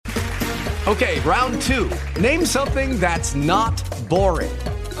Okay, round two. Name something that's not boring.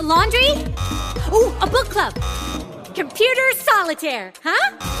 A laundry? Ooh, a book club. Computer solitaire,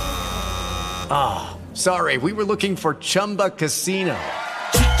 huh? Ah, sorry, we were looking for Chumba Casino.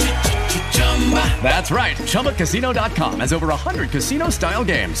 That's right, ChumbaCasino.com has over 100 casino-style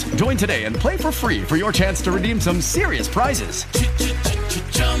games. Join today and play for free for your chance to redeem some serious prizes.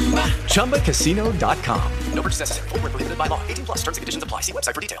 ChumbaCasino.com. No purchase necessary. Void where prohibited by law. 18+ terms and conditions apply. See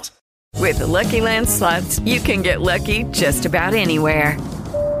website for details. With the Lucky Land Slots, you can get lucky just about anywhere.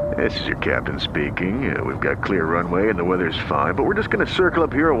 This is your captain speaking. We've got clear runway and the weather's fine, but we're just going to circle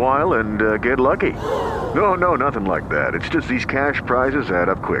up here a while and get lucky. No, nothing like that. It's just these cash prizes add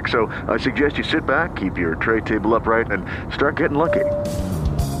up quick. So I suggest you sit back, keep your tray table upright, and start getting lucky.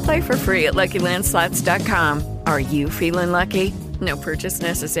 Play for free at LuckyLandSlots.com. Are you feeling lucky? No purchase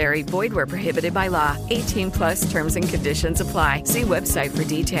necessary. Void where prohibited by law. 18+ terms and conditions apply. See website for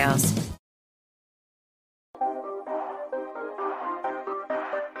details.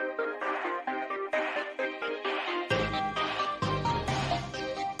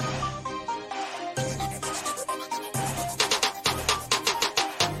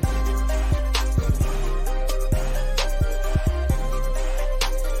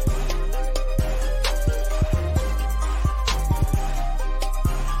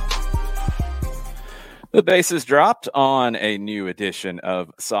 The bases dropped on a new edition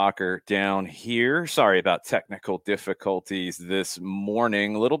of Soccer Down Here. Sorry about technical difficulties this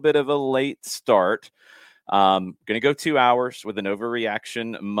morning. A little bit of a late start. Going to go 2 hours with an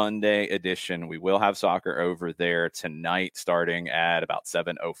Overreaction Monday edition. We will have soccer over there tonight starting at about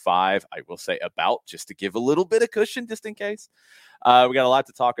 7:05. I will say about just to give a little bit of cushion just in case. We got a lot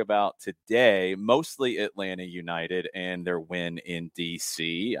to talk about today, mostly Atlanta United and their win in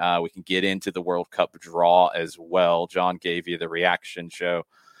D.C. We can get into the World Cup draw as well. John gave you the reaction show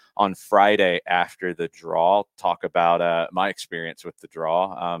on Friday after the draw. Talk about my experience with the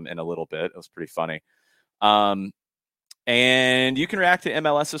draw in a little bit. It was pretty funny. And you can react to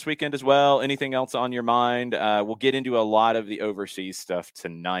MLS this weekend as well. Anything else on your mind? We'll get into a lot of the overseas stuff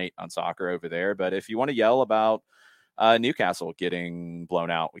tonight on Soccer Over There. But if you want to yell about Newcastle getting blown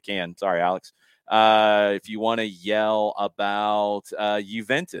out, we can. Sorry, Alex. If you want to yell about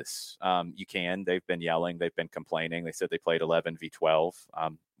Juventus, you can. They've been yelling. They've been complaining. They said they played 11v12.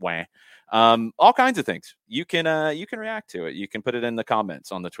 All kinds of things. You can react to it. You can put it in the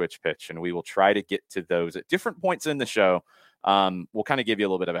comments on the Twitch pitch, and we will try to get to those at different points in the show. We'll kind of give you a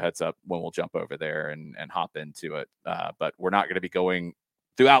little bit of a heads up when we'll jump over there and hop into it. But we're not going to be going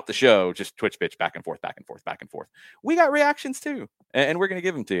throughout the show, just Twitch pitch back and forth, back and forth, back and forth. We got reactions too, and we're going to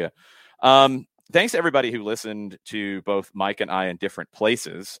give them to you. Thanks to everybody who listened to both Mike and I in different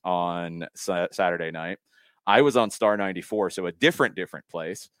places on Saturday night. I was on Star 94, so a different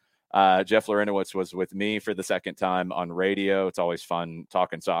place. Jeff Lorenowitz was with me for the second time on radio. It's always fun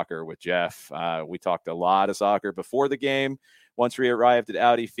talking soccer with Jeff. We talked a lot of soccer before the game. Once we arrived at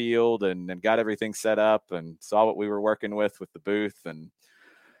Audi Field and got everything set up and saw what we were working with the booth. And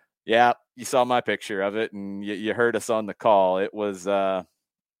yeah, you saw my picture of it and you heard us on the call. It was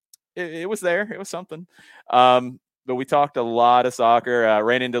it was there. It was something. But we talked a lot of soccer.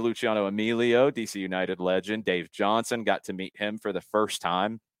 Ran into Luciano Emilio, DC United legend. Dave Johnson, got to meet him for the first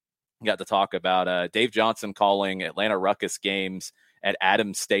time. Got to talk about Dave Johnson calling Atlanta Ruckus games at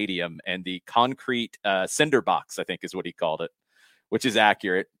Adams Stadium and the concrete cinder box, I think is what he called it, which is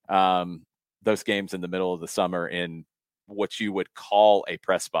accurate. Those games in the middle of the summer in what you would call a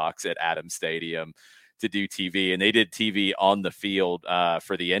press box at Adams Stadium to do TV. And they did TV on the field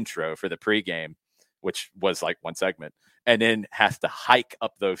for the intro, for the pregame, which was like one segment, and then has to hike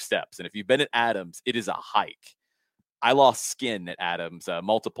up those steps. And if you've been at Adams, it is a hike. I lost skin at Adams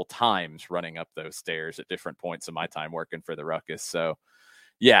multiple times running up those stairs at different points of my time working for the Ruckus. So,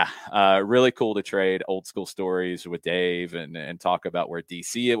 yeah, really cool to trade old school stories with Dave and talk about where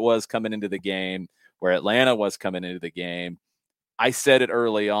DC it was coming into the game, where Atlanta was coming into the game. I said it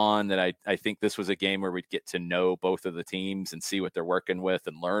early on that I think this was a game where we'd get to know both of the teams and see what they're working with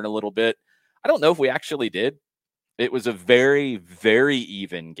and learn a little bit. I don't know if we actually did. It was a very, very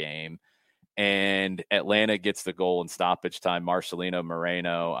even game. And Atlanta gets the goal in stoppage time. Marcelino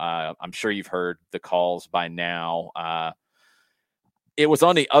Moreno. I'm sure you've heard the calls by now. It was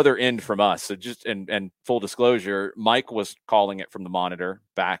on the other end from us. So just and full disclosure, Mike was calling it from the monitor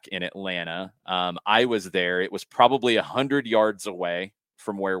back in Atlanta. I was there. It was probably 100 yards away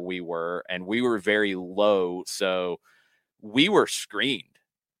from where we were, and we were very low. So we were screened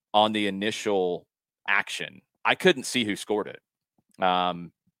on the initial action. I couldn't see who scored it.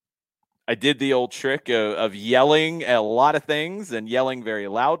 I did the old trick of yelling at a lot of things and yelling very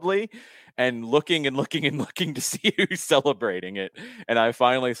loudly and looking to see who's celebrating it. And I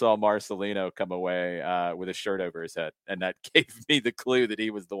finally saw Marcelino come away with a shirt over his head. And that gave me the clue that he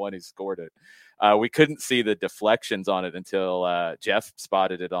was the one who scored it. We couldn't see the deflections on it until Jeff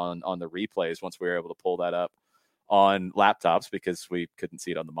spotted it on the replays once we were able to pull that up on laptops because we couldn't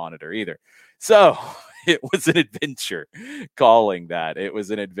see it on the monitor either. So it was an adventure calling that. It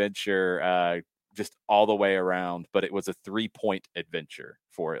was an adventure just all the way around, but it was a 3-point adventure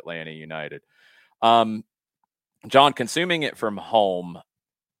for Atlanta United. John, consuming it from home,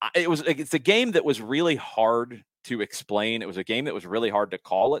 it's a game that was really hard to explain. It was a game that was really hard to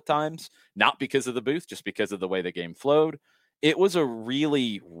call at times, not because of the booth, just because of the way the game flowed. It was a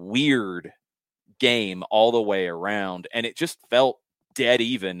really weird game all the way around, and it just felt dead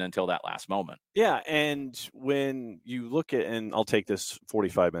even until that last moment. Yeah, and when you look at, and I'll take this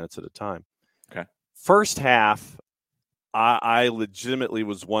 45 minutes at a time. Okay. First half, I legitimately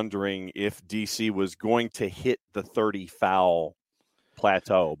was wondering if DC was going to hit the 30 foul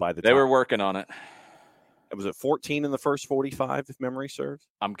plateau by the time. They were working on it. Was it 14 in the first 45, if memory serves?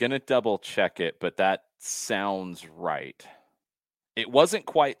 I'm going to double check it, but that sounds right. It wasn't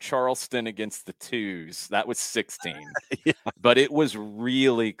quite Charleston against the Twos. That was 16. Yeah. But it was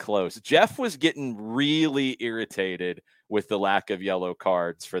really close. Jeff was getting really irritated with the lack of yellow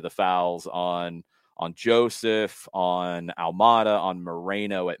cards for the fouls on Joseph, on Almada, on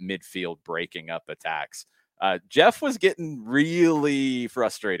Moreno at midfield breaking up attacks. Jeff was getting really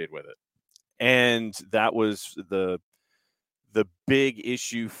frustrated with it. And that was the big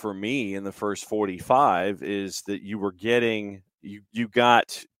issue for me in the first 45 is that you were getting you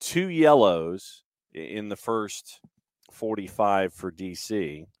got 2 yellows in the first 45 for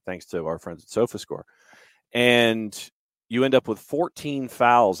DC, thanks to our friends at SofaScore. And you end up with 14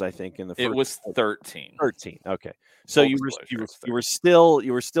 fouls, I think, in the first. It was 13. 13. Okay. So you were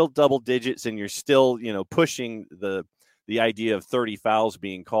still double digits, and you're still, pushing the idea of 30 fouls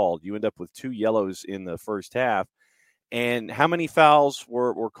being called. You end up with 2 yellows in the first half. And how many fouls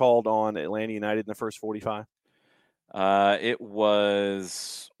were called on Atlanta United in the first 45? It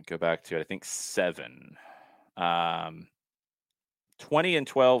was, go back to it, I think 7. 20 and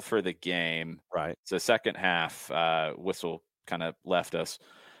 12 for the game. Right. So second half, whistle kind of left us.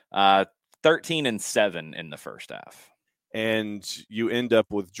 13 and 7 in the first half. And you end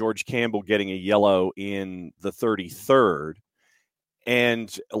up with George Campbell getting a yellow in the 33rd.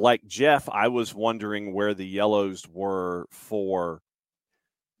 And like Jeff, I was wondering where the yellows were for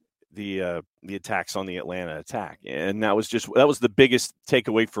the attacks on the Atlanta attack. And that was the biggest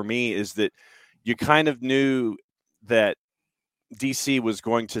takeaway for me, is that you kind of knew that DC was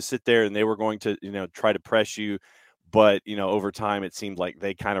going to sit there and they were going to, try to press you. But, over time, it seemed like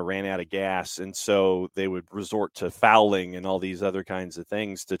they kind of ran out of gas. And so they would resort to fouling and all these other kinds of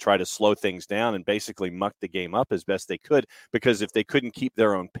things to try to slow things down and basically muck the game up as best they could. Because if they couldn't keep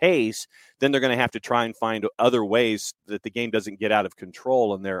their own pace, then they're going to have to try and find other ways that the game doesn't get out of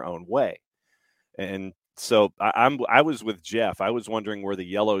control in their own way. And so I was with Jeff. I was wondering where the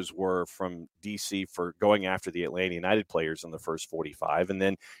yellows were from DC for going after the Atlanta United players in the first 45. And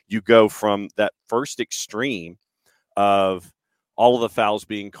then you go from that first extreme of all of the fouls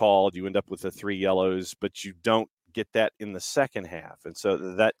being called, you end up with the 3 yellows, but you don't get that in the second half. And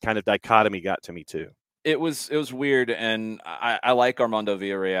so that kind of dichotomy got to me too. It was weird, and I like Armando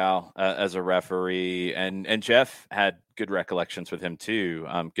Villarreal as a referee, and Jeff had good recollections with him too,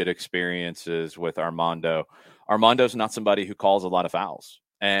 good experiences with Armando. Armando's not somebody who calls a lot of fouls,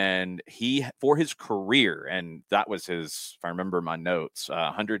 and he, for his career, and that was his, if I remember my notes,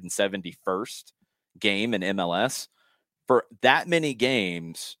 171st game in MLS. For that many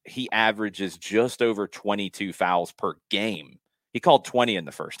games, he averages just over 22 fouls per game. He called 20 in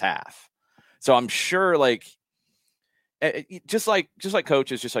the first half. So I'm sure, just like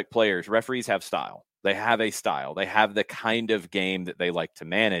coaches, just like players, referees have style. They have a style. They have the kind of game that they like to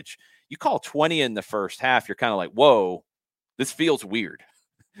manage. You call 20 in the first half, you're kind of like, whoa, this feels weird.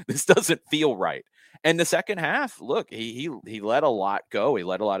 This doesn't feel right. And the second half, look, he let a lot go. He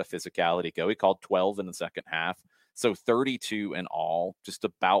let a lot of physicality go. He called 12 in the second half. So 32 in all, just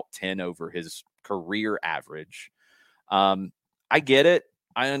about 10 over his career average. I get it.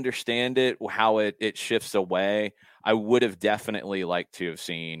 I understand it, how it shifts away. I would have definitely liked to have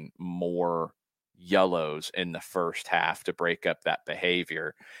seen more yellows in the first half to break up that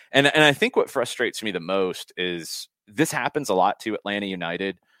behavior. And I think what frustrates me the most is this happens a lot to Atlanta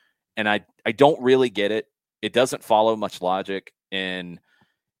United, and I don't really get it. It doesn't follow much logic. And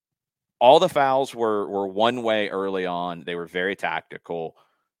all the fouls were one way early on. They were very tactical.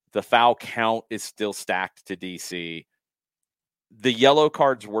 The foul count is still stacked to DC. The yellow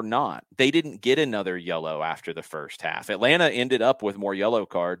cards were not. They didn't get another yellow after the first half. Atlanta ended up with more yellow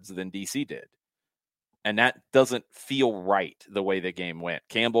cards than DC did. And that doesn't feel right the way the game went.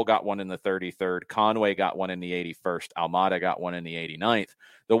 Campbell got one in the 33rd. Conway got one in the 81st. Almada got one in the 89th.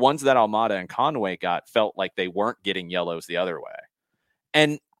 The ones that Almada and Conway got felt like they weren't getting yellows the other way.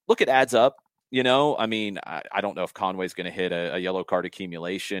 And look, it adds up. I mean, I don't know if Conway's going to hit a yellow card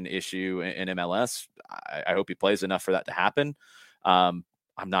accumulation issue in MLS. I hope he plays enough for that to happen. I'm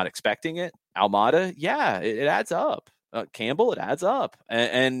not expecting it. Almada, yeah, it adds up. Campbell, it adds up.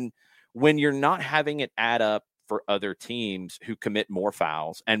 And when you're not having it add up for other teams who commit more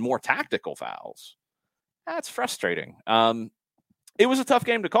fouls and more tactical fouls, that's frustrating. It was a tough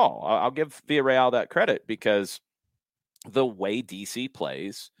game to call. I'll give Villarreal that credit because the way DC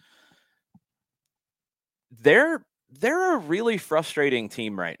plays, they're a really frustrating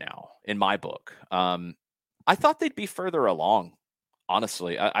team right now in my book. I thought they'd be further along,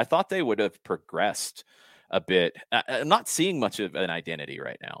 honestly. I thought they would have progressed a bit. I'm not seeing much of an identity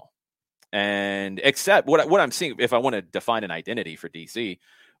right now. And except what I'm seeing, if I want to define an identity for DC,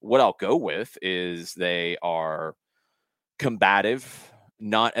 what I'll go with is they are combative,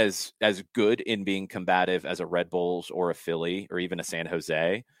 not as good in being combative as a Red Bulls or a Philly or even a San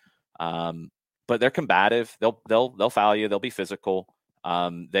Jose. But they're combative. They'll foul you. They'll be physical.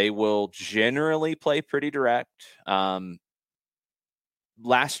 They will generally play pretty direct.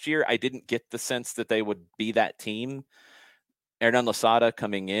 Last year, I didn't get the sense that they would be that team. Hernan Losada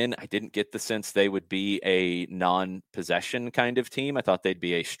coming in, I didn't get the sense they would be a non-possession kind of team. I thought they'd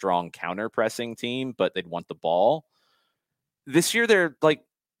be a strong counter-pressing team, but they'd want the ball. This year, they're like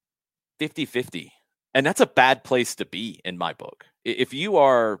 50-50, and that's a bad place to be in my book. If you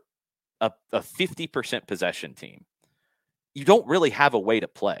are a 50% possession team, you don't really have a way to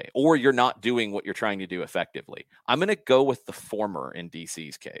play, or you're not doing what you're trying to do effectively. I'm going to go with the former in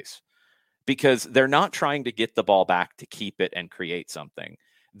DC's case, because they're not trying to get the ball back to keep it and create something.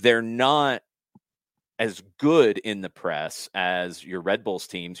 They're not as good in the press as your Red Bulls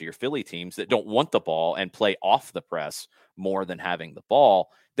teams or your Philly teams that don't want the ball and play off the press more than having the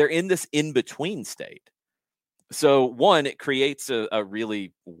ball. They're in this in-between state. So, one, it creates a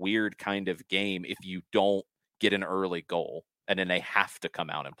really weird kind of game if you don't get an early goal, and then they have to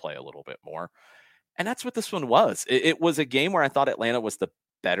come out and play a little bit more. And that's what this one was. It was a game where I thought Atlanta was the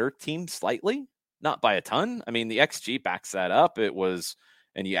better team slightly, not by a ton. I mean, the XG backs that up. It was,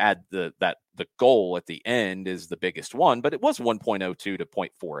 and you add the goal at the end is the biggest one, but it was 1.02 to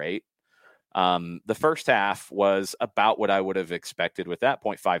 0.48. The first half was about what I would have expected with that,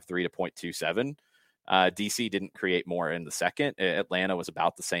 0.53 to 0.27. DC didn't create more in the second. Atlanta was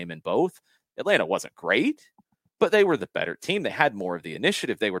about the same in both. Atlanta wasn't great, but they were the better team. They had more of the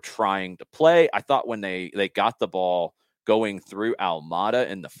initiative. They were trying to play. I thought when they got the ball going through Almada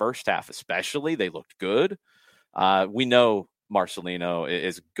in the first half, especially, they looked good. We know Marcelino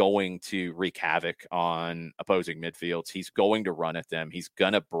is going to wreak havoc on opposing midfields. He's going to run at them. He's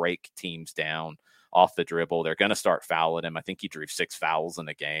going to break teams down off the dribble. They're going to start fouling him. I think he drew 6 fouls in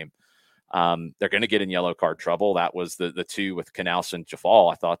the game. They're going to get in yellow card trouble. That was the two with Canals and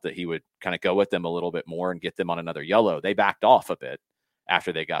Jafal. I thought that he would kind of go with them a little bit more and get them on another yellow. They backed off a bit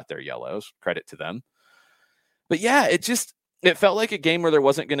after they got their yellows. Credit to them. But yeah, it felt like a game where there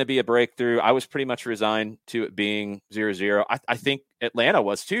wasn't going to be a breakthrough. I was pretty much resigned to it being 0-0. I think Atlanta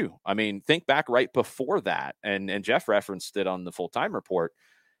was too. I mean, think back right before that, and Jeff referenced it on the full-time report.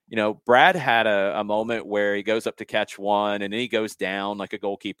 Brad had a moment where he goes up to catch one, and then he goes down like a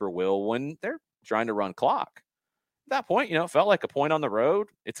goalkeeper will when they're trying to run clock. At that point, it felt like a point on the road.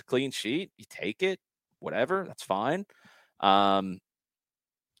 It's a clean sheet. You take it, whatever, that's fine.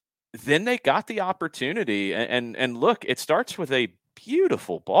 Then they got the opportunity, and look, it starts with a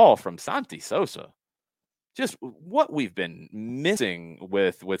beautiful ball from Santi Sosa. Just what we've been missing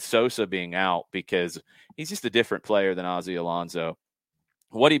with Sosa being out, because he's just a different player than Ozzy Alonso.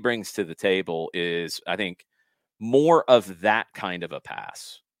 What he brings to the table is, I think, more of that kind of a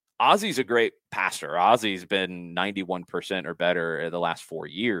pass. Ozzy's a great passer. Ozzy's been 91% or better the last 4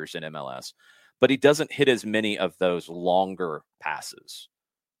 years in MLS, but he doesn't hit as many of those longer passes.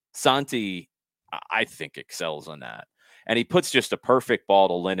 Santi, I think, excels on that. And he puts just a perfect ball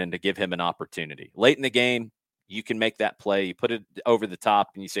to Lennon to give him an opportunity. Late in the game, you can make that play. You put it over the top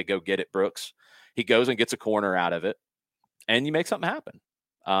and you say, go get it, Brooks. He goes and gets a corner out of it, and you make something happen.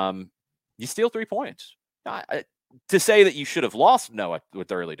 You steal 3 points. To say that you should have lost, no, I would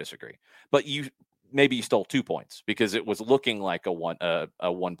thoroughly disagree. But maybe you stole 2 points because it was looking like a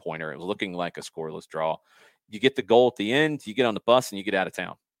one-pointer. It was looking like a scoreless draw. You get the goal at the end, you get on the bus, and you get out of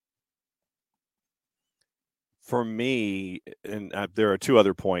town. For me, and there are two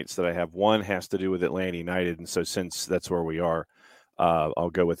other points that I have. One has to do with Atlanta United, and so since that's where we are, I'll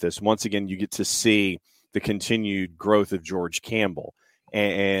go with this. Once again, you get to see the continued growth of George Campbell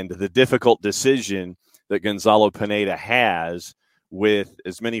and the difficult decision that Gonzalo Pineda has with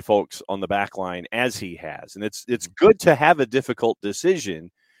as many folks on the back line as he has. And it's good to have a difficult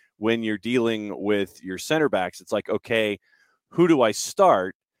decision when you're dealing with your center backs. It's like, okay, who do I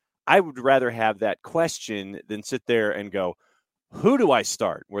start? I would rather have that question than sit there and go, who do I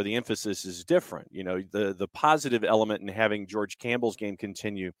start? Where the emphasis is different. You know, the positive element in having George Campbell's game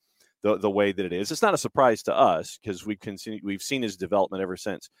continue the way that it is. It's not a surprise to us because we've seen his development ever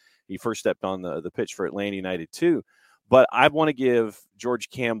since he first stepped on the pitch for Atlanta United too. But I want to give George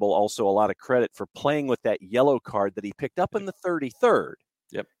Campbell also a lot of credit for playing with that yellow card that he picked up in the 33rd.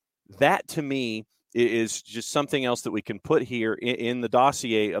 Yep. That to me is just something else that we can put here in the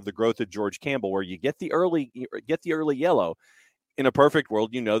dossier of the growth of George Campbell, where you get the early yellow. In a perfect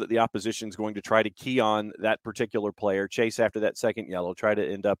world, you know that the opposition is going to try to key on that particular player, chase after that second yellow, try to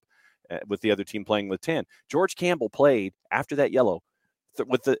end up with the other team playing with 10. George Campbell played after that yellow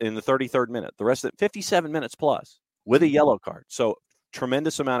in the 33rd minute, the rest of it, 57 minutes plus with a yellow card. So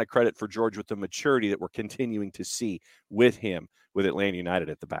tremendous amount of credit for George with the maturity that we're continuing to see with him with Atlanta United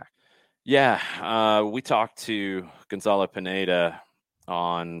at the back. Yeah, we talked to Gonzalo Pineda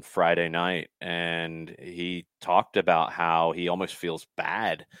on Friday night, and he talked about how he almost feels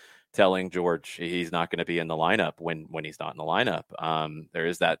bad telling George he's not going to be in the lineup when he's not in the lineup. There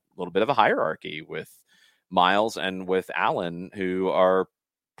is that little bit of a hierarchy with Miles and with Allen, who are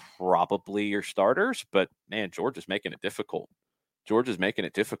probably your starters, but man, George is making it difficult. George is making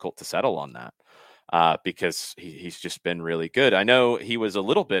it difficult to settle on that. Because he's just been really good. I know he was a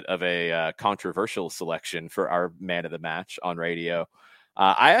little bit of a controversial selection for our man of the match on radio.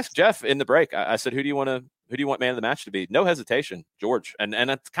 I asked Jeff in the break. I said, "Who do you want man of the match to be?" No hesitation, George. And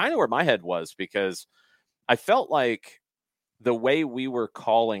that's kind of where my head was, because I felt like the way we were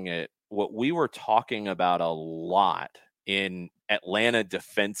calling it, what we were talking about a lot in Atlanta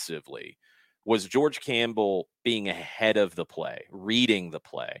defensively, was George Campbell being ahead of the play, reading the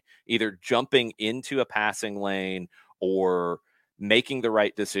play, either jumping into a passing lane or making the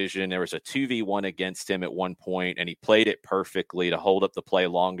right decision. There was a 2v1 against him at one point, and he played it perfectly to hold up the play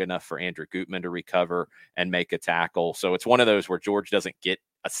long enough for Andrew Gutman to recover and make a tackle. So it's one of those where George doesn't get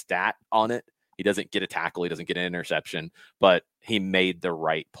a stat on it. He doesn't get a tackle. He doesn't get an interception, but he made the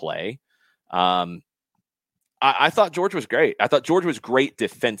right play. I thought George was great. I thought George was great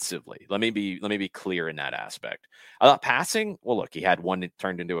defensively. Let me be clear in that aspect. I thought passing, well, look, he had one that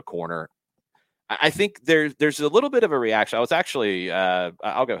turned into a corner. I think there's a little bit of a reaction. I was actually,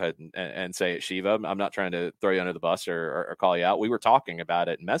 I'll go ahead and say it, Shiva. I'm not trying to throw you under the bus or call you out. We were talking about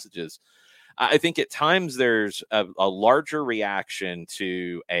it in messages. I think at times there's a larger reaction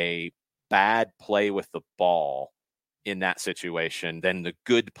to a bad play with the ball in that situation than the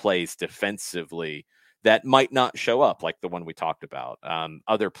good plays defensively that might not show up, like the one we talked about.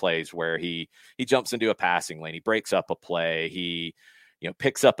 Other plays where he jumps into a passing lane, he breaks up a play, he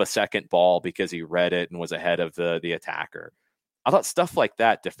picks up a second ball because he read it and was ahead of the attacker. I thought stuff like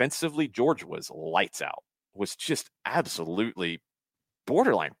that defensively, George was lights out, was just absolutely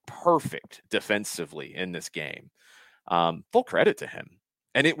borderline perfect defensively in this game. Full credit to him.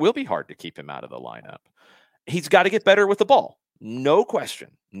 And it will be hard to keep him out of the lineup. He's got to get better with the ball. No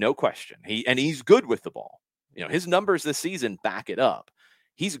question. He's good with the ball. His numbers this season back it up.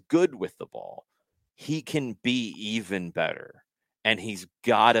 He's good with the ball. He can be even better. And he's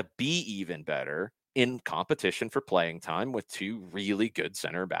got to be even better in competition for playing time with two really good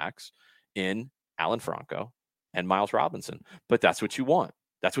center backs in Alan Franco and Miles Robinson. But that's what you want.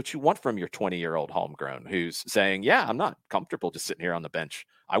 That's what you want from your 20-year-old homegrown who's saying, yeah, I'm not comfortable just sitting here on the bench.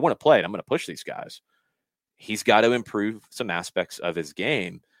 I want to play and I'm going to push these guys. He's got to improve some aspects of his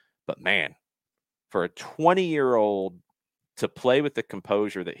game. But man, for a 20-year-old to play with the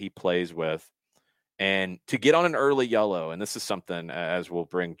composure that he plays with and to get on an early yellow, and this is something, as we'll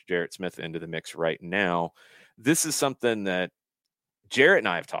bring Jarrett Smith into the mix right now, this is something that Jarrett and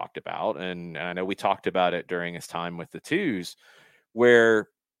I have talked about, and I know we talked about it during his time with the Twos, where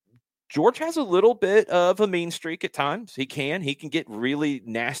George has a little bit of a mean streak at times. He can get really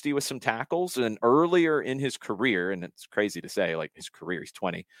nasty with some tackles. And earlier in his career, and it's crazy to say, like his career, he's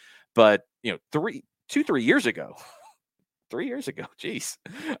 20, but 3 years ago, geez,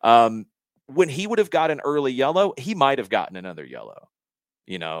 when he would have got an early yellow, he might have gotten another yellow.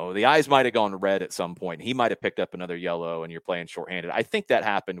 The eyes might have gone red at some point. He might have picked up another yellow, and you're playing shorthanded. I think that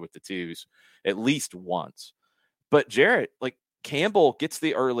happened with the Twos at least once. But Jarrett, Campbell gets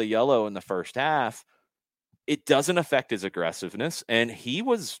the early yellow in the first half. it doesn't affect his aggressiveness, and he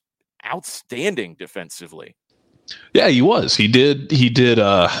was outstanding defensively. Yeah, he was. He did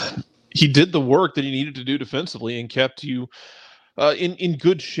the work that he needed to do defensively and kept you in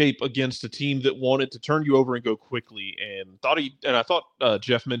good shape against a team that wanted to turn you over and go quickly. And I thought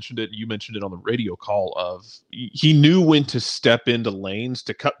Jeff mentioned it. You mentioned it on the radio call. He knew when to step into lanes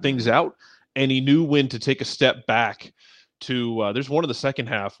to cut things out, and he knew when to take a step back. There's one in the second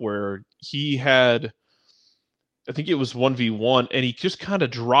half where he had, I think it was 1v1, and he just kind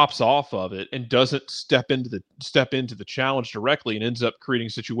of drops off of it and doesn't step into the challenge directly, and ends up creating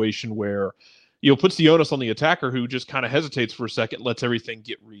a situation where, puts the onus on the attacker, who just kind of hesitates for a second, lets everything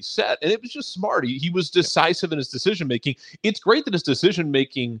get reset. And it was just smart. He was decisive in his decision making. It's great that his decision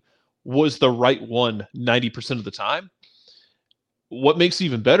making was the right one 90% of the time. What makes it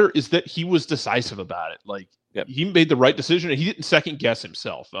even better is that he was decisive about it. He made the right decision, and he didn't second guess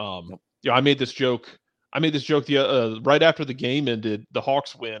himself. I made this joke right after the game ended, the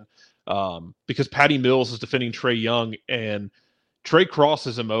Hawks win, because Patty Mills is defending Trae Young, and Trae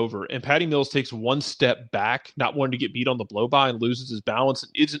crosses him over, and Patty Mills takes one step back, not wanting to get beat on the blow-by, and loses his balance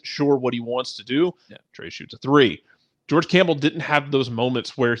and isn't sure what he wants to do. Yeah. Trae shoots a three. George Campbell didn't have those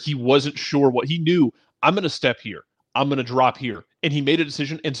moments where he wasn't sure what he knew. I'm going to step here. I'm going to drop here. And he made a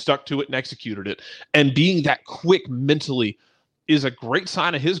decision and stuck to it and executed it. And being that quick mentally is a great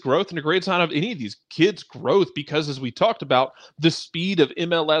sign of his growth and a great sign of any of these kids' growth, because as we talked about, the speed of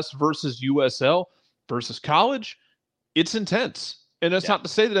MLS versus USL versus college, it's intense. And that's not to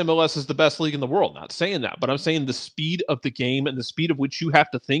say that MLS is the best league in the world. Not saying that, but I'm saying the speed of the game and the speed of which you have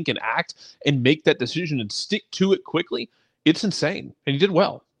to think and act and make that decision and stick to it quickly, it's insane. And he did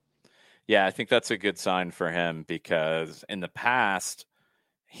well. Yeah, I think that's a good sign for him, because in the past,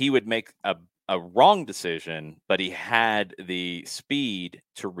 he would make a wrong decision, but he had the speed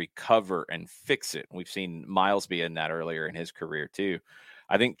to recover and fix it. We've seen Miles be in that earlier in his career too.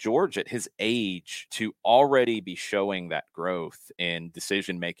 I think George, at his age, to already be showing that growth in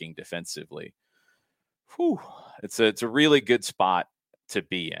decision-making defensively, it's a really good spot to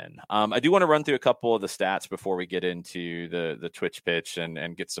be in. I do want to run through a couple of the stats before we get into the Twitch pitch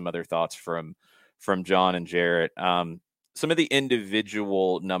and get some other thoughts from John and Jarrett. Some of the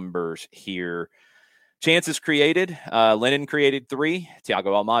individual numbers here. Chances created. Lennon created 3. Thiago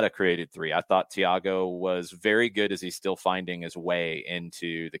Almada created 3. I thought Thiago was very good as he's still finding his way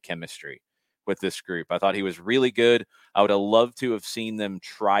into the chemistry with this group. I thought he was really good. I would have loved to have seen them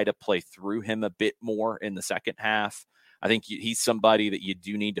try to play through him a bit more in the second half. I think he's somebody that you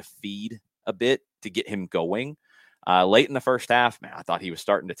do need to feed a bit to get him going. Late in the first half, man, I thought he was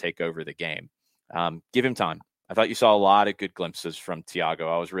starting to take over the game. Give him time. I thought you saw a lot of good glimpses from Thiago.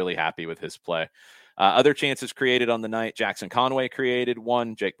 I was really happy with his play. Other chances created on the night. Jackson Conway created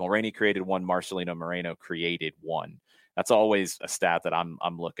 1. Jake Mulroney created 1. Marcelino Moreno created 1. That's always a stat that I'm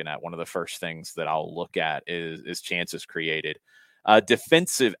looking at. One of the first things that I'll look at is chances created.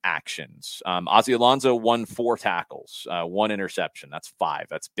 Defensive actions. Ozzie Alonso won 4 tackles, 1 interception. That's 5.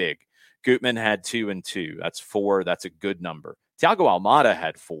 That's big. Gutman had 2 and 2. That's 4. That's a good number. Thiago Almada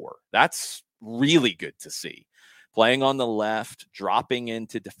had 4. That's really good to see. Playing on the left, dropping in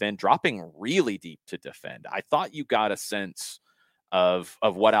to defend, dropping really deep to defend. I thought you got a sense of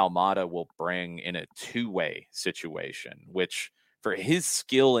what Almada will bring in a two-way situation, which for his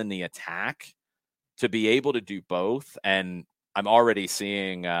skill in the attack to be able to do both. And I'm already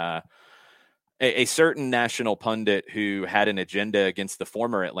seeing a certain national pundit who had an agenda against the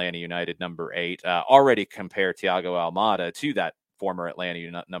former Atlanta United number 8 already compare Thiago Almada to that former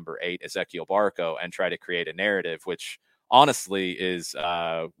Atlanta number 8, Ezequiel Barco, and try to create a narrative, which honestly is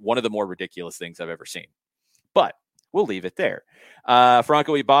one of the more ridiculous things I've ever seen. But we'll leave it there.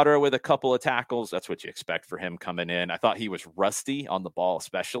 Franco Ibarra with a couple of tackles. That's what you expect for him coming in. I thought he was rusty on the ball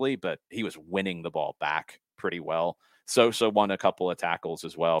especially, but he was winning the ball back pretty well. Sosa won a couple of tackles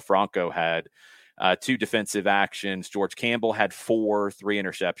as well. Franco had 2 defensive actions. George Campbell had 4, 3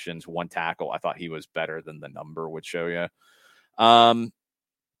 interceptions, 1 tackle. I thought he was better than the number would show you.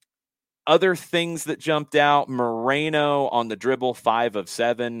 Other things that jumped out, Moreno on the dribble, 5 of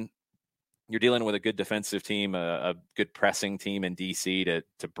 7. You're dealing with a good defensive team, a good pressing team in DC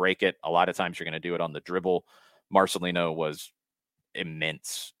to break it. A lot of times you're going to do it on the dribble. Marcelino was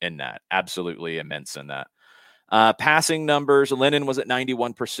immense in that, absolutely immense in that. Passing numbers, Lennon was at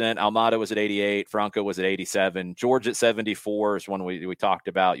 91%, Almada was at 88%, Franco was at 87%, George at 74% is one we talked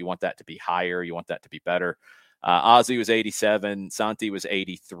about. You want that to be higher. You want that to be better. Ozzy was 87. Santi was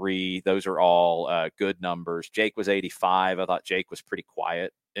 83. Those are all good numbers. Jake was 85. I thought Jake was pretty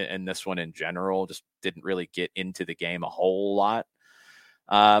quiet in this one in general. Just didn't really get into the game a whole lot.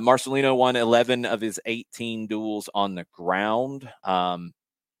 Marcelino won 11 of his 18 duels on the ground.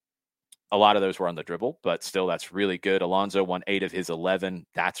 A lot of those were on the dribble, but still, that's really good. Alonso won 8 of his 11.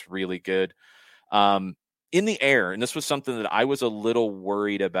 That's really good. In the air, and this was something that I was a little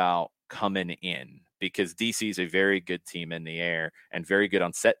worried about coming in, because DC is a very good team in the air and very good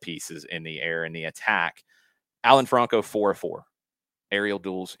on set pieces in the air and the attack. Alan Franco, 4-4. Aerial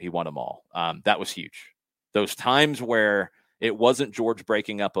duels, he won them all. That was huge. Those times where it wasn't George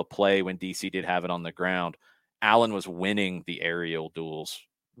breaking up a play when DC did have it on the ground, Alan was winning the aerial duels.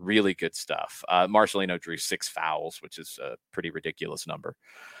 Really good stuff. Marcelino drew 6 fouls, which is a pretty ridiculous number.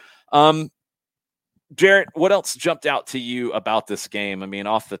 Jarrett, what else jumped out to you about this game? I mean,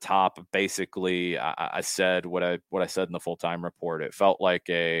 off the top, basically, I said what I said in the full-time report. It felt like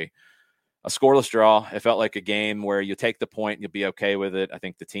a scoreless draw. It felt like a game where you take the point and you'll be okay with it. I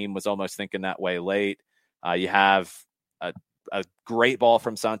think the team was almost thinking that way late. You have a great ball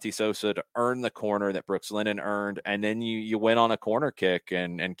from Santi Sosa to earn the corner that Brooks Lennon earned, and then you win on a corner kick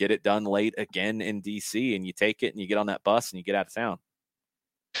and get it done late again in DC, and you take it and you get on that bus and you get out of town.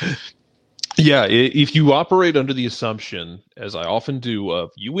 Yeah, if you operate under the assumption, as I often do,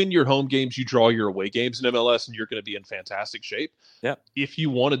 of you win your home games, you draw your away games in MLS, and you're going to be in fantastic shape. Yeah. If you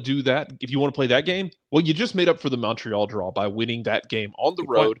want to do that, if you want to play that game, well, you just made up for the Montreal draw by winning that game on the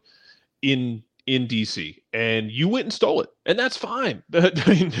road in DC, and you went and stole it, and that's fine. I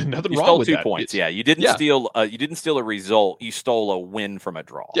mean, nothing wrong with that. You stole 2 points. You didn't steal a result. You stole a win from a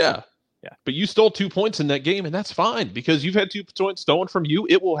draw. Yeah. But you stole 2 points in that game, and that's fine, because you've had 2 points stolen from you.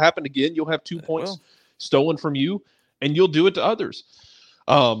 It will happen again. You'll have 2 points stolen from you, and you'll do it to others.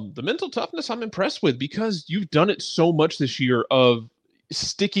 The mental toughness I'm impressed with, because you've done it so much this year of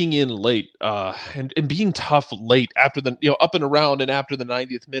sticking in late and being tough late after the up and around and after the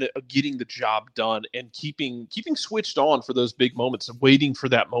 90th minute of getting the job done and keeping switched on for those big moments and waiting for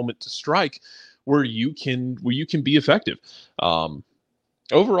that moment to strike where you can be effective.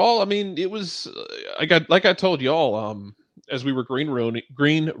 Overall, I mean, it was like I told y'all as we were green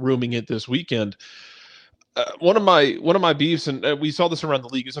rooming it this weekend. One of my beefs, and we saw this around the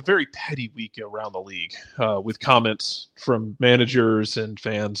league, is a very petty week around the league with comments from managers and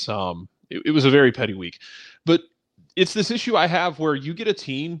fans. It was a very petty week, but it's this issue I have where you get a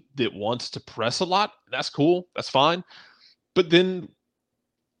team that wants to press a lot. That's cool. That's fine. But then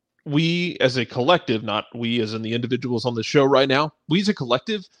we as a collective, not we as in the individuals on the show right now, we as a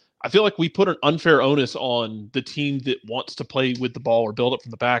collective, I feel like we put an unfair onus on the team that wants to play with the ball or build up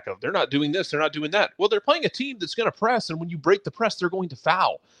from the back of. They're not doing this, they're not doing that. Well, they're playing a team that's going to press, and when you break the press, they're going to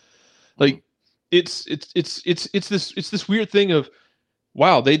foul. Like it's this weird thing of,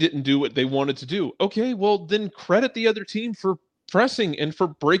 wow, they didn't do what they wanted to do. Okay, well then credit the other team for pressing and for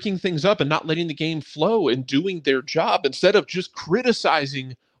breaking things up and not letting the game flow and doing their job instead of just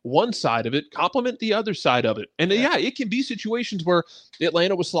criticizing one side of it. Compliment the other side of it. And it can be situations where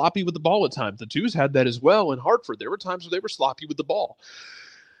Atlanta was sloppy with the ball at times. The Twos had that as well in Hartford. There were times where they were sloppy with the ball.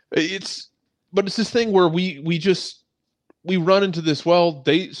 It's this thing where we run into this, well,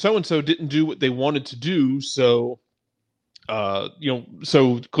 they so-and-so didn't do what they wanted to do, so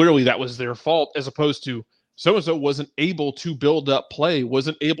so clearly that was their fault, as opposed to so-and-so wasn't able to build up play,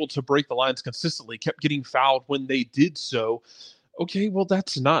 wasn't able to break the lines consistently, kept getting fouled when they did so. Okay, well,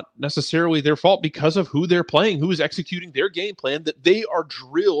 that's not necessarily their fault because of who they're playing, who is executing their game plan, that they are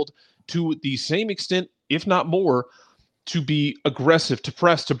drilled to the same extent, if not more, to be aggressive, to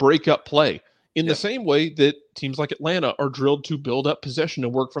press, to break up play, in the same way that teams like Atlanta are drilled to build up possession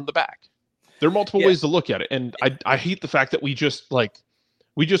and work from the back. There are multiple ways to look at it, and I hate the fact that we just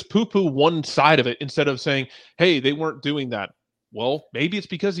poo-poo one side of it instead of saying, hey, they weren't doing that. Well, maybe it's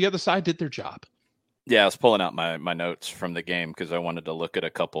because the other side did their job. Yeah, I was pulling out my notes from the game because I wanted to look at a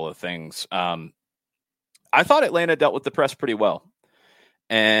couple of things. I thought Atlanta dealt with the press pretty well.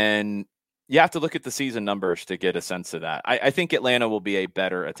 And you have to look at the season numbers to get a sense of that. I think Atlanta will be a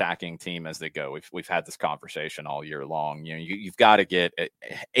better attacking team as they go. We've had this conversation all year long. You've got to get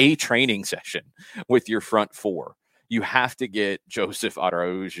a training session with your front four. You have to get Joseph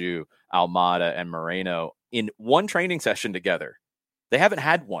Araujo, Almada, and Moreno in one training session together. They haven't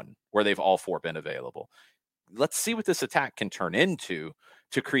had one where they've all four been available. Let's see what this attack can turn into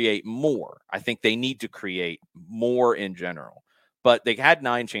to create more. I think they need to create more in general. But they had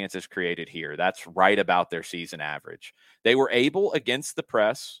 9 chances created here. That's right about their season average. They were able against the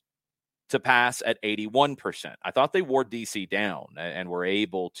press to pass at 81%. I thought they wore DC down and were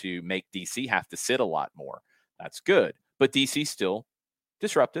able to make DC have to sit a lot more. That's good. But DC's still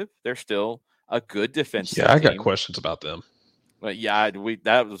disruptive. They're still a good defensive team. I got questions about them. Well,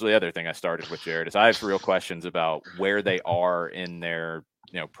 that was the other thing I started with, Jared, is I have real questions about where they are in their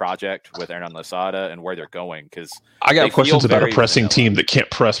project with Hernan Losada and where they're going, because I got questions about a pressing team that can't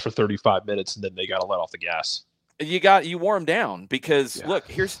press for 35 minutes and then they got to let off the gas. You wore them down because look,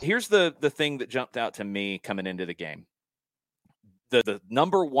 here's the thing that jumped out to me coming into the game. The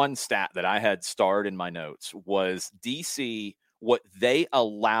number one stat that I had starred in my notes was DC, what they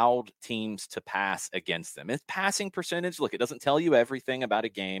allowed teams to pass against them. It's passing percentage. Look, it doesn't tell you everything about a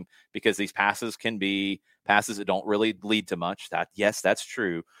game because these passes can be passes that don't really lead to much. Yes, that's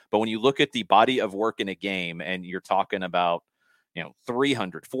true. But when you look at the body of work in a game and you're talking about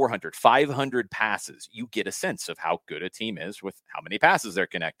 300, 400, 500 passes, you get a sense of how good a team is with how many passes they're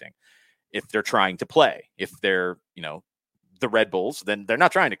connecting. If they're trying to play, if they're, the Red Bulls, then they're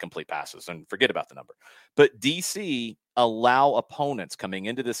not trying to complete passes and forget about the number. But DC allow opponents coming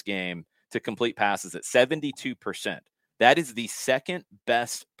into this game to complete passes at 72%. That is the second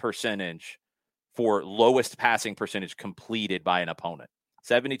best percentage for lowest passing percentage completed by an opponent.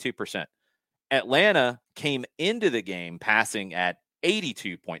 72%. Atlanta came into the game passing at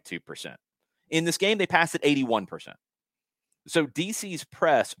 82.2%. In this game, they passed at 81%. So DC's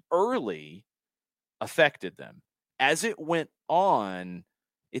press early affected them. As it went on,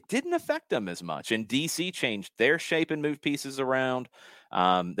 it didn't affect them as much. And DC changed their shape and moved pieces around.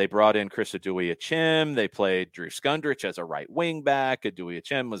 They brought in Chris Aduya-Chem. They played Drew Skundrich as a right wing back.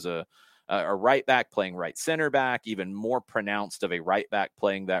 Aduya-Chem was a right back playing right center back, even more pronounced of a right back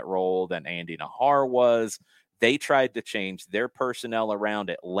playing that role than Andy Nahar was. They tried to change their personnel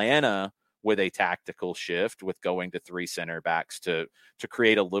around Atlanta with a tactical shift, with going to 3 center backs to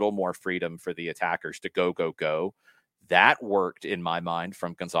create a little more freedom for the attackers to go. That worked in my mind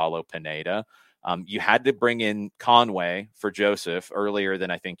from Gonzalo Pineda. You had to bring in Conway for Joseph earlier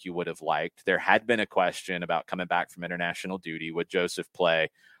than I think you would have liked. There had been a question about coming back from international duty. Would Joseph play?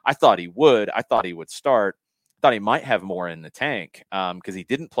 I thought he would. I thought he would start. I thought he might have more in the tank because he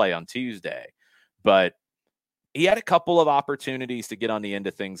didn't play on Tuesday. But he had a couple of opportunities to get on the end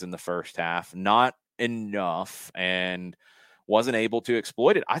of things in the first half. Not enough, and wasn't able to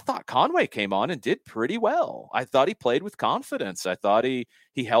exploit it. I thought Conway came on and did pretty well. I thought he played with confidence. I thought he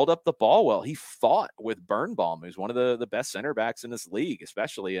held up the ball well. He fought with Birnbaum, who's one of the best center backs in this league,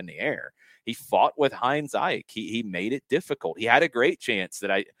 especially in the air. He fought with Heinz Ike. He made it difficult. He had a great chance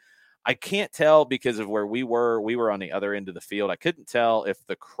that I can't tell because of where we were. We were on the other end of the field. I couldn't tell if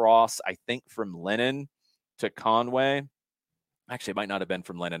the cross, I think from Lennon to Conway, actually it might not have been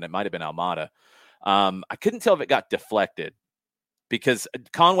from Lennon. It might have been Almada. I couldn't tell if it got deflected, because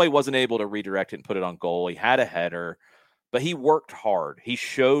Conway wasn't able to redirect it and put it on goal. He had a header, but he worked hard. He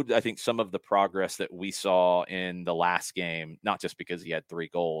showed, I think, some of the progress that we saw in the last game, not just because he had 3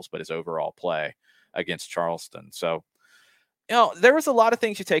 goals, but his overall play against Charleston. So, there was a lot of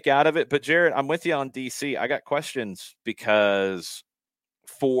things you take out of it, but Jared, I'm with you on DC. I got questions because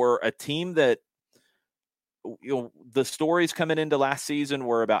for a team that, the stories coming into last season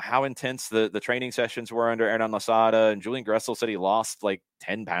were about how intense the training sessions were under Hernan Losada, and Julian Gressel said he lost like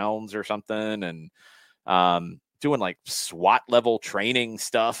 10 pounds or something, and doing like SWAT level training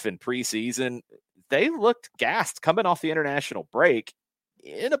stuff in preseason. They looked gassed coming off the international break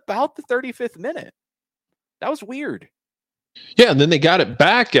in about the 35th minute. That was weird. Yeah, and then they got it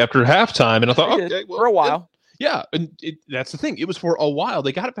back after halftime, and I thought, okay, well, for a while. Yeah, and that's the thing. It was for a while.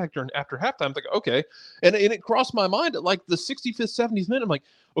 They got it back after halftime. I'm like, okay. And it crossed my mind at like the 65th, 70th minute. I'm like,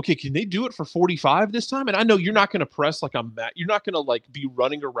 okay, can they do it for 45 this time? And I know you're not going to press like you're not going to like be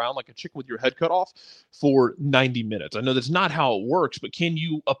running around like a chicken with your head cut off for 90 minutes. I know that's not how it works, but can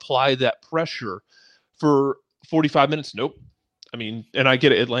you apply that pressure for 45 minutes? Nope. I mean, and I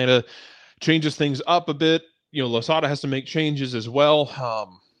get it. Atlanta changes things up a bit. Losada has to make changes as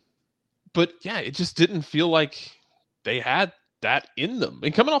well. But yeah, it just didn't feel like they had that in them.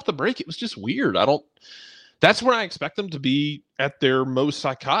 And coming off the break, it was just weird. That's when I expect them to be at their most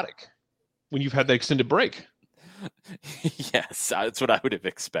psychotic, when you've had the extended break. Yes, that's what I would have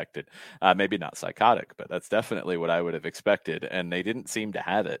expected. Maybe not psychotic, but that's definitely what I would have expected. And they didn't seem to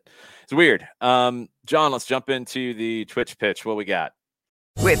have it. It's weird. John, let's jump into the Twitch pitch. What we got?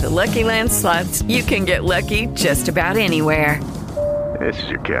 With the Lucky Land Slots, you can get lucky just about anywhere. This is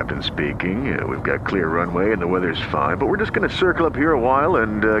your captain speaking. We've got clear runway and the weather's fine, but we're just going to circle up here a while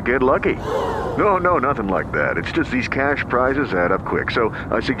and get lucky. No, nothing like that. It's just these cash prizes add up quick. So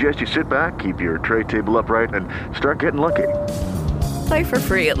I suggest you sit back, keep your tray table upright, and start getting lucky. Play for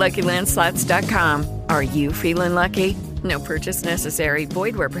free at LuckyLandSlots.com. Are you feeling lucky? No purchase necessary.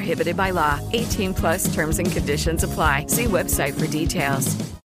 Void where prohibited by law. 18+ terms and conditions apply. See website for details.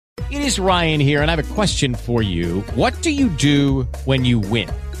 It is Ryan here, and I have a question for you. What do you do when you win?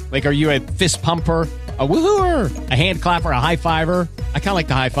 Like, are you a fist pumper, a woohooer, a hand clapper, a high fiver? I kind of like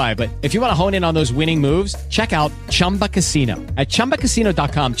the high five, but if you want to hone in on those winning moves, check out Chumba Casino. At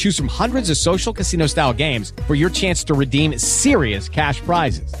ChumbaCasino.com, choose from hundreds of social casino style games for your chance to redeem serious cash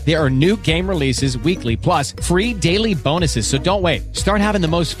prizes. There are new game releases weekly, plus free daily bonuses. So don't wait. Start having the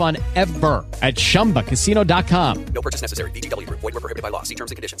most fun ever at ChumbaCasino.com. No purchase necessary. VGW Group. Void where prohibited by law. See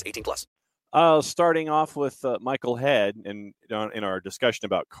terms and conditions. 18+. Starting off with Michael Head, and in our discussion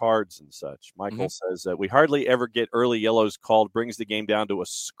about cards and such, Michael says we hardly ever get early yellows called, brings the game down to a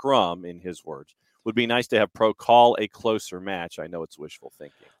scrum, in his words. Would be nice to have Pro call a closer match. I know it's wishful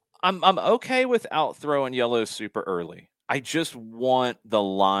thinking. I'm okay without throwing yellows super early. I just want the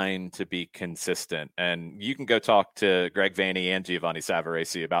line to be consistent. And you can go talk to Greg Vanney and Giovanni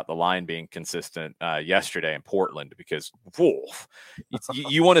Savarese about the line being consistent yesterday in Portland, because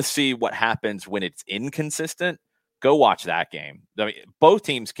you want to see what happens when it's inconsistent. Go watch that game. I mean, both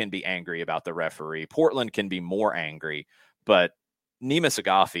teams can be angry about the referee. Portland can be more angry, but Nima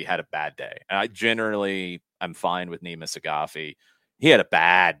Sagafi had a bad day. And I generally am fine with Nima Sagafi. He had a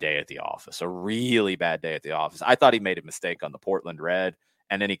bad day at the office, a really bad day at the office. I thought he made a mistake on the Portland Red,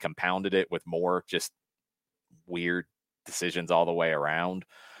 and then he compounded it with more just weird decisions all the way around.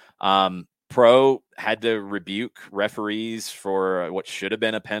 Pro had to rebuke referees for what should have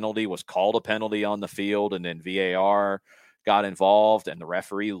been a penalty, was called a penalty on the field, and then VAR got involved, and the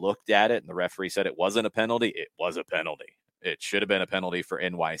referee looked at it, and the referee said it wasn't a penalty. It was a penalty. It should have been a penalty for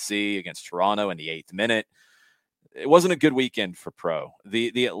NYC against Toronto in the 8th minute. It wasn't a good weekend for Pro.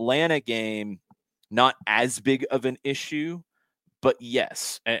 The Atlanta game, not as big of an issue, but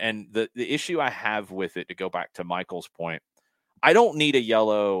yes. And the issue I have with it, to go back to Michael's point, I don't need a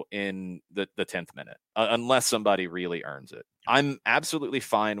yellow in the 10th minute unless somebody really earns it. I'm absolutely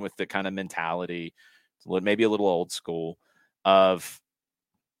fine with the kind of mentality, maybe a little old school, of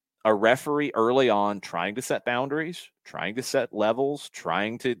a referee early on trying to set boundaries, trying to set levels,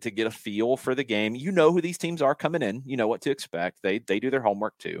 trying to get a feel for the game. You know who these teams are coming in. You know what to expect. They do their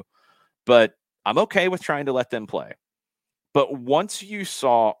homework too. But I'm okay with trying to let them play. But once you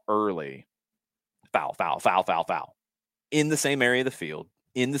saw early foul in the same area of the field,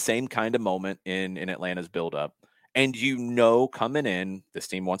 in the same kind of moment in Atlanta's buildup, and you know coming in, this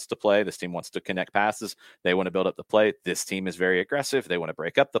team wants to play, this team wants to connect passes, they want to build up the play, this team is very aggressive, they want to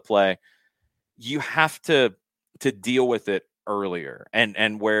break up the play, you have to deal with it earlier.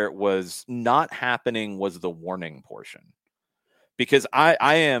 And where it was not happening was the warning portion. Because I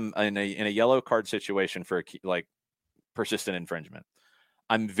am in a yellow card situation for like persistent infringement.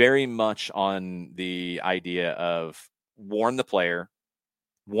 I'm very much on the idea of warn the player,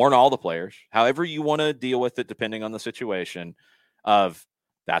 warn all the players, however you want to deal with it, depending on the situation. Of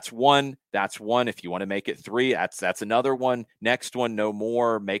that's one. If you want to make it 3, that's another one. Next one, no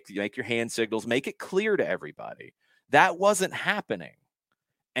more. Make your hand signals. Make it clear to everybody. That wasn't happening.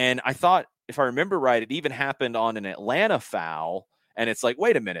 And I thought, if I remember right, it even happened on an Atlanta foul. And it's like,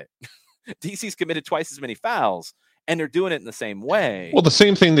 wait a minute, DC's committed twice as many fouls, and they're doing it in the same way. Well, the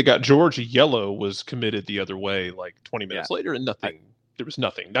same thing that got George a yellow was committed the other way, like 20 minutes later, and there was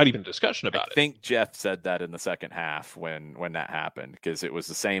nothing, not even a discussion about it. I think Jeff said that in the second half when that happened, because it was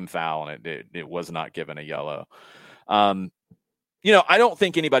the same foul and it was not given a yellow. I don't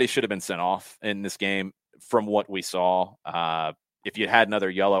think anybody should have been sent off in this game from what we saw. If you had another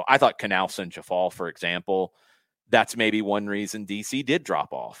yellow, I thought Canals and Jafal, for example, that's maybe one reason DC did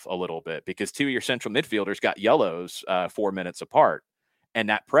drop off a little bit, because 2 of your central midfielders got yellows 4 minutes apart, and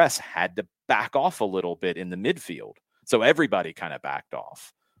that press had to back off a little bit in the midfield. So everybody kind of backed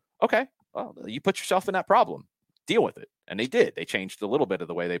off. Okay, well, you put yourself in that problem. Deal with it. And they did. They changed a little bit of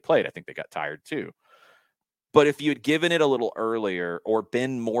the way they played. I think they got tired too. But if you had given it a little earlier or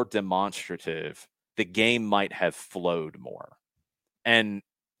been more demonstrative, the game might have flowed more. And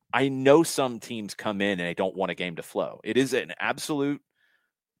I know some teams come in and they don't want a game to flow. It is an absolute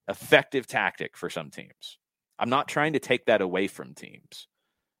effective tactic for some teams. I'm not trying to take that away from teams.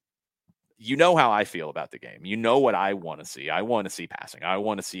 You know how I feel about the game. You know what I want to see. I want to see passing. I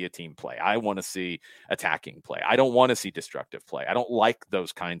want to see a team play. I want to see attacking play. I don't want to see destructive play. I don't like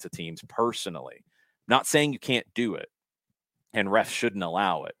those kinds of teams personally. I'm not saying you can't do it, and refs shouldn't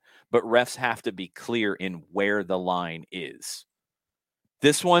allow it, but refs have to be clear in where the line is.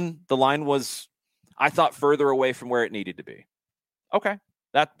 This one, the line was, I thought, further away from where it needed to be. Okay.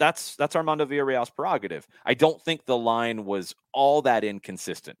 That's Armando Villarreal's prerogative. I don't think the line was all that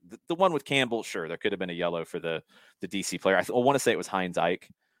inconsistent. The one with Campbell, sure, there could have been a yellow for the DC player. I want to say it was Heinz Ike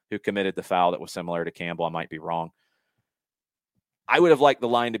who committed the foul that was similar to Campbell. I might be wrong. I would have liked the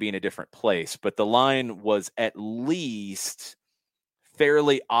line to be in a different place, but the line was at least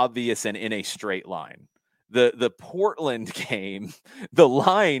fairly obvious and in a straight line. The Portland game, the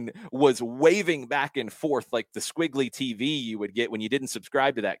line was waving back and forth like the squiggly TV you would get when you didn't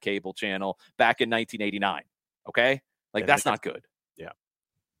subscribe to that cable channel back in 1989. Okay? Like, that's not good. Yeah.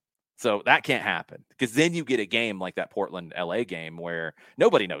 So that can't happen, because then you get a game like that Portland LA game where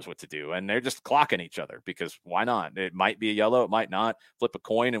nobody knows what to do and they're just clocking each other, because why not? It might be a yellow, it might not. Flip a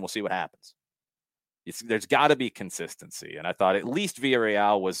coin and we'll see what happens. There's got to be consistency. And I thought at least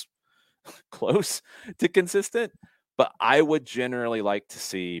Villarreal was close to consistent, but I would generally like to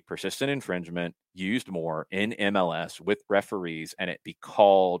see persistent infringement used more in MLS with referees, and it be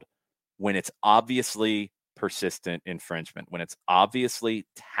called when it's obviously persistent infringement, when it's obviously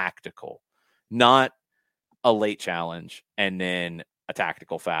tactical, not a late challenge and then a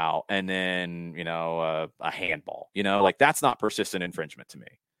tactical foul and then, a handball, like that's not persistent infringement to me.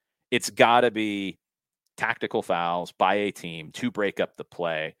 It's got to be tactical fouls by a team to break up the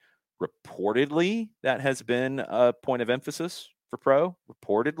play. Reportedly, that has been a point of emphasis for Pro.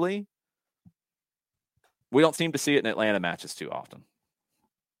 Reportedly. We don't seem to see it in Atlanta matches too often.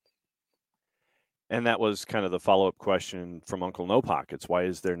 And that was kind of the follow-up question from Uncle No Pockets. Why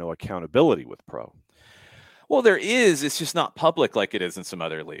is there no accountability with Pro? Well, there is. It's just not public like it is in some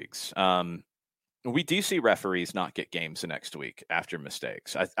other leagues. We do see referees not get games the next week after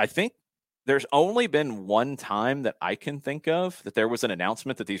mistakes. I think there's only been one time that I can think of that there was an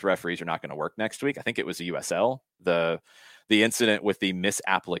announcement that these referees are not going to work next week. I think it was the USL, the incident with the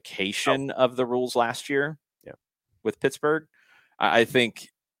misapplication of the rules last year with Pittsburgh. I think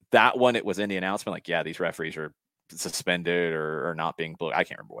that one, it was in the announcement, like, yeah, these referees are suspended or not being booked. I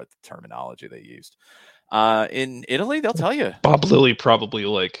can't remember what the terminology they used. In Italy, they'll tell you. Bob Lilly probably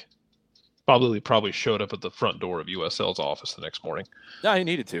showed up at the front door of USL's office the next morning. No, he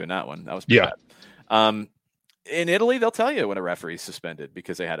needed to in that one. That was bad. In Italy, they'll tell you when a referee's suspended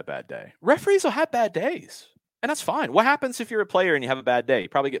because they had a bad day. Referees will have bad days, and that's fine. What happens if you're a player and you have a bad day? You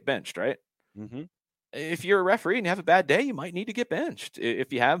probably get benched, right? Mm-hmm. If you're a referee and you have a bad day, you might need to get benched.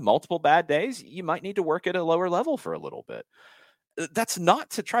 If you have multiple bad days, you might need to work at a lower level for a little bit. That's not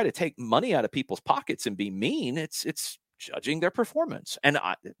to try to take money out of people's pockets and be mean. It's judging their performance. And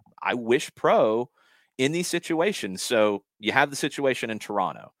I wish Pro in these situations. So you have the situation in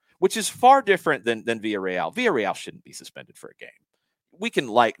Toronto, which is far different than Villarreal. Villarreal shouldn't be suspended for a game. We can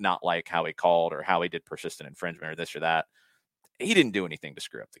not like how he called or how he did persistent infringement or this or that. He didn't do anything to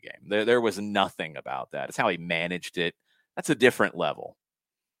screw up the game. There was nothing about that. It's how he managed it. That's a different level.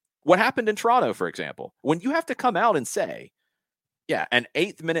 What happened in Toronto, for example, when you have to come out and say, yeah, an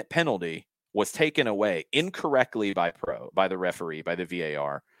 8th minute penalty was taken away incorrectly by the referee, by the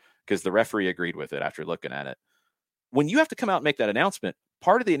VAR, because the referee agreed with it after looking at it. When you have to come out and make that announcement,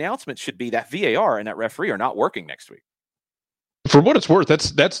 part of the announcement should be that VAR and that referee are not working next week. For what it's worth,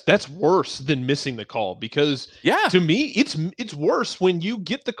 that's worse than missing the call, because to me, it's worse when you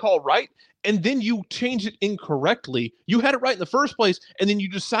get the call right and then you change it incorrectly. You had it right in the first place and then you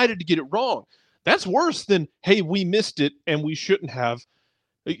decided to get it wrong. That's worse than, hey, we missed it and we shouldn't have.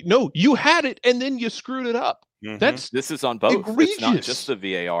 No, you had it and then you screwed it up. Mm-hmm. This is on both. Egregious. It's not just the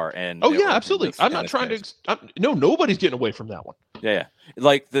VAR and absolutely. I'm not trying to. Nobody's getting away from that one. Yeah.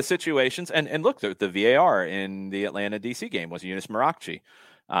 Like the situations and look, the VAR in the Atlanta DC game was Yunus Maracci.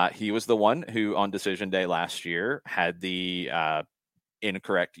 He was the one who on decision day last year had the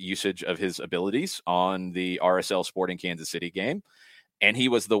incorrect usage of his abilities on the RSL Sporting Kansas City game, and he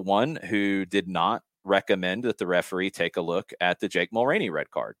was the one who did not recommend that the referee take a look at the Jake Mulroney red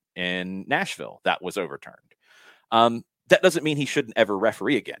card in Nashville. That was overturned. That doesn't mean he shouldn't ever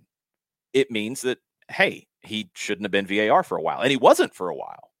referee again. It means that, hey, he shouldn't have been VAR for a while. And he wasn't for a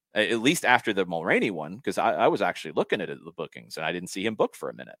while, at least after the Mulroney one, because I was actually looking at the bookings and I didn't see him booked for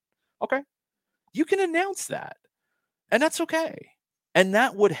a minute. Okay. You can announce that, and that's okay. And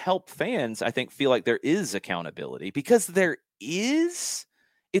that would help fans, I think, feel like there is accountability, because there is.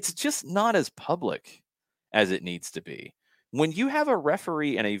 It's just not as public as it needs to be. When you have a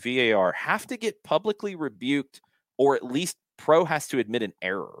referee and a VAR have to get publicly rebuked, or at least Pro has to admit an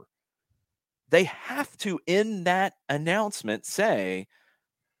error, they have to, in that announcement, say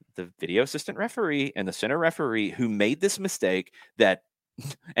the video assistant referee and the center referee who made this mistake, that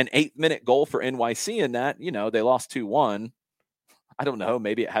an 8-minute goal for NYC in that, they lost 2-1. I don't know.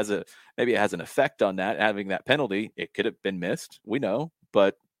 Maybe it has an effect on that, having that penalty. It could have been missed. We know,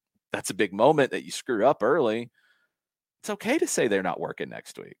 but that's a big moment that you screw up early. It's okay to say they're not working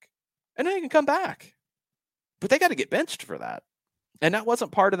next week, and then you can come back, but they got to get benched for that. And that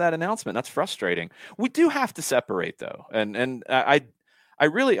wasn't part of that announcement. That's frustrating. We do have to separate, though. And I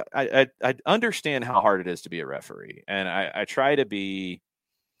I understand how hard it is to be a referee, and I try to be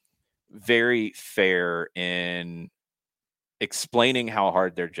very fair in explaining how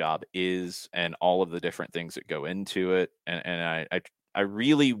hard their job is and all of the different things that go into it. And I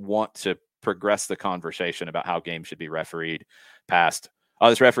really want to progress the conversation about how games should be refereed past, oh,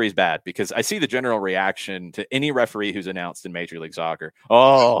 this referee's bad, because I see the general reaction to any referee who's announced in Major League Soccer.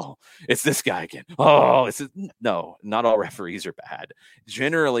 Oh, it's this guy again. Oh, no, not all referees are bad.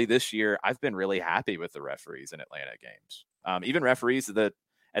 Generally this year, I've been really happy with the referees in Atlanta games. Even referees that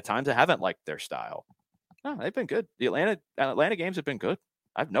at times I haven't liked their style. No, they've been good. The Atlanta games have been good.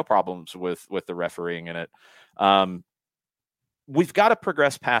 I have no problems with the refereeing in it. We've got to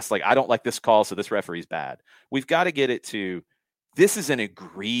progress past, like, I don't like this call, so this referee's bad. We've got to get it to, this is an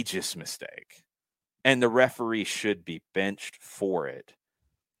egregious mistake, and the referee should be benched for it.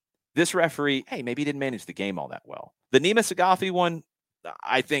 This referee, hey, maybe he didn't manage the game all that well. The Nima Sagafi one,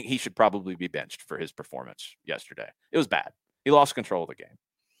 I think he should probably be benched for his performance yesterday. It was bad. He lost control of the game.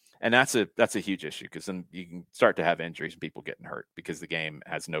 And that's a huge issue, because then you can start to have injuries and people getting hurt because the game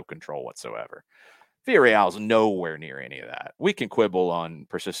has no control whatsoever. Villarreal's nowhere near any of that. We can quibble on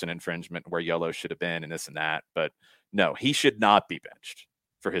persistent infringement, where yellow should have been and this and that, but no, he should not be benched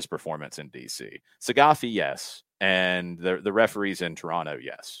for his performance in DC. Sagafi, yes. And the referees in Toronto,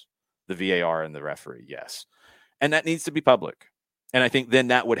 yes. The VAR and the referee, yes. And that needs to be public. And I think then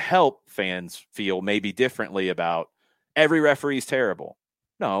that would help fans feel maybe differently about every referee's terrible.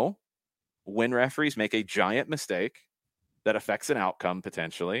 No, when referees make a giant mistake that affects an outcome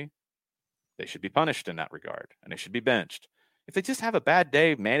potentially, they should be punished in that regard, and they should be benched. If they just have a bad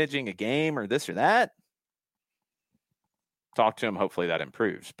day managing a game or this or that, talk to him. Hopefully that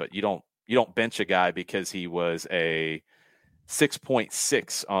improves. But you don't bench a guy because he was a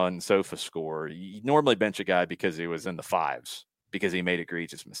 6.6 on SofaScore. You normally bench a guy because he was in the fives, because he made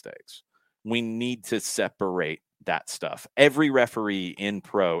egregious mistakes. We need to separate that stuff. Every referee in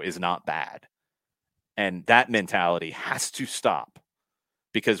pro is not bad. And that mentality has to stop,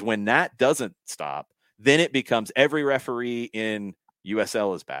 because when that doesn't stop, then it becomes every referee in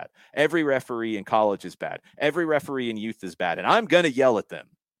USL is bad. Every referee in college is bad. Every referee in youth is bad. And I'm going to yell at them.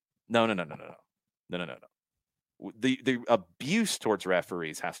 No. The abuse towards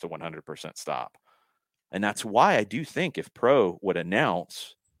referees has to 100% stop. And that's why I do think if pro would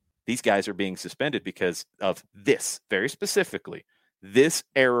announce these guys are being suspended because of this, very specifically, this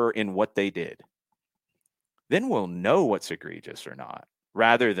error in what they did, then we'll know what's egregious or not,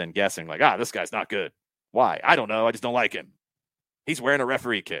 rather than guessing like, this guy's not good. Why? I don't know. I just don't like him. He's wearing a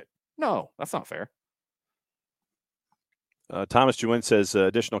referee kit. No, that's not fair. Thomas Jewin says,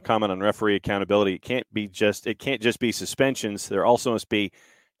 additional comment on referee accountability. It can't just be suspensions. There also must be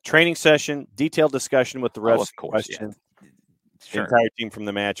training session, detailed discussion with the refs, question. Yeah. Sure. The entire team from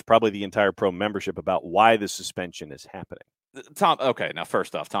the match, probably the entire pro membership, about why the suspension is happening. Okay, now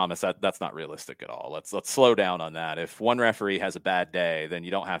first off, Thomas, that's not realistic at all. Let's slow down on that. If one referee has a bad day, then you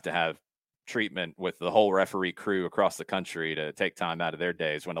don't have to have treatment with the whole referee crew across the country to take time out of their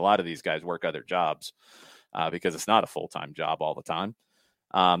days, when a lot of these guys work other jobs because it's not a full-time job all the time.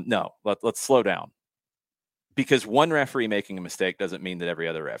 No, let's slow down. Because one referee making a mistake doesn't mean that every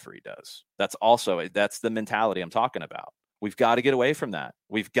other referee does. That's the mentality I'm talking about. We've got to get away from that.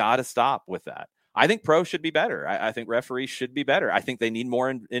 We've got to stop with that. I think pro should be better. I think referees should be better. I think they need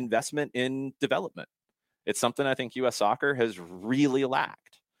more investment in development. It's something I think U.S. Soccer has really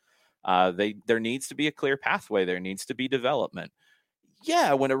lacked. There needs to be a clear pathway. There needs to be development.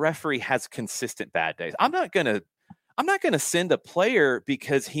 Yeah, when a referee has consistent bad days, I'm not gonna send a player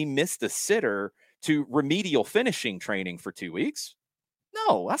because he missed a sitter to remedial finishing training for 2 weeks.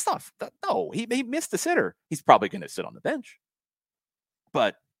 No, that's not. No, he missed a sitter. He's probably going to sit on the bench.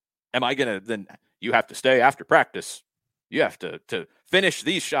 But am I going to then? You have to stay after practice. You have to finish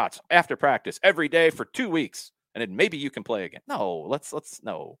these shots after practice every day for 2 weeks, and then maybe you can play again. No,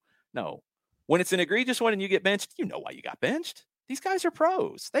 no. When it's an egregious one and you get benched, you know why you got benched. These guys are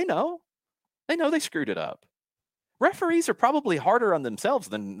pros. They know they screwed it up. Referees are probably harder on themselves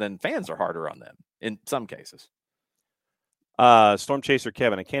than fans are harder on them in some cases. Storm Chaser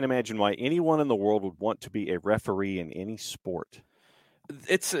Kevin, I can't imagine why anyone in the world would want to be a referee in any sport.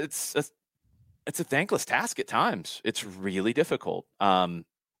 It's a thankless task at times. It's really difficult.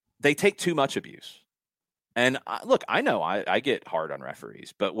 They take too much abuse. And look, I know I get hard on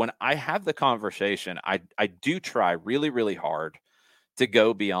referees, but when I have the conversation, I do try really, really hard to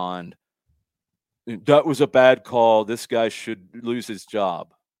go beyond, that was a bad call, this guy should lose his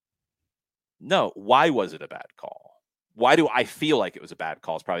job. No, why was it a bad call? Why do I feel like it was a bad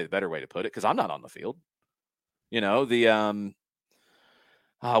call is probably the better way to put it, because I'm not on the field. You know,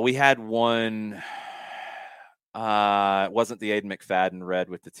 We had one. It wasn't the Aiden McFadden red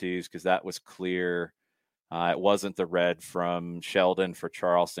with the twos because that was clear. It wasn't the red from Sheldon for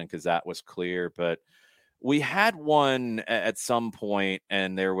Charleston because that was clear. But we had one at some point,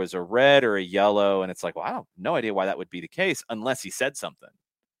 and there was a red or a yellow, and it's like, well, I have no idea why that would be the case unless he said something.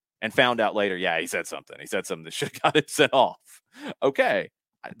 And found out later, yeah, he said something. He said something that should have got him sent off. Okay,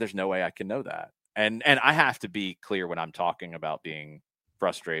 there's no way I can know that. And I have to be clear when I'm talking about being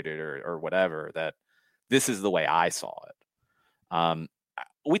frustrated or whatever, that this is the way I saw it.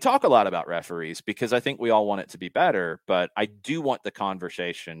 We talk a lot about referees because I think we all want it to be better, but I do want the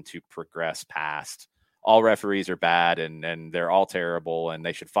conversation to progress past all referees are bad and they're all terrible and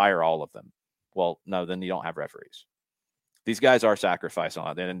they should fire all of them. Well, no, then you don't have referees. These guys are sacrificing a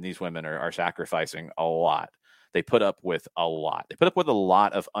lot, and these women are sacrificing a lot. They put up with a lot. They put up with a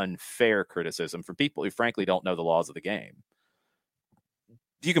lot of unfair criticism from people who frankly don't know the laws of the game.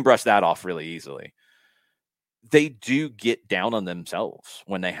 You can brush that off really easily. They do get down on themselves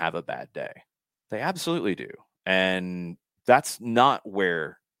when they have a bad day. They absolutely do. And that's not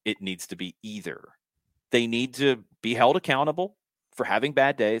where it needs to be either. They need to be held accountable for having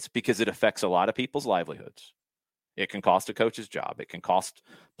bad days because it affects a lot of people's livelihoods. It can cost a coach's job. It can cost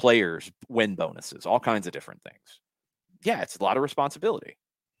players win bonuses, all kinds of different things. Yeah, it's a lot of responsibility.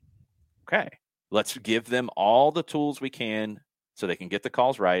 Okay, let's give them all the tools we can so they can get the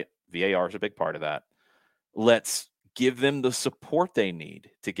calls right. VAR is a big part of that. Let's give them the support they need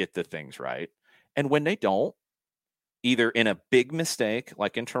to get the things right. And when they don't, either in a big mistake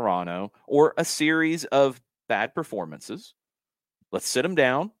like in Toronto or a series of bad performances, let's sit them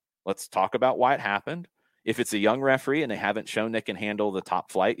down. Let's talk about why it happened. If it's a young referee and they haven't shown they can handle the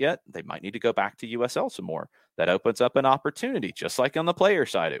top flight yet, they might need to go back to USL some more. That opens up an opportunity, just like on the player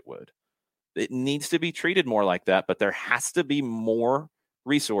side it would. It needs to be treated more like that, but there has to be more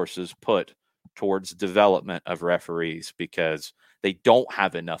resources put towards development of referees because they don't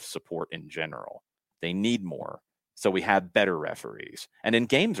have enough support in general. They need more. So we have better referees. And then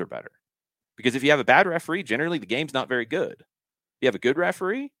games are better. Because if you have a bad referee, generally the game's not very good. If you have a good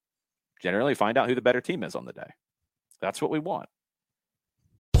referee, generally find out who the better team is on the day. That's what we want.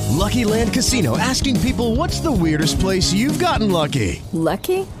 Lucky Land Casino, asking people, what's the weirdest place you've gotten lucky?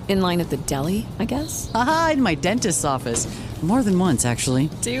 Lucky? In line at the deli, I guess? Aha, in my dentist's office. More than once,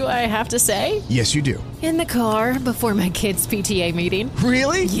 actually. Do I have to say? Yes, you do. In the car before my kids' PTA meeting.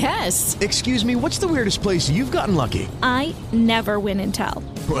 Really? Yes. Excuse me, what's the weirdest place you've gotten lucky? I never win and tell.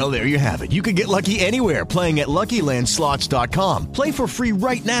 Well, there you have it. You can get lucky anywhere, playing at LuckyLandSlots.com. Play for free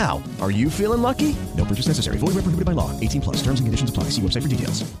right now. Are you feeling lucky? No purchase necessary. Void where prohibited by law. 18+. Terms and conditions apply. See website for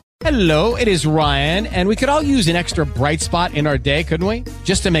details. Hello, it is Ryan, and we could all use an extra bright spot in our day, couldn't we?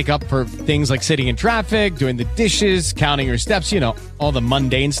 Just to make up for things like sitting in traffic, doing the dishes, counting your steps, all the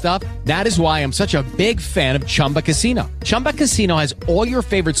mundane stuff. That is why I'm such a big fan of Chumba Casino. Chumba Casino has all your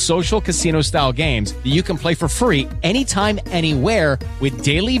favorite social casino-style games that you can play for free anytime, anywhere with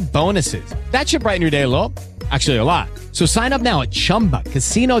daily bonuses. That should brighten your day a little. Actually, a lot. So sign up now at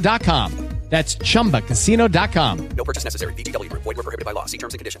ChumbaCasino.com. That's ChumbaCasino.com. No purchase necessary. VGW Group. Void where prohibited by law. See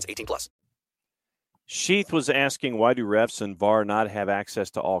terms and conditions. 18+. Sheath was asking, why do refs and VAR not have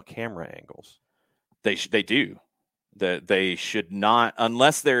access to all camera angles? They do. They should not,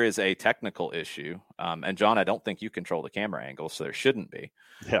 unless there is a technical issue. And John, I don't think you control the camera angles, so there shouldn't be.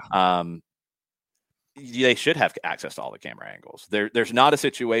 Yeah. They should have access to all the camera angles. There's not a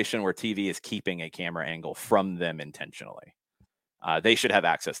situation where TV is keeping a camera angle from them intentionally. They should have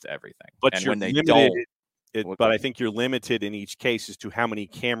access to everything. But and you're when they limited, don't, but I think you're limited in each case as to how many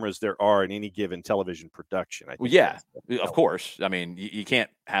cameras there are in any given television production. I think well, yeah, of course. I mean, you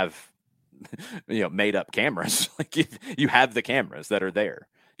can't have made up cameras. Like you have the cameras that are there.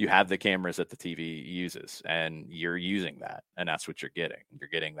 You have the cameras that the TV uses, and you're using that, and that's what you're getting. You're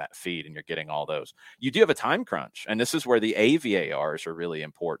getting that feed, and you're getting all those. You do have a time crunch, and this is where the AVARs are really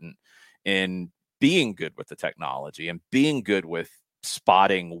important in being good with the technology and being good with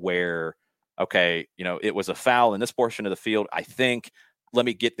spotting where, okay, it was a foul in this portion of the field. I think, let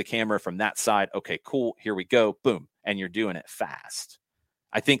me get the camera from that side. Okay, cool. Here we go. Boom. And you're doing it fast.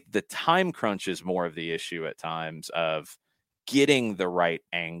 I think the time crunch is more of the issue at times of getting the right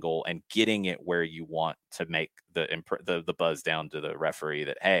angle and getting it where you want to make the buzz down to the referee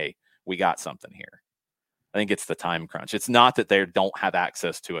that, hey, we got something here. I think it's the time crunch. It's not that they don't have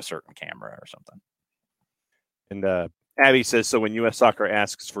access to a certain camera or something. And Abby says, so when U.S. Soccer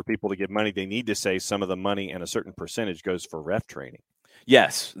asks for people to give money, they need to say some of the money and a certain percentage goes for ref training.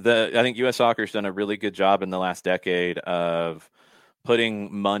 Yes. I think U.S. Soccer has done a really good job in the last decade of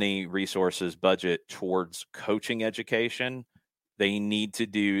putting money, resources, budget towards coaching education. They need to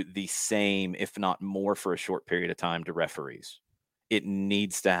do the same, if not more, for a short period of time to referees. It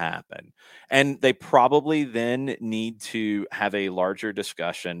needs to happen. And they probably then need to have a larger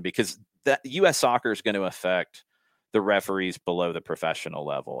discussion, because that U.S. soccer is going to affect the referees below the professional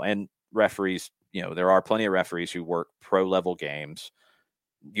level. And referees, there are plenty of referees who work pro level games,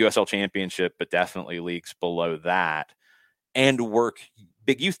 USL Championship, but definitely leagues below that, and work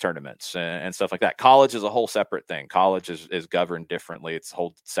big youth tournaments and stuff like that. College is a whole separate thing. College is governed differently. It's a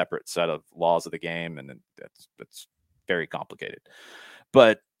whole separate set of laws of the game, and it's very complicated.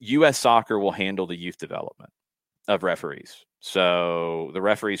 But U.S. soccer will handle the youth development of referees. So the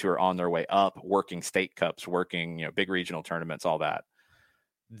referees who are on their way up, working state cups, working big regional tournaments, all that,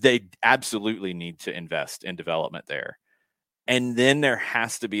 they absolutely need to invest in development there. And then there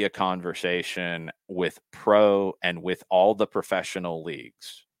has to be a conversation with pro and with all the professional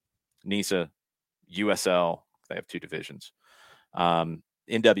leagues. NISA, USL, they have 2 divisions.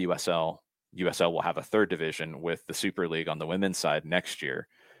 NWSL, USL will have a 3rd division with the Super League on the women's side next year,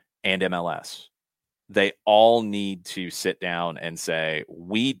 and MLS. They all need to sit down and say,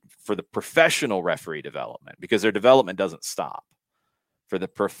 for the professional referee development, because their development doesn't stop. For the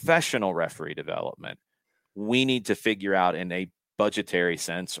professional referee development, we need to figure out in a budgetary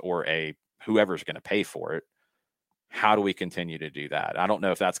sense, or whoever's going to pay for it, how do we continue to do that? I don't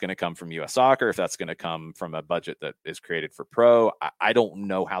know if that's going to come from U.S. Soccer, if that's going to come from a budget that is created for pro. I don't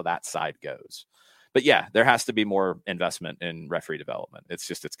know how that side goes. But yeah, there has to be more investment in referee development. It's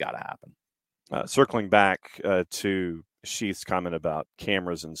got to happen. Circling back to Sheath's comment about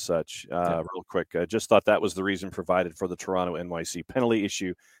cameras and such, real quick, just thought that was the reason provided for the Toronto NYC penalty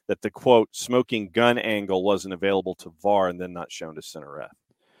issue, that the, quote, smoking gun angle wasn't available to VAR and then not shown to center ref.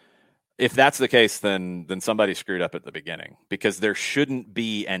 If that's the case, then somebody screwed up at the beginning, because there shouldn't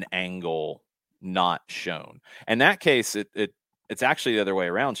be an angle not shown. In that case, it's actually the other way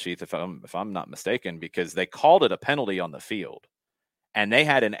around, Sheath, if I'm not mistaken, because they called it a penalty on the field, and they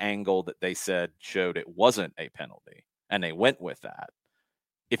had an angle that they said showed it wasn't a penalty, and they went with that.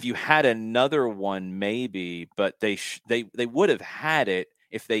 If you had another one, maybe, but they would have had it.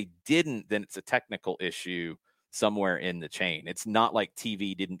 If they didn't, then it's a technical issue somewhere in the chain. It's not like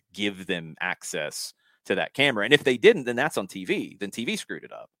TV didn't give them access to that camera. And if they didn't, then that's on TV. Then TV screwed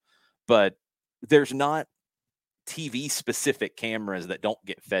it up. But there's not TV specific cameras that don't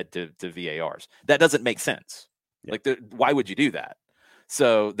get fed to VARs. That doesn't make sense. Yeah. Like, why would you do that?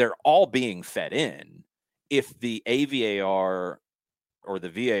 So they're all being fed in. If the AVAR or the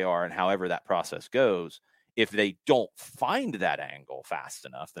VAR, and however that process goes, if they don't find that angle fast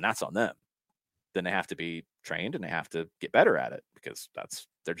enough, then that's on them. Then they have to be trained and they have to get better at it, because that's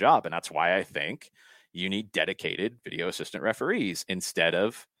their job. And that's why I think you need dedicated video assistant referees instead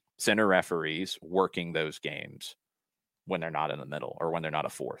of center referees working those games when they're not in the middle or when they're not a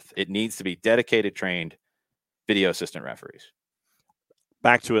fourth. It needs to be dedicated, trained video assistant referees.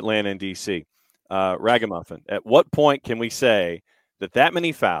 Back to Atlanta and DC. Ragamuffin, at what point can we say that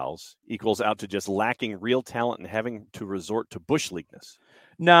many fouls equals out to just lacking real talent and having to resort to bush leagueness?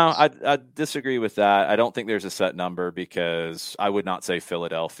 No, I disagree with that. I don't think there's a set number, because I would not say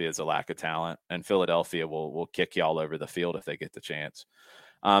Philadelphia is a lack of talent, and Philadelphia will kick you all over the field if they get the chance.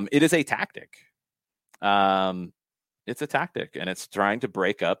 It is a tactic. It's a tactic, and it's trying to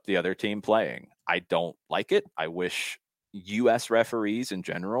break up the other team playing. I don't like it. I wish U.S. referees in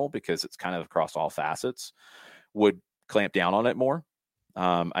general, because it's kind of across all facets, would clamp down on it more.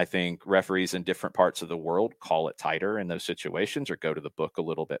 I think referees in different parts of the world call it tighter in those situations, or go to the book a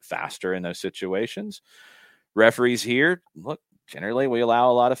little bit faster in those situations. Referees here, look, generally we allow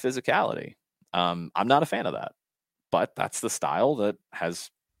a lot of physicality. I'm not a fan of that, but that's the style that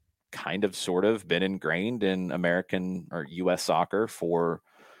has kind of sort of been ingrained in American or U.S. soccer for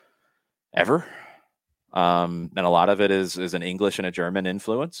ever. And a lot of it is an English and a German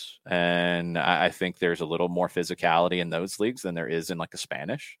influence. And I think there's a little more physicality in those leagues than there is in like a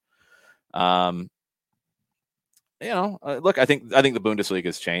Spanish. Look, I think the Bundesliga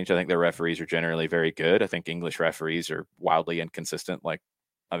has changed. I think their referees are generally very good. I think English referees are wildly inconsistent, like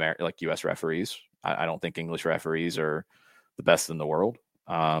U.S. referees. I don't think English referees are the best in the world.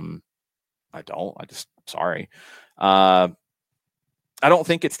 Sorry. I don't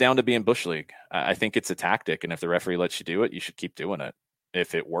think it's down to being Bush League. I think it's a tactic, and if the referee lets you do it, you should keep doing it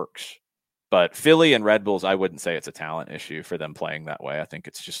if it works. But Philly and Red Bulls, I wouldn't say it's a talent issue for them playing that way. I think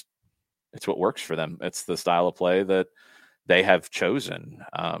it's what works for them. It's the style of play that they have chosen.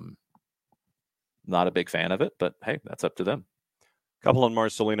 Not a big fan of it, but hey, that's up to them. Couple on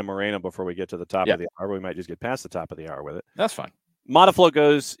Marcelino Moreno before we get to the top of the hour. We might just get past the top of the hour with it. That's fine. Modiflow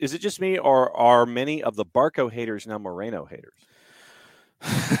goes, is it just me, or are many of the Barco haters now Moreno haters?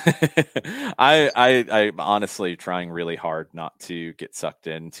 I'm honestly trying really hard not to get sucked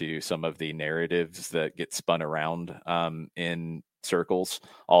into some of the narratives that get spun around in circles,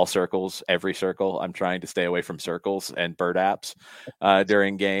 all circles, every circle. I'm trying to stay away from circles and bird apps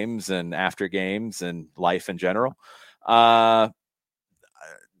during games and after games and life in general.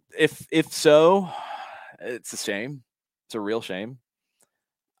 If so, it's a shame. It's a real shame.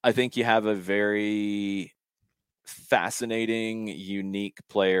 I think you have a very fascinating, unique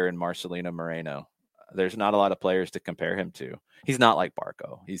player in Marcelino Moreno. There's not a lot of players to compare him to. He's not like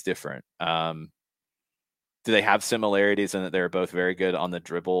Barco. He's different. Do they have similarities in that they're both very good on the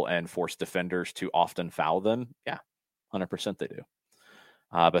dribble and force defenders to often foul them? Yeah, 100% they do.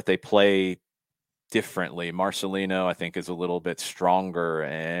 But they play differently. Marcelino, I think, is a little bit stronger,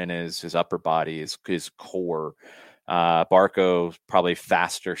 and his upper body, his core. Barco, probably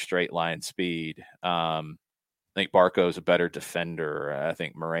faster straight line speed. I think Barco is a better defender. I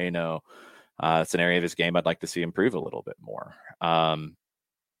think Moreno, it's an area of his game I'd like to see improve a little bit more.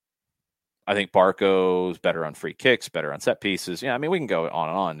 I think Barco's better on free kicks, better on set pieces. Yeah, I mean, we can go on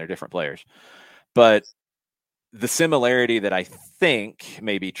and on. They're different players. But the similarity that I think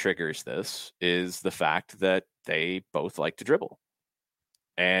maybe triggers this is the fact that they both like to dribble.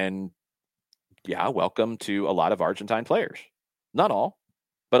 And yeah, welcome to a lot of Argentine players. Not all,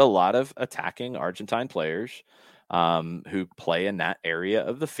 but a lot of attacking Argentine players who play in that area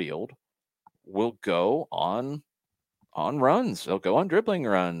of the field will go on runs. They'll go on dribbling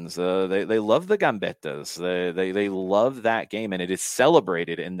runs. They love the gambetas. They love that game, and it is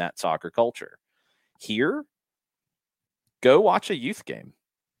celebrated in that soccer culture. Here, go watch a youth game,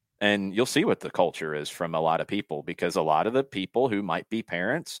 and you'll see what the culture is from a lot of people, because a lot of the people who might be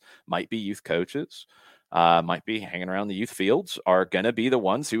parents, might be youth coaches, might be hanging around the youth fields are going to be the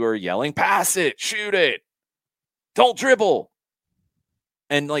ones who are yelling, pass it, shoot it, don't dribble,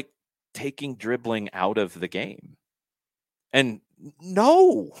 and like taking dribbling out of the game. And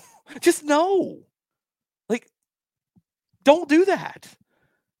no, just no. Like, don't do that.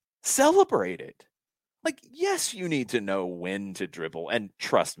 Celebrate it. Like, yes, you need to know when to dribble. And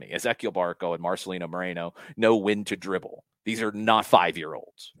trust me, Ezequiel Barco and Marcelino Moreno know when to dribble. These are not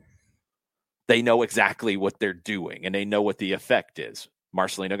 5-year-olds. They know exactly what they're doing, and they know what the effect is.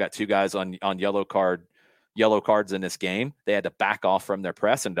 Marcelino got 2 guys on yellow cards in this game. They had to back off from their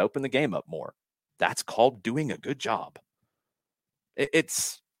press and open the game up more. That's called doing a good job.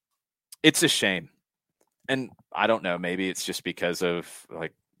 It's a shame. And I don't know, maybe it's just because of,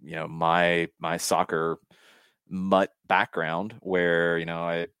 like, you know, my soccer mutt background, where, you know,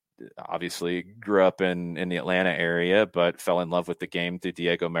 I obviously grew up in the Atlanta area, but fell in love with the game through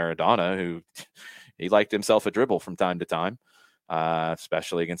Diego Maradona, who he liked himself a dribble from time to time,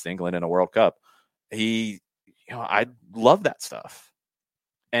 especially against England in a World Cup. I love that stuff.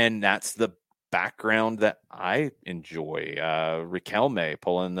 And that's the background that I enjoy. Riquelme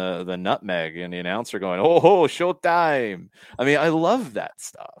pulling the nutmeg and the announcer going, oh, showtime. I mean, I love that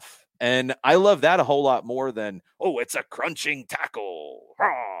stuff. And I love that a whole lot more than, oh, it's a crunching tackle.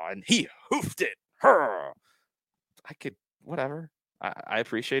 And he hoofed it. I could, whatever. I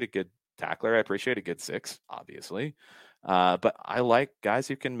appreciate a good tackler. I appreciate a good 6, obviously. But I like guys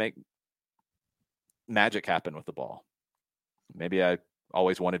who can make magic happen with the ball. Maybe I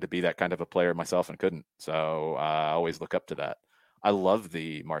always wanted to be that kind of a player myself and couldn't. So I always look up to that. I love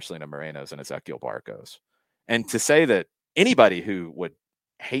the Marcelino Morenos and Ezequiel Barcos. And to say that anybody who would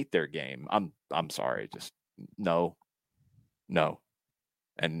hate their game, I'm sorry, just no,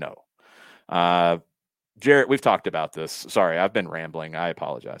 and no. Jarrett, we've talked about this. Sorry, I've been rambling. I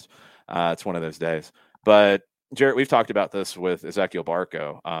apologize. It's one of those days. But Jarrett, we've talked about this with Ezequiel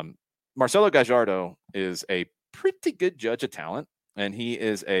Barco. Marcelo Gallardo is a pretty good judge of talent. And he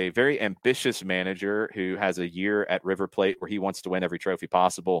is a very ambitious manager who has a year at River Plate where he wants to win every trophy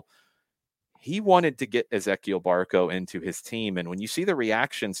possible. He wanted to get Ezequiel Barco into his team. And when you see the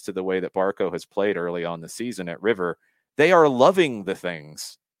reactions to the way that Barco has played early on the season at River, they are loving the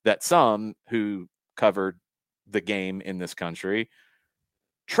things that some who covered the game in this country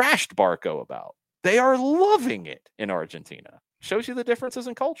trashed Barco about. They are loving it in Argentina. Shows you the differences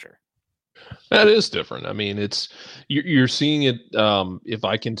in culture. That is different. I mean, you're seeing it. If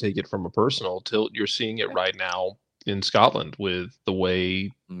I can take it from a personal tilt, you're seeing it right now in Scotland with the way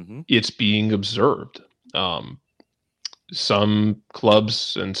it's being observed. Some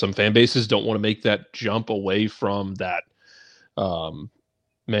clubs and some fan bases don't want to make that jump away from that,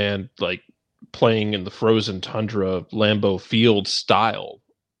 like playing in the frozen tundra Lambeau Field style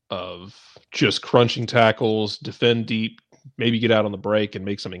of just crunching tackles, defend deep, maybe get out on the break and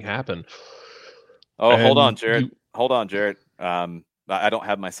make something happen. Oh, hold on, Jared. I don't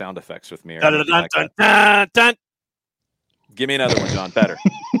have my sound effects with me. Dun, dun, dun, dun, dun. Give me another one, John. Better.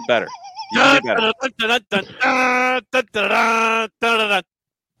 Better. You can do better.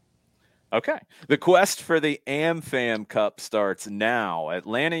 Okay. The quest for the AmFam Cup starts now.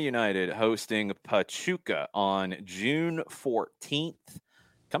 Atlanta United hosting Pachuca on June 14th.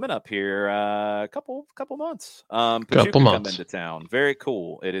 Coming up here, a couple months. Pachuca come into town. Very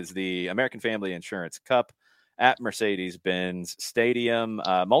cool. It is the American Family Insurance Cup at Mercedes-Benz Stadium.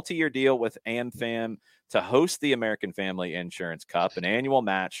 Multi-year deal with AmFam to host the American Family Insurance Cup, an annual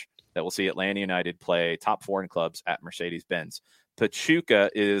match that will see Atlanta United play top foreign clubs at Mercedes-Benz. Pachuca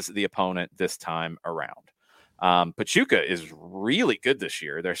is the opponent this time around. Pachuca is really good this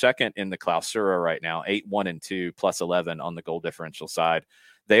year. They're second in the Clausura right now, 8-1-2, plus 11 on the goal differential side.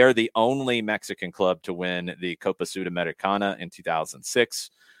 They are the only Mexican club to win the Copa Sudamericana in 2006.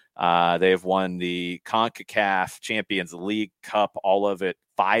 They have won the CONCACAF Champions League Cup, all of it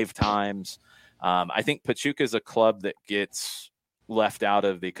 5 times. I think Pachuca is a club that gets left out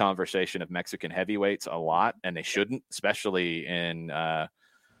of the conversation of Mexican heavyweights a lot, and they shouldn't, especially in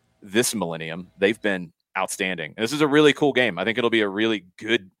this millennium. They've been outstanding. This is a really cool game. I think it'll be a really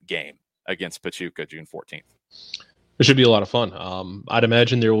good game against Pachuca June 14th. It should be a lot of fun. I'd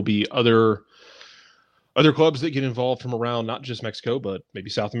imagine there will be other clubs that get involved from around not just Mexico, but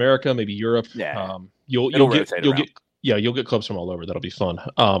maybe South America, maybe Europe. Yeah, you'll get clubs from all over. That'll be fun.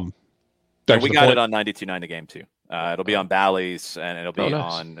 We got it on 92.9 the game too. It'll be on Bally's and it'll be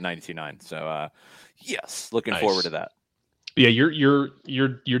on 92.9. So yes, looking forward to that. Yeah,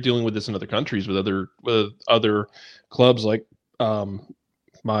 you're dealing with this in other countries with other clubs like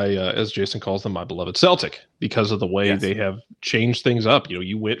as Jason calls them, my beloved Celtic, because of the way they have changed things up.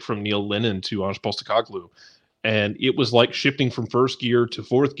 You went from Neil Lennon to Ange Postecoglou, and it was like shifting from first gear to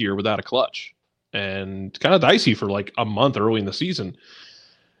fourth gear without a clutch, and kind of dicey for like a month early in the season.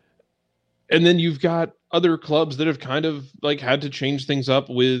 And then you've got other clubs that have kind of like had to change things up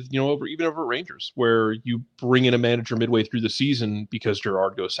with, over Rangers, where you bring in a manager midway through the season because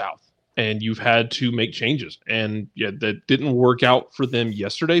Gerrard goes south. And you've had to make changes. And that didn't work out for them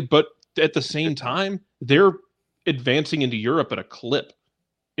yesterday. But at the same time, they're advancing into Europe at a clip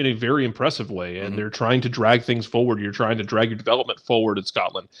in a very impressive way. And they're trying to drag things forward. You're trying to drag your development forward in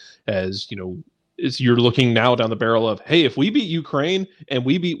Scotland as you're looking now down the barrel of, hey, if we beat Ukraine and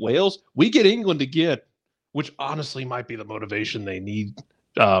we beat Wales, we get England again, which honestly might be the motivation they need.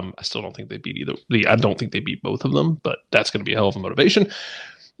 I still don't think they beat either. I don't think they beat both of them, but that's going to be a hell of a motivation.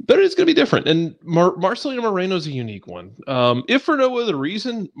 But it's going to be different. And Marcelino Moreno is a unique one. If for no other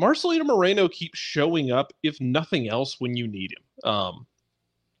reason, Marcelino Moreno keeps showing up, if nothing else, when you need him.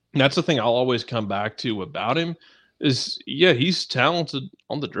 That's the thing I'll always come back to about him is, he's talented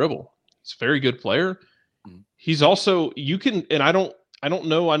on the dribble. He's a very good player. He's also, I don't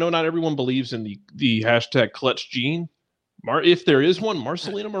know. I know not everyone believes in the hashtag clutch gene. If there is one,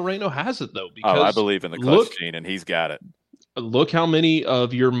 Marcelino Moreno has it, though. Because I believe in the clutch gene, and he's got it. Look how many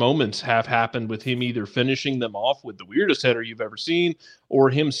of your moments have happened with him either finishing them off with the weirdest header you've ever seen, or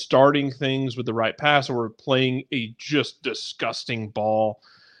him starting things with the right pass, or playing a just disgusting ball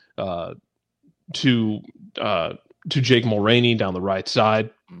to Jake Mulroney down the right side.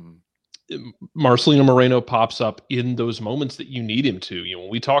 Marcelino Moreno pops up in those moments that you need him to. When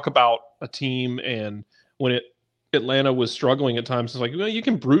we talk about a team and when Atlanta was struggling at times, it's like, you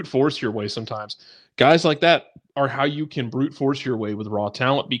can brute force your way sometimes. Guys like that are how you can brute force your way with raw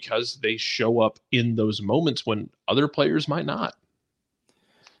talent, because they show up in those moments when other players might not.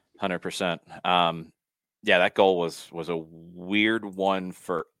 100%. That goal was a weird one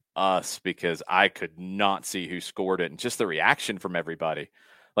for us because I could not see who scored it, and just the reaction from everybody.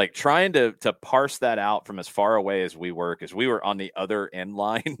 Like trying to parse that out from as far away as we were, because we were on the other end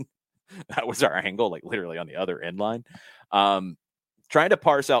line. That was our angle, like literally on the other end line. Trying to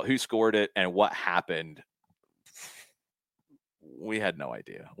parse out who scored it and what happened. We had no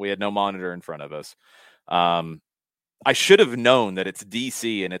idea. We had no monitor in front of us. I should have known that it's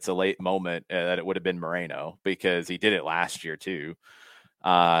DC and it's a late moment, that it would have been Moreno, because he did it last year too.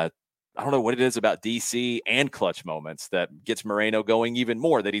 I don't know what it is about DC and clutch moments that gets Moreno going even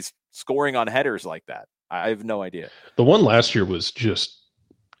more, that he's scoring on headers like that. I have no idea. The one last year was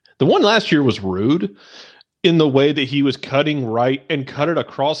rude in the way that he was cutting right and cut it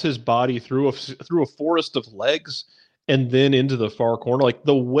across his body through a forest of legs and then into the far corner. Like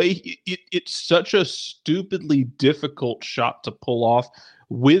the way it's such a stupidly difficult shot to pull off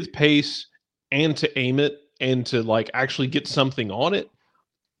with pace and to aim it and to like actually get something on it.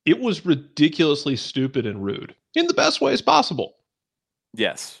 It was ridiculously stupid and rude in the best ways possible.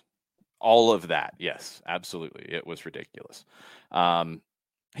 Yes. All of that. Yes, absolutely. It was ridiculous.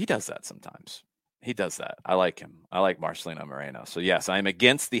 He does that sometimes. He does that. I like him. I like Marcelino Moreno. So, yes, I am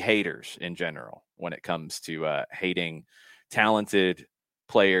against the haters in general when it comes to hating talented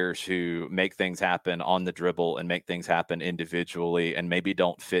players who make things happen on the dribble and make things happen individually and maybe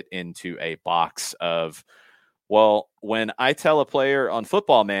don't fit into a box of, well, when I tell a player on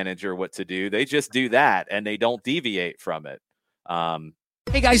Football Manager what to do, they just do that and they don't deviate from it.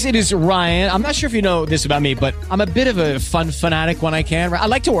 Hey guys, it is Ryan. I'm not sure if you know this about me, but I'm a bit of a fun fanatic when I can. I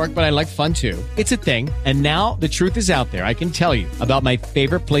like to work, but I like fun too. It's a thing. And now the truth is out there. I can tell you about my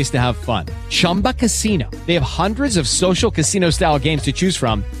favorite place to have fun. Chumba Casino. They have hundreds of social casino style games to choose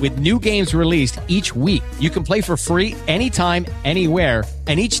from with new games released each week. You can play for free anytime, anywhere.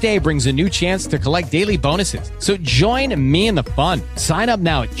 And each day brings a new chance to collect daily bonuses. So join me in the fun. Sign up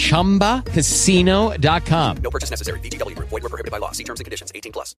now at ChumbaCasino.com. No purchase necessary. VGW Group. Void where prohibited by law. See terms and conditions.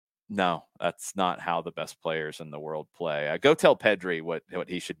 18+. No, that's not how the best players in the world play. Go tell Pedri what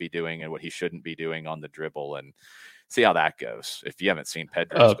he should be doing and what he shouldn't be doing on the dribble and see how that goes. If you haven't seen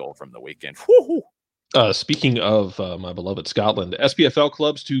Pedri's goal from the weekend. Speaking of my beloved Scotland, SPFL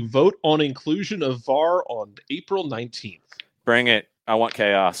clubs to vote on inclusion of VAR on April 19th. Bring it. I want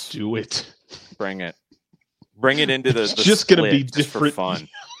chaos. Do it. Bring it. Bring it into the It's just going to be different. For fun.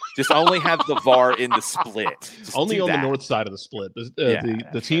 Just only have the VAR in the split. Just only on the north side of the split.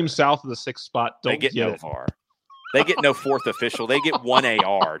 The team south of the 6th spot don't get no VAR. They get no fourth official. They get one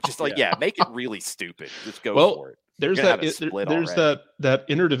AR. Just make it really stupid. Just go for it. There's that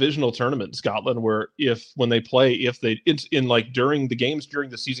interdivisional tournament in Scotland where when they play during the games during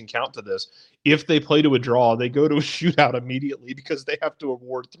the season count to this, if they play to a draw, they go to a shootout immediately because they have to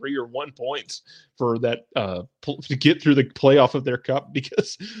award 3 or 1 points for that to get through the playoff of their cup,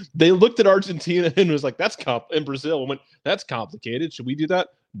 because they looked at Argentina and was like, and Brazil went, that's complicated. Should we do that?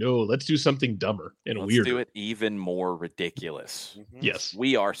 No, let's do something dumber and weirder. Let's do it even more ridiculous. Mm-hmm. Yes.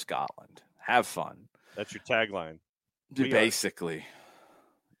 We are Scotland. Have fun. That's your tagline. Basically,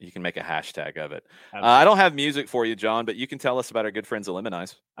 you can make a hashtag of it. I don't have music for you, John, but you can tell us about our good friends at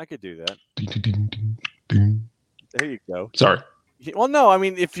Lemonize. I could do that. There you go. Sorry. Well, no, I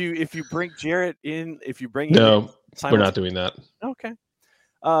mean, if you bring Jarrett in, we're not doing that. Okay.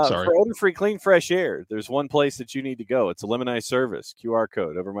 Sorry. For odor-free, clean, fresh air, there's one place that you need to go. It's a Lemonize service. QR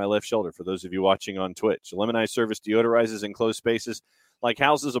code over my left shoulder for those of you watching on Twitch. A Lemonize service deodorizes enclosed spaces like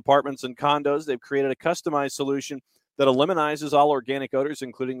houses, apartments, and condos. They've created a customized solution that eliminizes all organic odors,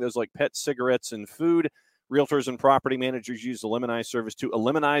 including those like pets, cigarettes, and food. Realtors and property managers use the Lemonize service to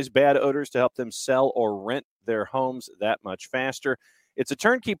eliminate bad odors to help them sell or rent their homes that much faster. It's a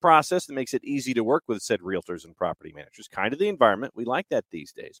turnkey process that makes it easy to work with said realtors and property managers. Kind of the environment. We like that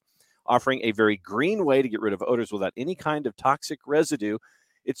these days. Offering a very green way to get rid of odors without any kind of toxic residue.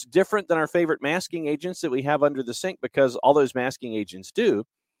 It's different than our favorite masking agents that we have under the sink, because all those masking agents do,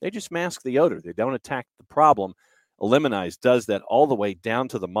 they just mask the odor. They don't attack the problem. Lemonize does that all the way down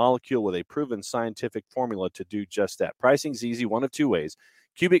to the molecule with a proven scientific formula to do just that. Pricing's easy, one of two ways.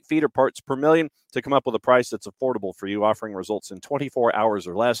 Cubic feet or parts per million to come up with a price that's affordable for you, offering results in 24 hours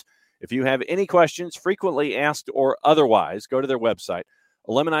or less. If you have any questions, frequently asked or otherwise, go to their website,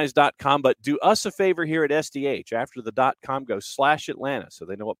 lemonize.com. But do us a favor here at SDH. After the .com, go /Atlanta so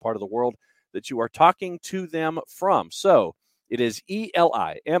they know what part of the world that you are talking to them from. So it is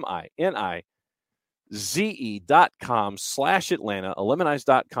ELIMINIZE.com/Atlanta,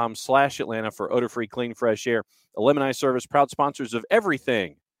 lemonize.com/Atlanta for odor-free, clean, fresh air. A Lemonize service, proud sponsors of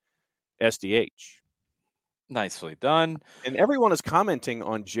everything SDH. Nicely done. And everyone is commenting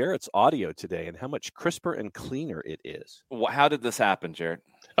on Jarrett's audio today and how much crisper and cleaner it is. How did this happen, Jarrett?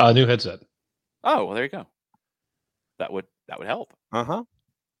 New headset. Oh, well, there you go. That would help. Uh-huh.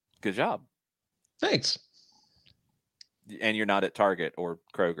 Good job. Thanks. And you're not at Target or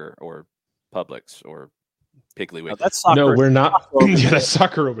Kroger or Publix or Piggly Wiggly. That's soccer. No, we're not. Yeah, that's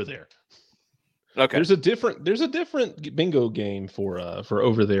soccer over there. Okay. There's a different bingo game for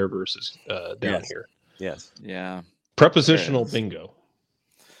over there versus down here. Yes. Yeah. Prepositional bingo.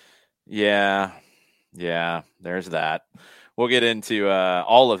 Yeah. There's that. We'll get into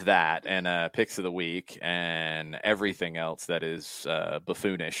all of that and picks of the week and everything else that is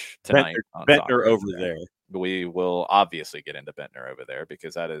buffoonish tonight. Bentner over there. We will obviously get into Bentner over there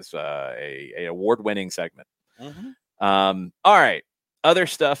because that is a award-winning segment. Mm-hmm. All right. Other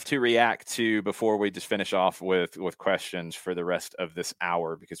stuff to react to before we just finish off with questions for the rest of this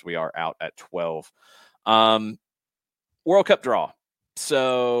hour, because we are out at 12. World Cup draw.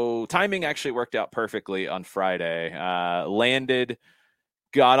 So timing actually worked out perfectly on Friday. Landed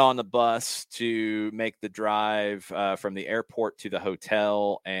got on the bus to make the drive from the airport to the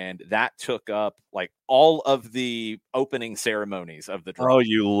hotel, and that took up like all of the opening ceremonies of the draw. Oh,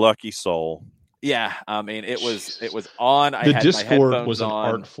 you lucky soul. Yeah, I mean, it was on. I The had Discord my headphones was an on.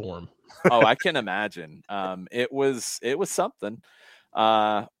 art form. Oh, I can imagine. It was something.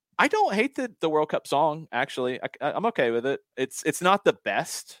 I don't hate the World Cup song. Actually, I'm okay with it. It's not the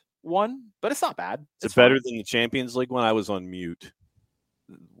best one, but it's not bad. It's better than the Champions League one. I was on mute.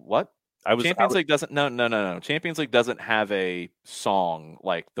 What? Champions League doesn't. No. Champions League doesn't have a song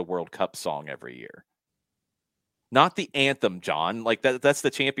like the World Cup song every year. Not the anthem, John. Like that's the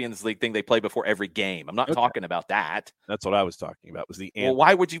Champions League thing they play before every game. I'm not talking about that. That's what I was talking about. Was the anthem. Well,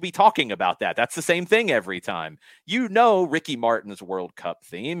 why would you be talking about that? That's the same thing every time. You know Ricky Martin's World Cup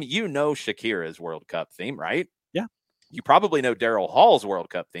theme. You know Shakira's World Cup theme, right? Yeah. You probably know Daryl Hall's World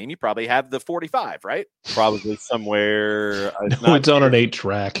Cup theme. You probably have the 45, right? Probably somewhere. No, it's on an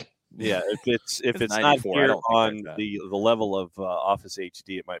 8-track. Yeah, if it's not here on the level of Office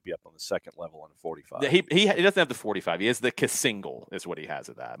HD, it might be up on the second level on a 45. He doesn't have the 45. He has the single, is what he has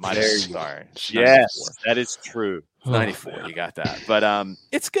of that. Sorry. Yes, that is true. 94. You got that. But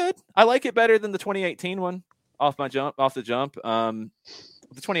it's good. I like it better than the 2018 one off the jump. The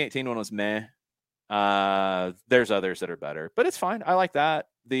 2018 one was meh. There's others that are better, but it's fine. I like that.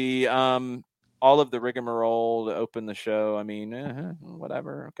 The all of the rigmarole to open the show. I mean,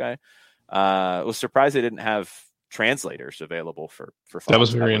 whatever. Okay. I was surprised they didn't have translators available for Fox. That was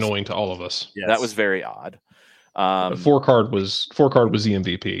very annoying to all of us. Yes. That was very odd. Four card was the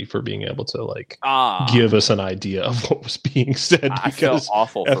MVP for being able to give us an idea of what was being said. I felt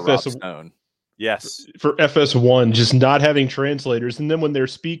awful for Rob Stone. Yes. For FS1, just not having translators. And then when they're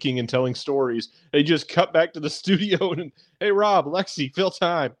speaking and telling stories, they just cut back to the studio and, hey, Rob, Lexi, fill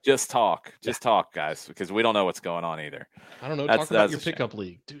time. Just talk, guys, because we don't know what's going on either. I don't know. Talk about your pickup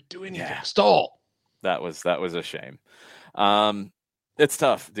league. Do anything. Yeah. Stall. That was a shame. It's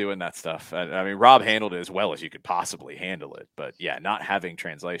tough doing that stuff. I mean, Rob handled it as well as you could possibly handle it. But yeah, not having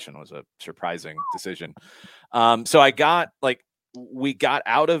translation was a surprising decision. So we got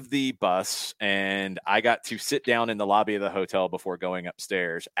out of the bus and I got to sit down in the lobby of the hotel before going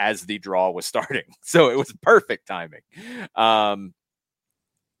upstairs as the draw was starting. So it was perfect timing.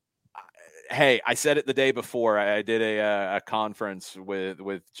 Hey, I said it the day before. I did a conference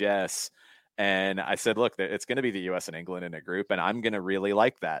with Jess, and I said, look, it's going to be the U.S. and England in a group, and I'm going to really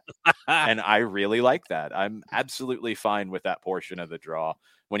like that. And I really like that. I'm absolutely fine with that portion of the draw.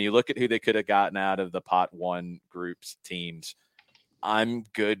 When you look at who they could have gotten out of the pot one groups teams, I'm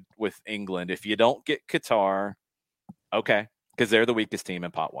good with England. If you don't get Qatar, okay, because they're the weakest team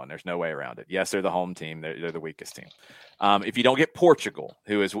in pot one. There's no way around it. Yes, they're the home team. They're the weakest team. If you don't get Portugal,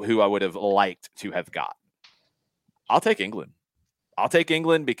 who I would have liked to have gotten, I'll take England. I'll take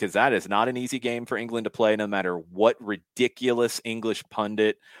England because that is not an easy game for England to play, no matter what ridiculous English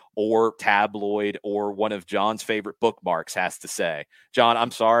pundit or tabloid or one of John's favorite bookmarks has to say. John, I'm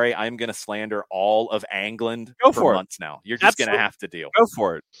sorry. I'm going to slander all of England for months now. You're just going to have to deal. Go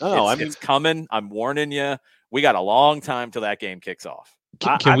for it. It's coming. I'm warning you. We got a long time till that game kicks off.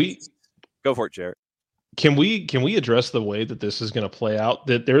 Can we go for it, Jarrett? Can we address the way that this is going to play out?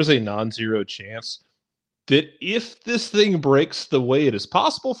 That there's a non-zero chance that if this thing breaks the way it is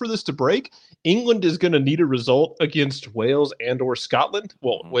possible for this to break, England is going to need a result against Wales and or Scotland.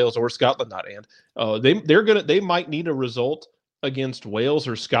 Well, Wales or Scotland, not and. They might need a result against Wales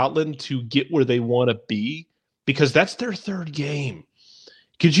or Scotland to get where they want to be, because that's their third game.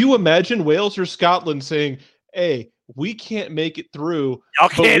 Could you imagine Wales or Scotland saying, "Hey, we can't make it through,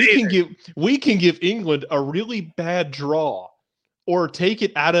 but we can give England a really bad draw, or take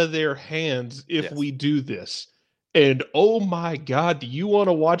it out of their hands if we do this." And oh my God, do you want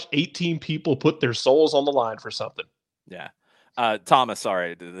to watch 18 people put their souls on the line for something? Yeah. Thomas,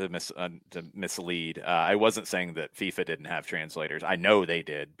 sorry to mislead. I wasn't saying that FIFA didn't have translators. I know they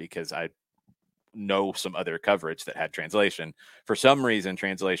did, because I know some other coverage that had translation. For some reason,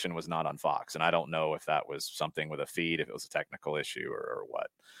 translation was not on Fox, and I don't know if that was something with a feed, if it was a technical issue or what.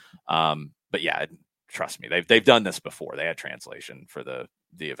 But yeah, trust me, they've done this before. They had translation for the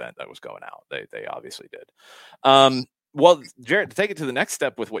event that was going out. They obviously did. Well, Jarrett, to take it to the next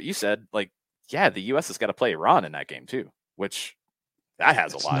step with what you said, the U.S. has got to play Iran in that game too, which that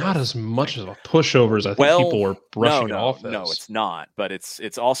has a lot. It's not as much of a pushover as I think people were brushing off. No, it's not. But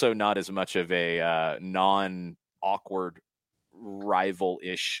it's also not as much of a non-awkward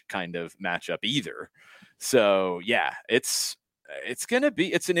rival-ish kind of matchup either. So yeah, it's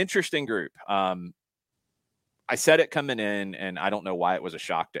an interesting group. I said it coming in, and I don't know why it was a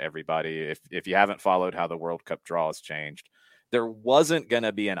shock to everybody. If you haven't followed how the World Cup draw has changed, there wasn't going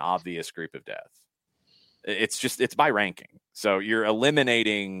to be an obvious group of death. It's by ranking. So you're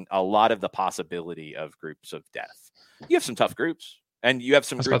eliminating a lot of the possibility of groups of death. You have some tough groups, and you have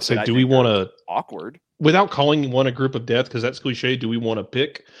some I was groups about to say, that do we want to awkward without calling one a group of death, because that's cliche? Do we want to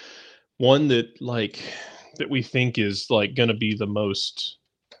pick one that we think is like going to be the most?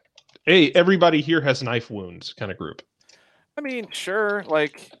 Hey, everybody here has knife wounds kind of group. I mean, sure,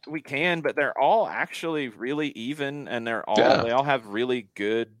 like we can, but they're all actually really even, and they all have really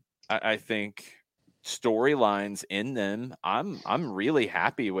good, I think, storylines in them. I'm really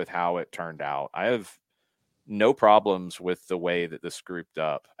happy with how it turned out. I have no problems with the way that this grouped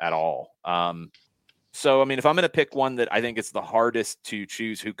up at all. So I mean, if I'm going to pick one that I think it's the hardest to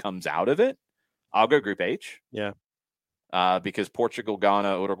choose who comes out of it, I'll go Group H. Yeah. Because Portugal,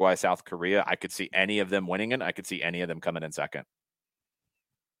 Ghana, Uruguay, South Korea, I could see any of them winning it. I could see any of them coming in second.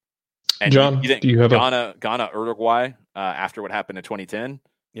 And John, you think do you have Ghana, Uruguay after what happened in 2010?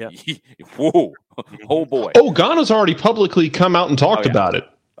 Yeah. Whoa. Oh boy. Oh, Ghana's already publicly come out and talked about it.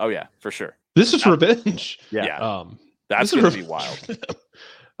 Oh yeah, for sure. This is revenge. Yeah. That's going to be wild.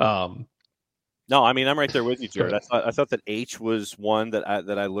 No, I mean, I'm right there with you, Jared. I thought that H was one that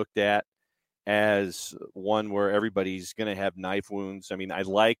I looked at as one where everybody's going to have knife wounds. I mean, I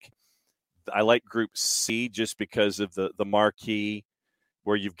like Group C just because of the marquee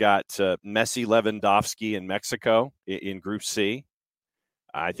where you've got Messi, Lewandowski, and Mexico in Group C.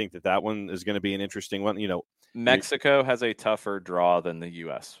 I think that one is going to be an interesting one. You know, Mexico has a tougher draw than the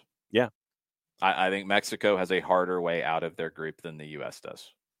U.S. Yeah. I think Mexico has a harder way out of their group than the U.S.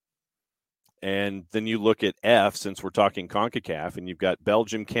 does. And then you look at F, since we're talking CONCACAF, and you've got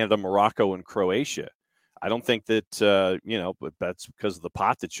Belgium, Canada, Morocco, and Croatia. I don't think that, but that's because of the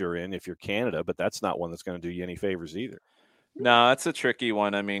pot that you're in if you're Canada, but that's not one that's going to do you any favors either. No, that's a tricky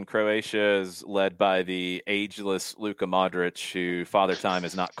one. I mean, Croatia is led by the ageless Luka Modric, who Father Time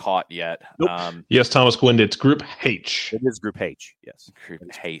is not caught yet. Nope. Yes, Thomas Gwynn, it's Group H. It is Group H, yes. Group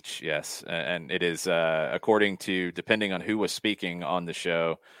H, yes. And it is, according to, depending on who was speaking on the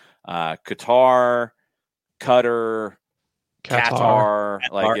show, Qatar, Qatar,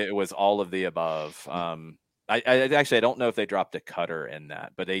 like it was all of the above. I actually, I don't know if they dropped a Qatar in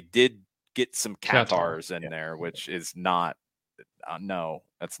that, but they did get some Qatars in there, which is not, no,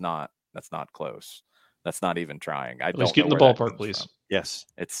 that's not close. That's not even trying. I Let's don't get in the ballpark, please. From. Yes.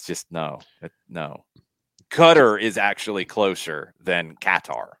 It's just no. Qatar is actually closer than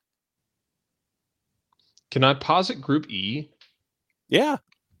Qatar. Can I posit Group E? Yeah.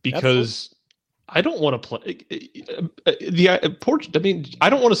 Because I don't want to play I mean, I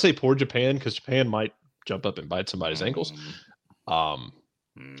don't want to say poor Japan because Japan might jump up and bite somebody's ankles. I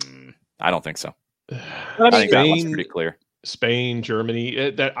don't think so. I think that one's pretty clear. Spain,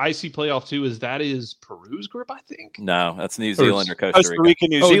 Germany, that IC playoff too is Peru's group, I think. No, that's New Zealand or Costa Rica.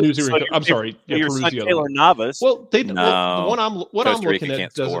 New Zealand. New Zealand. I'm sorry. Yeah, your son Taylor Navas. Well, no. What I'm looking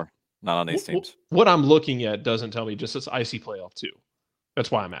at doesn't. Not on these teams. What I'm looking at doesn't tell me just it's IC playoff too. That's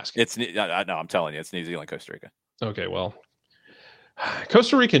why I'm asking. No, I'm telling you, it's New Zealand, Costa Rica. Okay, well,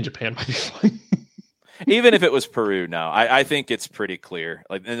 Costa Rica and Japan might be fine. Even if it was Peru, no, I think it's pretty clear.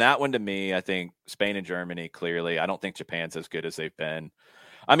 Like in that one, to me, I think Spain and Germany clearly. I don't think Japan's as good as they've been.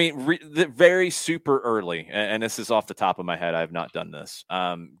 I mean, very super early, and this is off the top of my head. I have not done this.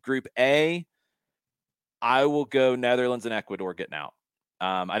 Group A, I will go Netherlands and Ecuador getting out.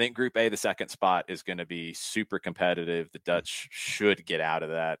 I think Group A, the second spot, is going to be super competitive. The Dutch should get out of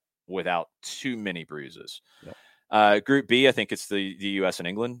that without too many bruises. Yep. Group B, I think it's the U.S. and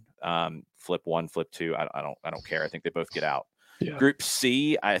England. Flip one, flip two. I don't care. I think they both get out. Yeah. Group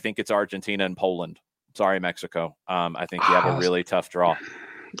C, I think it's Argentina and Poland. Sorry, Mexico. I think you have a really tough draw.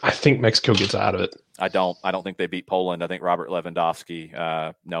 I think Mexico gets out of it. I don't think they beat Poland. I think Robert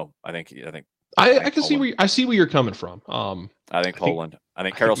Lewandowski. No, I think I can see where you're coming from. I think Poland. I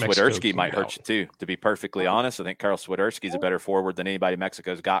think Karol Swiderski might hurt you too. To be perfectly honest, I think Karol Swiderski is a better forward than anybody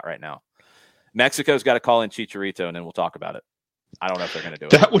Mexico's got right now. Mexico's got to call in Chicharito, and then we'll talk about it. I don't know if they're going to do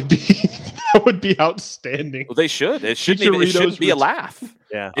it. That would be outstanding. Well, they should. It shouldn't be a laugh.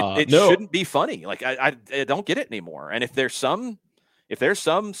 Yeah, it shouldn't be funny. Like I don't get it anymore. And if there's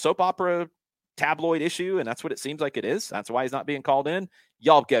some soap opera tabloid issue, and that's what it seems like it is, that's why he's not being called in.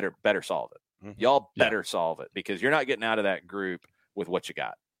 Y'all better solve it. Mm-hmm. Y'all better solve it, because you're not getting out of that group with what you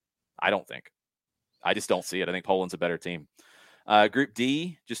got. I don't think. I just don't see it. I think Poland's a better team. Group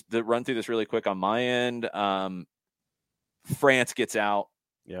D, just to run through this really quick on my end. France gets out.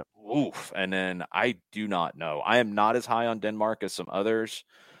 Yeah. Oof. And then I do not know. I am not as high on Denmark as some others.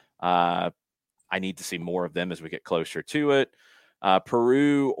 I need to see more of them as we get closer to it.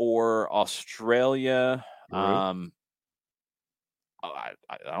 Peru or Australia. I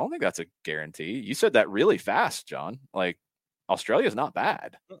don't think that's a guarantee. You said that really fast, John. Like, Australia's not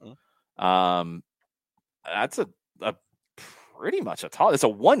bad. That's a pretty much a toss. It's a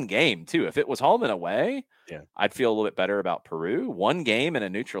one game too. If it was home and away, I'd feel a little bit better about Peru. One game in a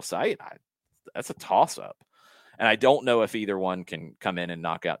neutral site, that's a toss up. And I don't know if either one can come in and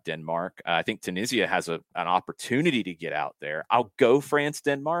knock out Denmark. I think Tunisia has an opportunity to get out there. I'll go France,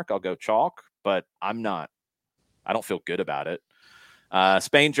 Denmark. I'll go chalk, but I don't feel good about it.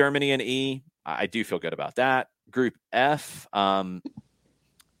 Spain, Germany, and E. I do feel good about that. Group F. Let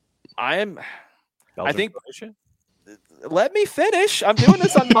me finish. I'm doing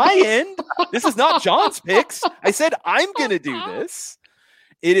this on my end. This is not John's picks. I said I'm going to do this.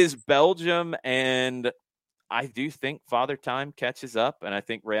 It is Belgium, and I do think Father Time catches up, and I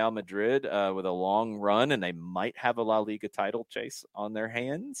think Real Madrid with a long run, and they might have a La Liga title chase on their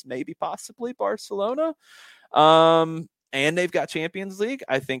hands, maybe possibly Barcelona. And they've got Champions League.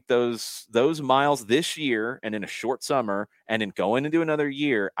 I think those miles this year and in a short summer and in going into another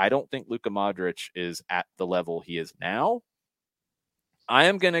year, I don't think Luka Modric is at the level he is now. I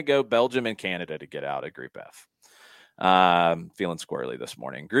am going to go Belgium and Canada to get out of Group F. Feeling squirrely this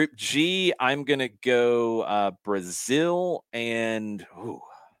morning. Group G, I'm going to go Brazil, and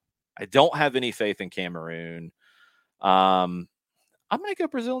I don't have any faith in Cameroon. I'm going to go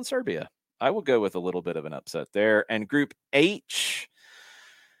Brazil and Serbia. I will go with a little bit of an upset there. And Group H,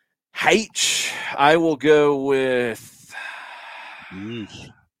 I will go with... I'm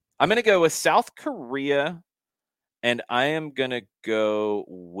going to go with South Korea, and I am going to go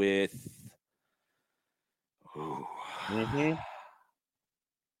with...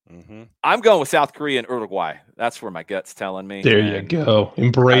 I'm going with South Korea and Uruguay. That's where my gut's telling me. There you go.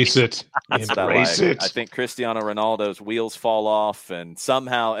 Embrace it. Embrace it. I think Cristiano Ronaldo's wheels fall off, and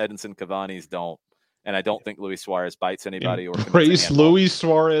somehow Edinson Cavani's don't. And I don't think Luis Suarez bites anybody. Embrace Luis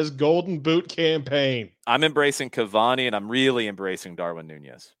Suarez Golden Boot campaign. I'm embracing Cavani, and I'm really embracing Darwin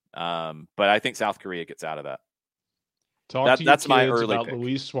Nunez. But I think South Korea gets out of that. That's my early pick.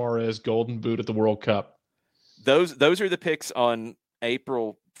 Luis Suarez Golden Boot at the World Cup. Those are the picks on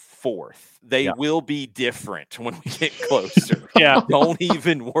April 4th. They will be different when we get closer. Don't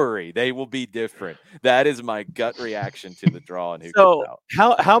even worry. They will be different. That is my gut reaction to the draw. And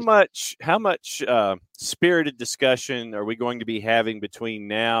how much spirited discussion are we going to be having between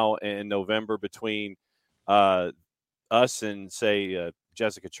now and November between us and say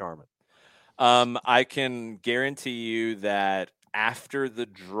Jessica Charman? I can guarantee you that after the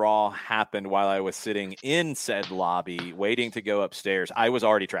draw happened, while I was sitting in said lobby waiting to go upstairs, I was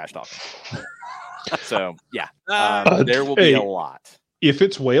already trash talking. So, there will be a lot. If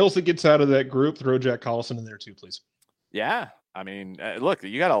it's Wales that gets out of that group, throw Jack Collison in there too, please. Yeah. I mean, look,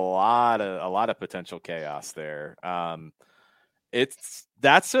 you got a lot of potential chaos there.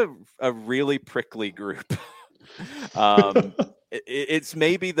 That's a really prickly group. It's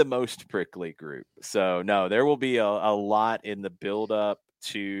maybe the most prickly group. So no, there will be a lot in the build up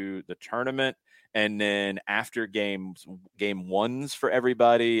to the tournament. And then after game ones for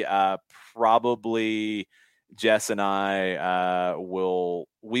everybody, probably Jess and I will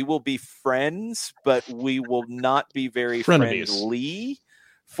be friends, but we will not be very friendly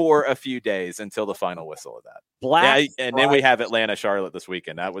for a few days until the final whistle of that. And then we have Atlanta, Charlotte this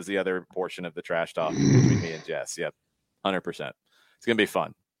weekend. That was the other portion of the trash talk between me and Jess. Yep. 100%. It's going to be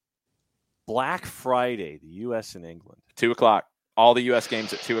fun. Black Friday, the U.S. and England. 2:00. All the U.S.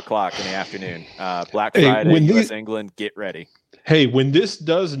 games at 2:00 in the afternoon. Black Friday, U.S. England, get ready. Hey, when this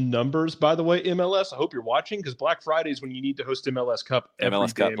does numbers, by the way, MLS, I hope you're watching, because Black Friday is when you need to host MLS Cup.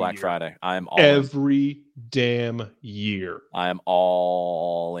 MLS Cup Black Friday. I am all every damn year. I am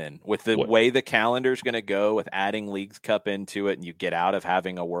all in. With the way the calendar is going to go, with adding Leagues Cup into it, and you get out of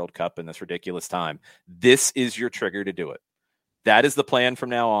having a World Cup in this ridiculous time, this is your trigger to do it. That is the plan from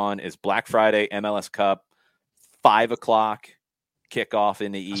now on, is Black Friday, MLS Cup, 5:00 kickoff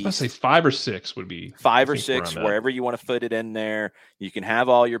in the East. I was going to say 5 or 6 would be 5 or 6, wherever you want to fit it in there. You can have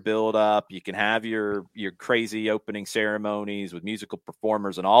all your build up. You can have your crazy opening ceremonies with musical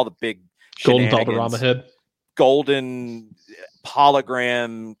performers and all the big Golden Valderrama head. Golden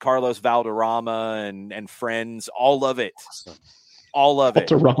hologram, Carlos Valderrama and friends. All of it. Awesome. All of it.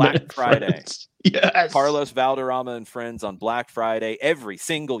 Black Friday. Friends. Yes. Carlos Valderrama and friends on Black Friday every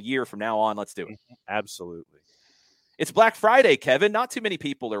single year from now on. Let's do it. Absolutely. It's Black Friday, Kevin. Not too many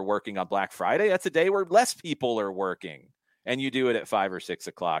people are working on Black Friday. That's a day where less people are working. And you do it at 5 or 6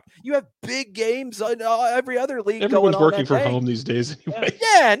 o'clock. You have big games on every other league. Everyone's going on working from home these days anyway.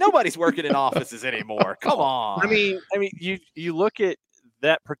 Yeah, nobody's working in offices anymore. Come on. I mean, you look at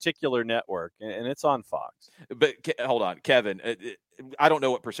that particular network, and it's on Fox. But hold on, Kevin. I don't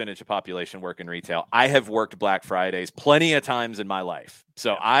know what percentage of population work in retail. I have worked Black Fridays plenty of times in my life,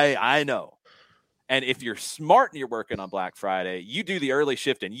 so I know. And if you're smart and you're working on Black Friday, you do the early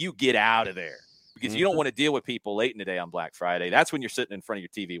shift and you get out of there because you don't want to deal with people late in the day on Black Friday. That's when you're sitting in front of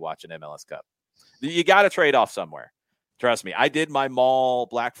your TV watching MLS Cup. You got to trade off somewhere. Trust me, I did my mall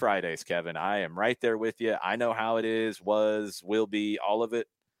Black Fridays, Kevin. I am right there with you. I know how it is, was, will be, all of it.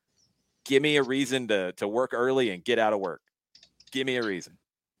 Give me a reason to work early and get out of work. Give me a reason.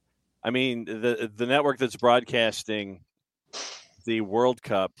 I mean, the network that's broadcasting the World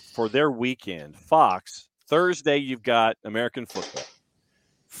Cup for their weekend, Fox, Thursday you've got American football.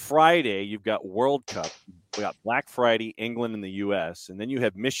 Friday you've got World Cup. We got Black Friday, England and the U.S., and then you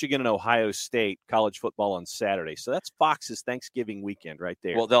have Michigan and Ohio State college football on Saturday. So that's Fox's Thanksgiving weekend right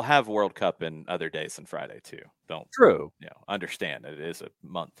there. Well, they'll have World Cup in other days than Friday too. True. Understand it is a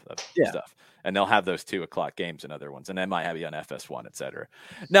month of Yeah. stuff, and they'll have those 2:00 games and other ones, and they might have you on FS1, etc.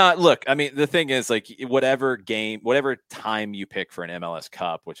 Now, look, I mean, the thing is, like, whatever time you pick for an MLS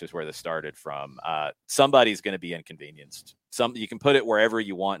Cup, which is where this started from, somebody's going to be inconvenienced. You can put it wherever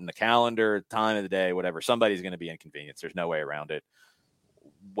you want in the calendar, time of the day, whatever. Somebody's going to be inconvenienced. There's no way around it.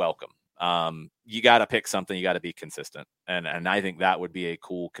 Welcome. You got to pick something. You got to be consistent. And I think that would be a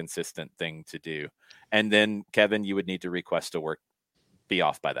cool, consistent thing to do. And then, Kevin, you would need to request to be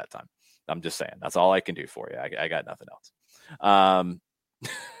off by that time. I'm just saying. That's all I can do for you. I got nothing else.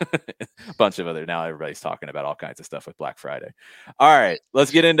 Bunch of other, now everybody's talking about all kinds of stuff with Black Friday. All right,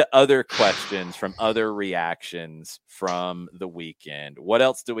 let's get into other questions from other reactions from the weekend. What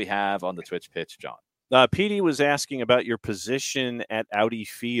else do we have on the Twitch pitch, John? PD was asking about your position at Audi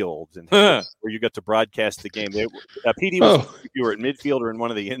Field and where you got to broadcast the game. PD was if you were at midfield or in one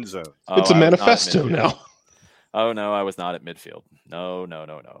of the end zones. It's a manifesto now. Oh, no, I was not at midfield. No.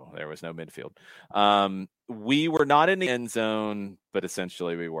 There was no midfield. We were not in the end zone, but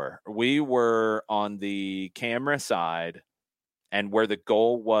essentially we were. We were on the camera side, and where the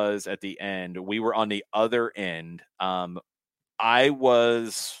goal was at the end, we were on the other end. I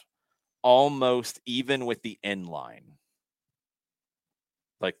was almost even with the end line.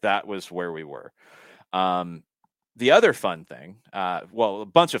 Like, that was where we were. The other fun thing, a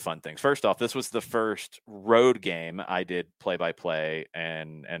bunch of fun things. First off, this was the first road game I did play-by-play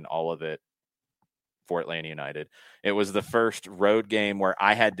and all of it for Atlanta United. It was the first road game where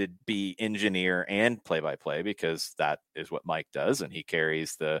I had to be engineer and play-by-play because that is what Mike does, and he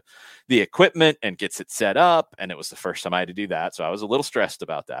carries the equipment and gets it set up, and it was the first time I had to do that, so I was a little stressed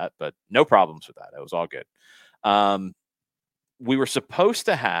about that, but no problems with that. It was all good. We were supposed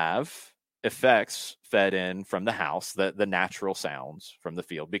to have effects fed in from the house, the natural sounds from the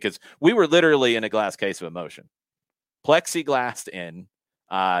field, because we were literally in a glass case of emotion. Plexiglassed in,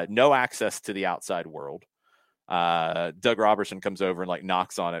 no access to the outside world. Doug Robertson comes over and like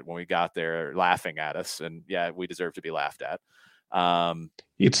knocks on it when we got there, laughing at us, and yeah, we deserve to be laughed at.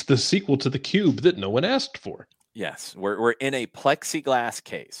 It's the sequel to The Cube that no one asked for. Yes, we're in a plexiglass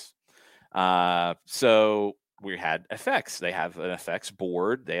case. So we had effects. They have an effects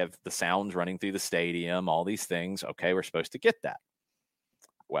board. They have the sounds running through the stadium, all these things. Okay, we're supposed to get that.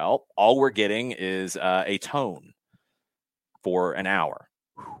 Well, all we're getting is a tone for an hour,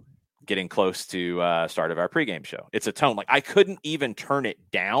 getting close to start of our pregame show. It's a tone. Like, I couldn't even turn it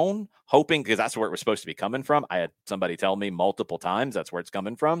down, hoping, because that's where it was supposed to be coming from. I had somebody tell me multiple times that's where it's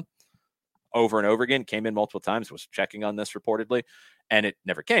coming from. Over and over again, came in multiple times, was checking on this reportedly, and it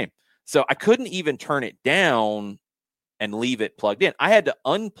never came. So I couldn't even turn it down and leave it plugged in. I had to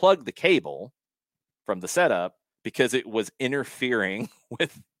unplug the cable from the setup because it was interfering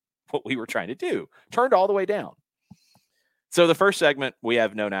with what we were trying to do. Turned all the way down. So the first segment, we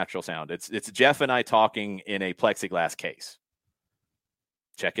have no natural sound. It's Jeff and I talking in a plexiglass case.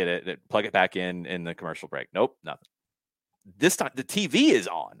 Check it, plug it back in the commercial break. Nope, nothing. This time the TV is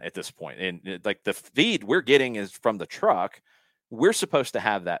on at this point, and like the feed we're getting is from the truck. We're supposed to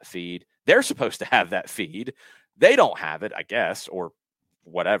have that feed. They're supposed to have that feed. They don't have it, I guess, or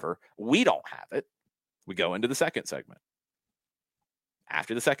whatever. We don't have it. We go into the second segment.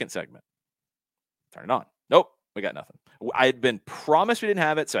 After the second segment, turn it on. Nope, we got nothing. I had been promised we didn't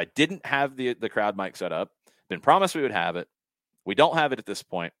have it, so I didn't have the crowd mic set up. Been promised we would have it. We don't have it at this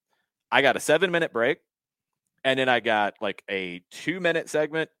point. I got a 7-minute break, and then I got like a 2-minute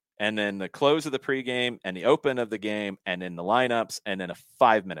segment, and then the close of the pregame and the open of the game, and then the lineups, and then a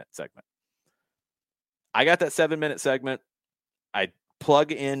 5-minute segment. I got that 7-minute segment. I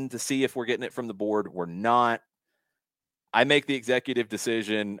plug in to see if we're getting it from the board. We're not. I make the executive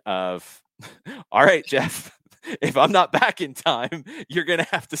decision of, all right, Jeff, if I'm not back in time, you're going to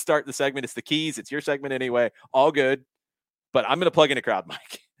have to start the segment. It's the keys. It's your segment anyway. All good. But I'm going to plug in a crowd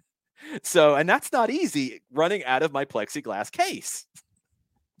mic. So, and that's not easy running out of my plexiglass case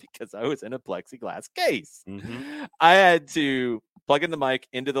because I was in a plexiglass case. Mm-hmm. I had to plug in the mic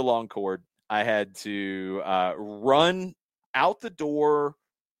into the long cord. I had to run out the door,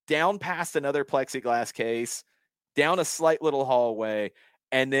 down past another plexiglass case, down a slight little hallway,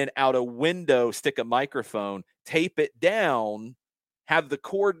 and then out a window, stick a microphone, tape it down, have the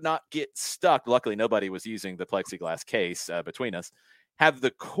cord not get stuck. Luckily, nobody was using the plexiglass case between us. Have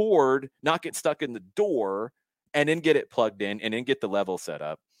the cord not get stuck in the door, and then get it plugged in, and then get the level set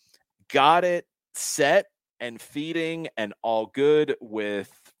up. Got it set and feeding and all good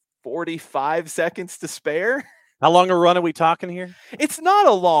with 45 seconds to spare. How long a run are we talking here? It's not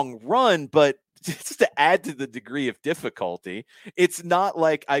a long run, but just to add to the degree of difficulty, it's not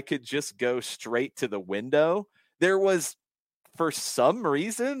like I could just go straight to the window. There was, for some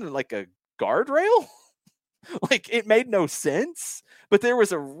reason, like a guardrail. Like, it made no sense, but there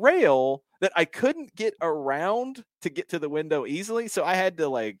was a rail that I couldn't get around to get to the window easily. So I had to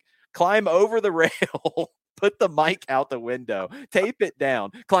like climb over the rail, put the mic out the window, tape it down,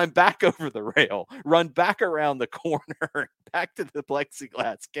 climb back over the rail, run back around the corner, back to the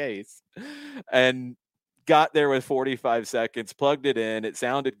plexiglass case, and got there with 45 seconds, plugged it in. It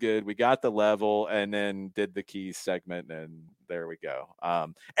sounded good. We got the level and then did the keys segment, and there we go.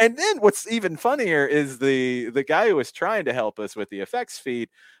 And then what's even funnier is the guy who was trying to help us with the effects feed,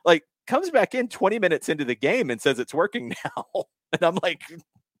 like, comes back in 20 minutes into the game and says it's working now. And I'm like,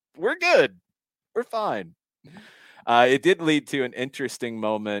 we're good. We're fine. It did lead to an interesting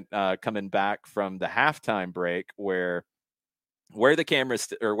moment coming back from the halftime break where the camera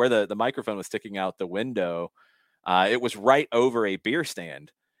or where the microphone was sticking out the window. It was right over a beer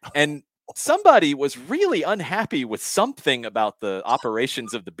stand, and somebody was really unhappy with something about the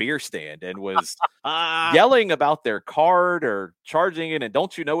operations of the beer stand and was yelling about their card or charging it. And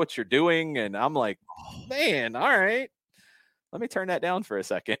don't you know what you're doing? And I'm like, man, all right, let me turn that down for a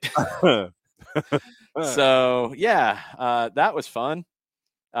second. So yeah, that was fun.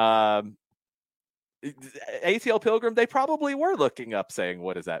 ATL Pilgrim, they probably were looking up saying,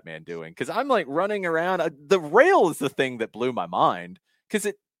 what is that man doing? Because I'm like running around. The rail is the thing that blew my mind, because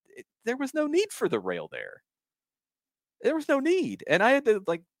there was no need for the rail there. There was no need. And I had to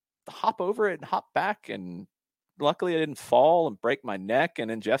like hop over it and hop back. And luckily I didn't fall and break my neck. And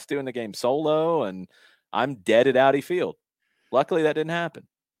then Jeff's doing the game solo and I'm dead at Audi Field. Luckily that didn't happen.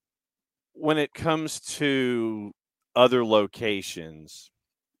 When it comes to other locations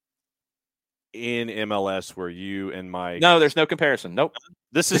in MLS where you and Mike... No, there's no comparison. Nope.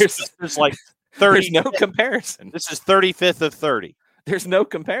 This is like 30. There's no comparison. This is 35th of 30. There's no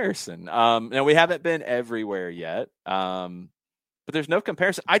comparison. Now we haven't been everywhere yet. But there's no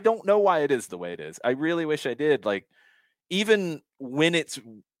comparison. I don't know why it is the way it is. I really wish I did. Like, even when it's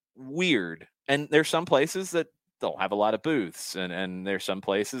weird, and there's some places that don't have a lot of booths, and there's some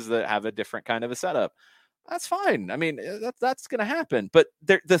places that have a different kind of a setup. That's fine. I mean, that's going to happen. But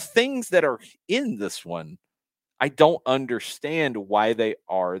the things that are in this one, I don't understand why they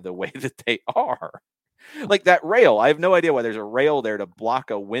are the way that they are. Like that rail, I have no idea why there's a rail there to block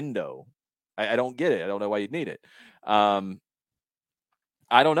a window. I don't get it. I don't know why you'd need it. I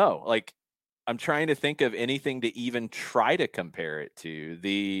don't know. Like, I'm trying to think of anything to even try to compare it to.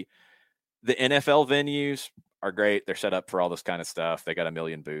 The NFL venues are great. They're set up for all this kind of stuff. They got a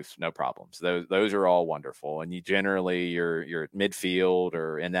million booths, no problems. Those are all wonderful. And you're at midfield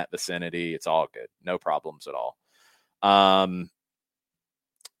or in that vicinity. It's all good. No problems at all.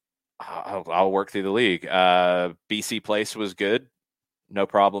 I'll work through the league. BC Place was good. No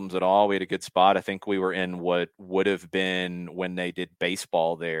problems at all. We had a good spot. I think we were in what would have been, when they did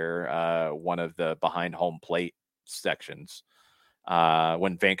baseball there, one of the behind home plate sections.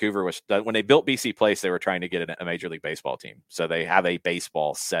 When they built BC Place, they were trying to get a Major League Baseball team. So they have a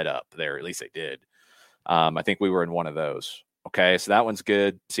baseball set up there. At least they did. I think we were in one of those. Okay. So that one's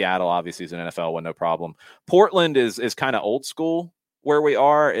good. Seattle obviously is an NFL one. No problem. Portland is kind of old school where we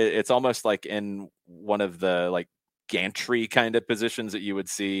are. It's almost like in one of the like gantry kind of positions that you would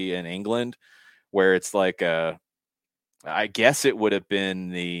see in England, where it's like I guess it would have been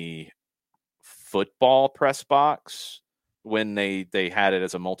the football press box when they had it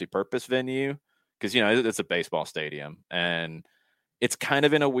as a multi-purpose venue, because it's a baseball stadium and it's kind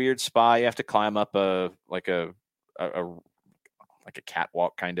of in a weird spot. You have to climb up a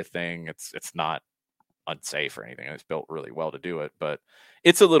catwalk kind of thing. It's not unsafe or anything. It's built really well to do it, but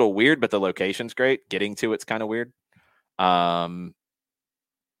it's a little weird. But the location's great. Getting to it's kind of weird.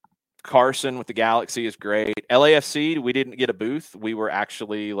 Carson with the Galaxy is great. LAFC, we didn't get a booth. We were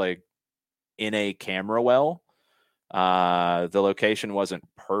actually like in a camera well. The location wasn't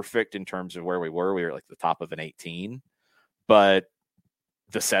perfect in terms of where we were. We were like the top of an 18, but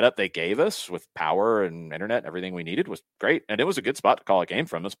the setup they gave us with power and internet and everything we needed was great. And it was a good spot to call a game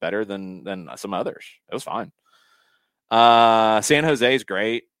from. It's better than some others. It was fine. San Jose is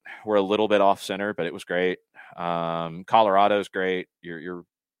great. We're a little bit off center, but it was great. Colorado's great. You're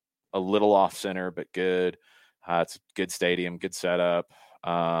a little off center, but good. It's a good stadium, good setup.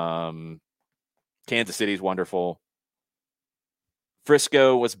 Kansas City's wonderful.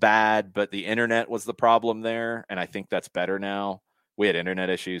 Frisco was bad, but the internet was the problem there, and I think that's better now. We had internet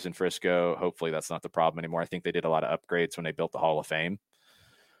issues in Frisco. Hopefully that's not the problem anymore. I think they did a lot of upgrades when they built the Hall of Fame.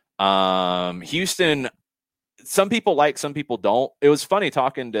 Houston, some people like, some people don't. It was funny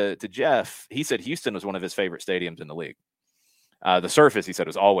talking to Jeff. He said Houston was one of his favorite stadiums in the league. The surface, he said,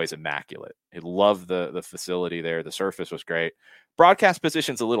 was always immaculate. He loved the facility there. The surface was great. Broadcast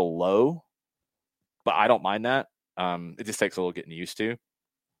position's a little low, but I don't mind that. It just takes a little getting used to.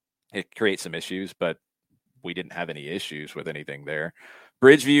 It creates some issues, but we didn't have any issues with anything there.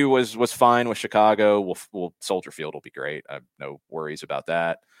 Bridgeview was fine with Chicago. Soldier Field will be great. I have no worries about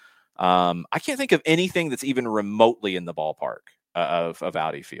that. I can't think of anything that's even remotely in the ballpark of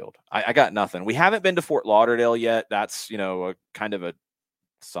Audi Field. I got nothing. We haven't been to Fort Lauderdale yet. That's, a kind of a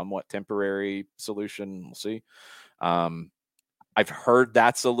somewhat temporary solution. We'll see. I've heard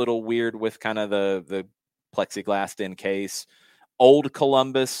that's a little weird with kind of the plexiglassed in case. Old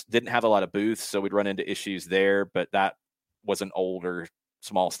Columbus didn't have a lot of booths, so we'd run into issues there, but that was an older,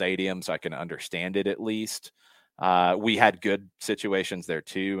 small stadium, so I can understand it at least. We had good situations there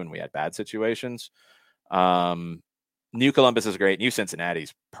too, and we had bad situations. New Columbus is great. New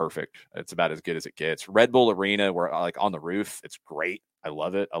Cincinnati's perfect. It's about as good as it gets. Red Bull Arena, we're like on the roof. It's great. I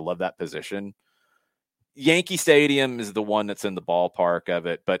love it. I love that position. Yankee Stadium is the one that's in the ballpark of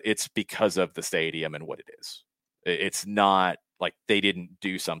it, but it's because of the stadium and what it is. It's not like they didn't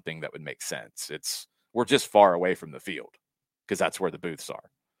do something that would make sense. We're just far away from the field because that's where the booths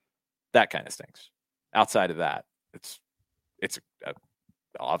are. That kind of stinks. Outside of that,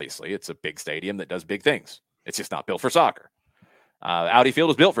 obviously it's a big stadium that does big things. It's just not built for soccer. Audi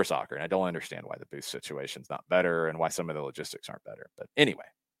Field is built for soccer, and I don't understand why the booth situation's not better and why some of the logistics aren't better. But anyway,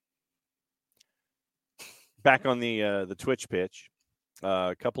 back on the Twitch pitch.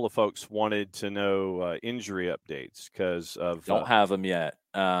 A couple of folks wanted to know injury updates because of don't have them yet,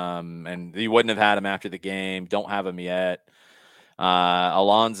 and you wouldn't have had them after the game. Don't have them yet.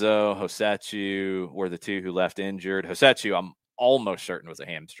 Alonso, Hosechu were the two who left injured. Hosechu, I'm almost certain was a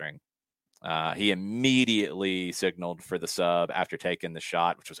hamstring. He immediately signaled for the sub after taking the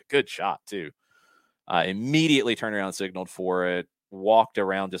shot, which was a good shot too. Immediately turned around and signaled for it, walked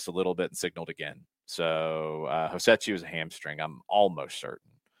around just a little bit and signaled again. So Hosechu was a hamstring. I'm almost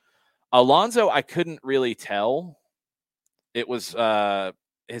certain. Alonso, I couldn't really tell. It was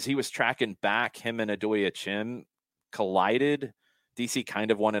as he was tracking back, him and Adoya Chim collided. DC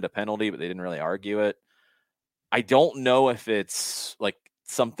kind of wanted a penalty, but they didn't really argue it. I don't know if it's like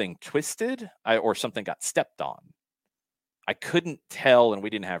something twisted or something got stepped on. I couldn't tell, and we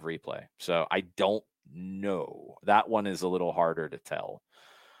didn't have replay. So I don't know. That one is a little harder to tell.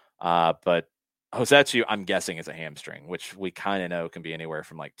 But Hosechu, I'm guessing, is a hamstring, which we kind of know can be anywhere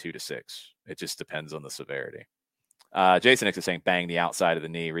from like 2 to 6. It just depends on the severity. Jason Nix is saying bang the outside of the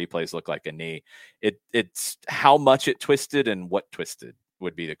knee. Replays look like a knee. It's how much it twisted and what twisted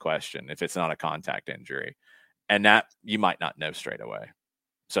would be the question if it's not a contact injury. And that you might not know straight away.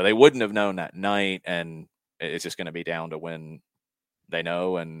 So they wouldn't have known that night, and it's just going to be down to when they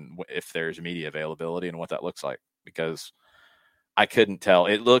know and if there's media availability and what that looks like, because I couldn't tell.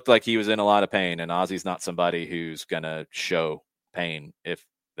 It looked like he was in a lot of pain, and Ozzy's not somebody who's going to show pain if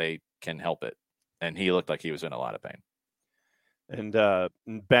they can help it. And he looked like he was in a lot of pain. And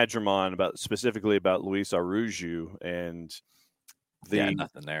Badgermon specifically about Luis Araujo and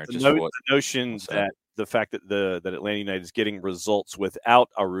nothing there. The notion that the fact that that Atlanta United is getting results without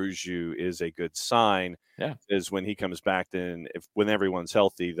Araujo is a good sign. Yeah, is when he comes back, then when everyone's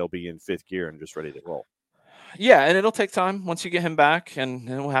healthy, they'll be in fifth gear and just ready to roll. Yeah, and it'll take time once you get him back, and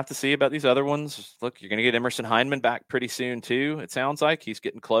then we'll have to see about these other ones. Look, you're going to get Emerson Hyndman back pretty soon, too. It sounds like he's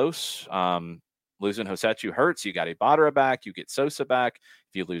getting close. Losing Hosechu hurts. You got Ibarra back. You get Sosa back.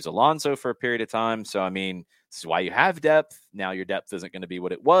 If you lose Alonso for a period of time. So, I mean, this is why you have depth. Now your depth isn't going to be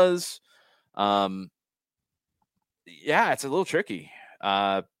what it was. Yeah, it's a little tricky.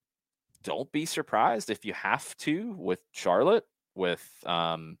 Don't be surprised if you have to with Charlotte, with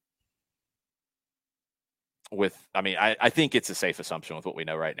I think it's a safe assumption with what we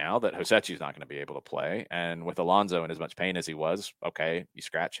know right now that Hosechi's not going to be able to play. And with Alonso in as much pain as he was, okay, you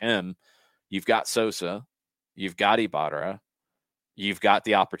scratch him. You've got Sosa. You've got Ibarra. You've got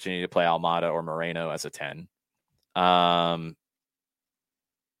the opportunity to play Almada or Moreno as a 10.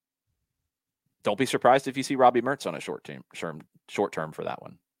 Don't be surprised if you see Robbie Mertz on a short term for that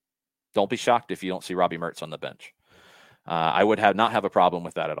one. Don't be shocked if you don't see Robbie Mertz on the bench. I would not have a problem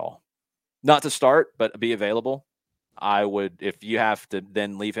with that at all. Not to start, but be available. I would, if you have to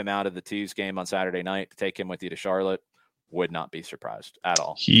then leave him out of the Twos game on Saturday night to take him with you to Charlotte, would not be surprised at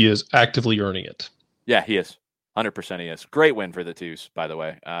all. He is actively earning it. Yeah, he is. 100% he is. Great win for the Twos, by the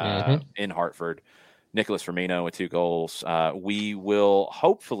way, in Hartford. Nicholas Firmino with 2 goals. We will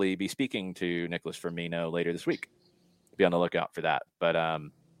hopefully be speaking to Nicholas Firmino later this week. Be on the lookout for that. But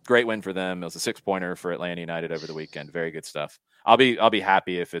great win for them. It was a 6-pointer for Atlanta United over the weekend. Very good stuff. I'll be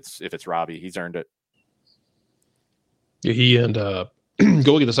happy if it's Robbie. He's earned it. Yeah, he and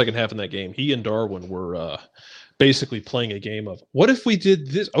going in the second half in that game, he and Darwin were basically playing a game of what if we did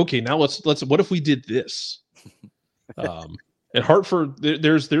this? Okay, now let's what if we did this? And Hartford,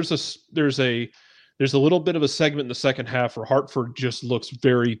 there's a little bit of a segment in the second half where Hartford just looks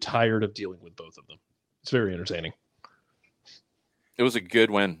very tired of dealing with both of them. It's very entertaining. It was a good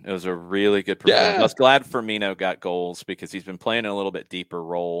win. It was a really good performance. I was glad Firmino got goals because he's been playing a little bit deeper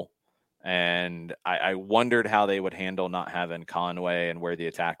role. And I wondered how they would handle not having Conway and where the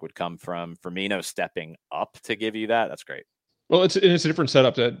attack would come from. Firmino stepping up to give you that. That's great. Well, it's a different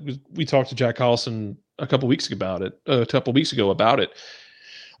setup that we talked to Jack Collison a couple weeks ago about it.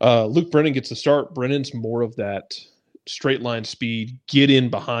 Luke Brennan gets the start. Brennan's more of that straight line speed, get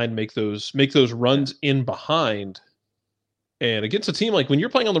in behind, make those runs in behind. And against a team like when you're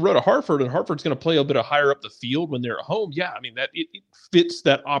playing on the road at Hartford, and Hartford's going to play a bit higher up the field when they're at home. Yeah, I mean that it fits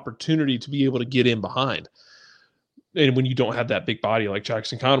that opportunity to be able to get in behind. And when you don't have that big body like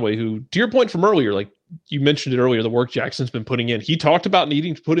Jackson Conway, who, to your point from earlier, like you mentioned it earlier, the work Jackson's been putting in. He talked about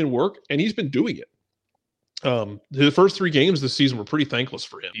needing to put in work, and he's been doing it. The first 3 games this season were pretty thankless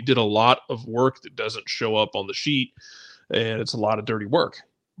for him. He did a lot of work that doesn't show up on the sheet, and it's a lot of dirty work.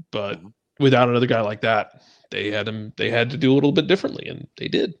 But without another guy like that, they had to do a little bit differently, and they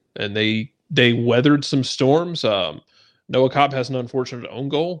did. And they weathered some storms. Noah Cobb has an unfortunate own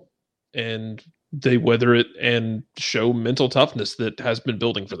goal, and they weather it and show mental toughness that has been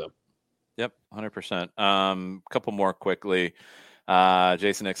building for them. Yep, 100%. Couple more quickly.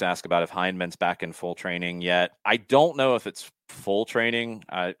 Jason Nix asked about if Heineman's back in full training yet. I don't know if it's full training.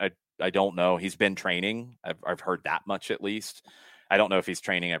 I don't know. He's been training. I've heard that much at least. I don't know if he's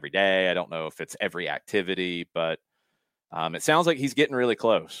training every day. I don't know if it's every activity, but it sounds like he's getting really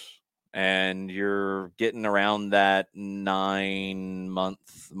close. And you're getting around that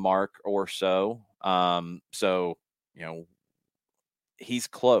 9-month mark or so. So, he's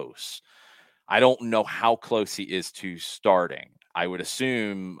close. I don't know how close he is to starting. I would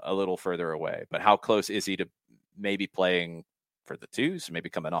assume a little further away, but how close is he to maybe playing for the Twos, maybe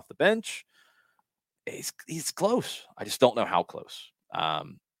coming off the bench? He's close. I just don't know how close.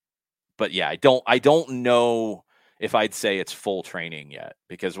 But yeah, I don't know if I'd say it's full training yet,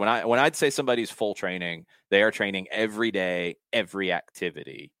 because when I'd say somebody's full training, they are training every day, every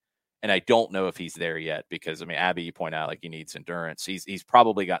activity. And I don't know if he's there yet because, I mean, Abby, you point out like he needs endurance. He's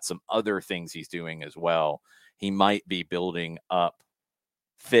probably got some other things he's doing as well. He might be building up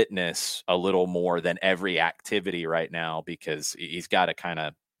fitness a little more than every activity right now because he's got to kind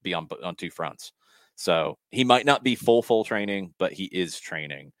of be on 2 fronts. So he might not be full training, but he is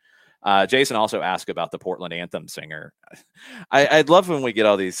training. Jason also asked about the Portland anthem singer. I'd love when we get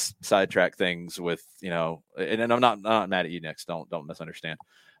all these sidetrack things with, and I'm not mad at you, Nick. Don't misunderstand.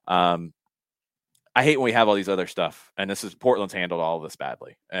 I hate when we have all these other stuff, and Portland's handled all of this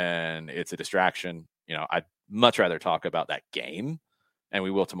badly, and it's a distraction. I'd much rather talk about that game, and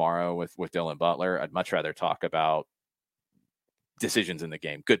we will tomorrow with Dylan Butler. I'd much rather talk about decisions in the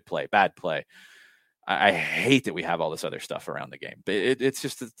game, good play, bad play. I hate that we have all this other stuff around the game, but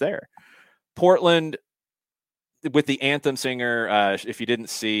it's there. Portland with the anthem singer. If you didn't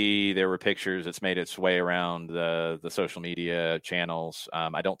see, there were pictures. It's made its way around the social media channels.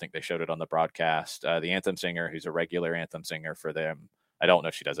 I don't think they showed it on the broadcast. The anthem singer, who's a regular anthem singer for them. I don't know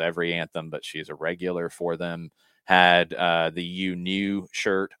if she does every anthem, but she is a regular for them. Had the "You Knew"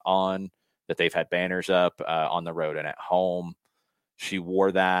 shirt on that they've had banners up on the road and at home. She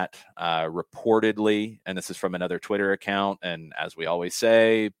wore that reportedly, and this is from another Twitter account. And as we always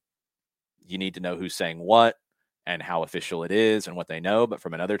say, you need to know who's saying what and how official it is and what they know. But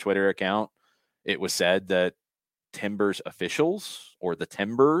from another Twitter account, it was said that Timbers officials, or the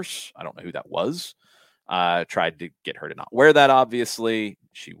Timbers, I don't know who that was, tried to get her to not wear that, obviously.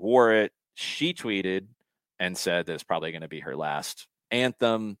 She wore it. She tweeted and said that it's probably going to be her last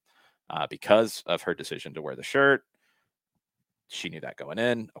anthem because of her decision to wear the shirt. She knew that going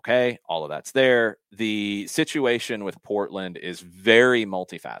in. Okay, all of that's there. The situation with Portland is very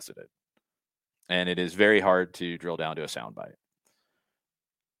multifaceted, and it is very hard to drill down to a soundbite.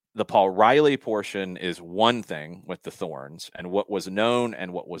 The Paul Riley portion is one thing with the Thorns, and what was known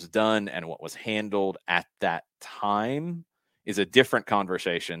and what was done and what was handled at that time is a different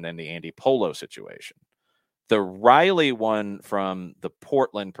conversation than the Andy Polo situation. The Riley one from the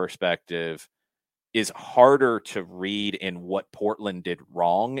Portland perspective is harder to read in what Portland did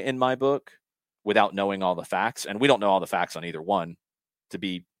wrong in my book without knowing all the facts. And we don't know all the facts on either one, to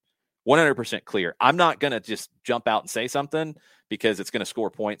be 100% clear. I'm not going to just jump out and say something because it's going to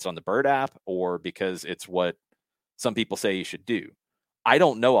score points on the Bird app or because it's what some people say you should do. I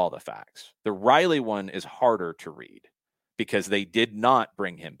don't know all the facts. The Riley one is harder to read because they did not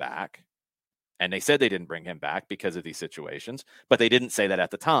bring him back. And they said they didn't bring him back because of these situations, but they didn't say that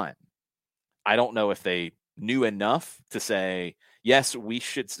at the time. I don't know if they knew enough to say, yes, we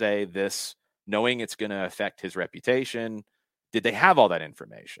should say this, knowing it's going to affect his reputation. Did they have all that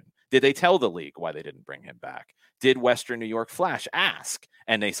information? Did they tell the league why they didn't bring him back? Did Western New York Flash ask?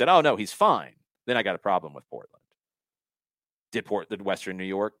 And they said, oh, no, he's fine. Then I got a problem with Portland. Did Western New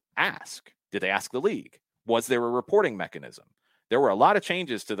York ask? Did they ask the league? Was there a reporting mechanism? There were a lot of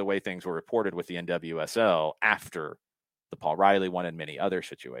changes to the way things were reported with the NWSL after the Paul Riley one and many other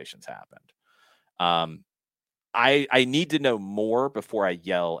situations happened. I need to know more before I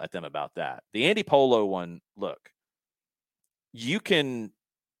yell at them about that. The Andy Polo one, look, you can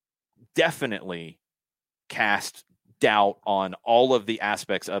definitely cast doubt on all of the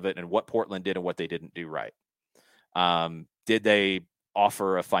aspects of it and what Portland did and what they didn't do right. Did they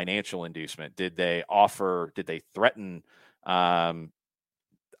offer a financial inducement? Did they threaten the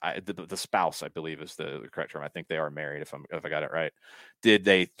spouse, I believe is the correct term. I think they are married if I got it right. Did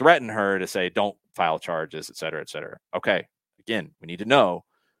they threaten her to say, don't file charges, et cetera, et cetera? Okay. Again, we need to know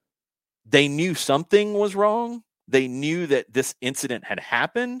they knew something was wrong. They knew that this incident had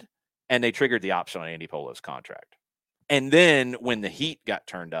happened and they triggered the option on Andy Polo's contract. And then when the heat got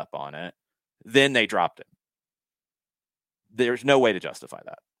turned up on it, then they dropped him. There's no way to justify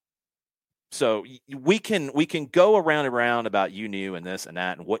that. So we can go around and round about you knew and this and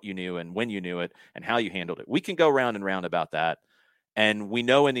that and what you knew and when you knew it and how you handled it. We can go round and round about that. And we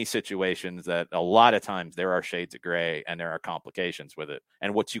know in these situations that a lot of times there are shades of gray and there are complications with it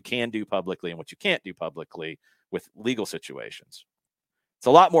and what you can do publicly and what you can't do publicly with legal situations. It's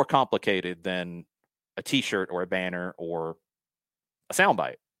a lot more complicated than a T-shirt or a banner or a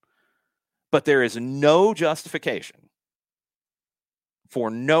soundbite. But there is no justification for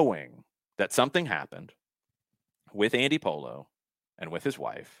knowing that something happened with Andy Polo and with his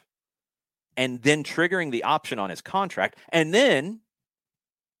wife, and then triggering the option on his contract. And then,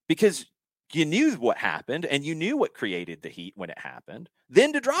 because you knew what happened and you knew what created the heat when it happened,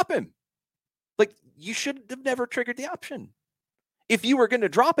 then to drop him. Like, you should have never triggered the option. If you were going to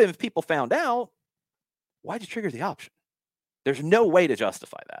drop him, if people found out, why'd you trigger the option? There's no way to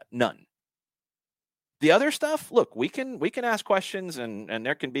justify that. None. The other stuff, look, we can ask questions and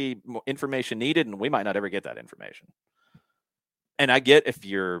there can be information needed and we might not ever get that information. And I get if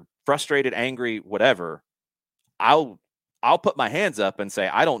you're frustrated, angry, whatever, I'll put my hands up and say,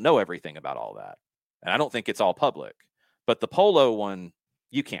 I don't know everything about all that. And I don't think it's all public. But the Polo one,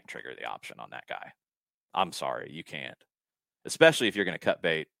 you can't trigger the option on that guy. I'm sorry, you can't. Especially if you're going to cut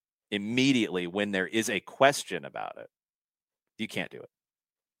bait immediately when there is a question about it. You can't do it.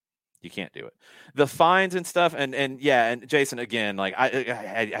 You can't do it. The fines and stuff, and Jason, again, like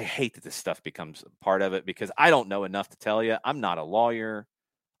I hate that this stuff becomes part of it because I don't know enough to tell you. I'm not a lawyer.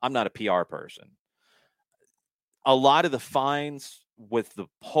 I'm not a PR person. A lot of the fines with the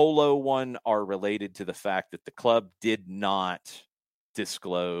Polo one are related to the fact that the club did not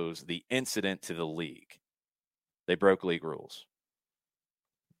disclose the incident to the league. They broke league rules.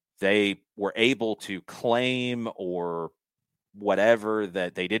 They were able to claim or whatever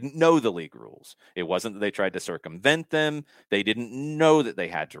that they didn't know the league rules. It wasn't that they tried to circumvent them. They didn't know that they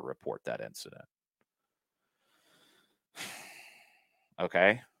had to report that incident.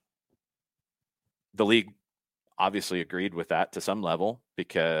 Okay. The league obviously agreed with that to some level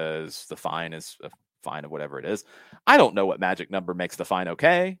because the fine is a fine of whatever it is. I don't know what magic number makes the fine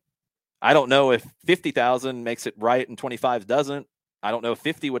okay. I don't know if 50,000 makes it right and 25 doesn't. I don't know if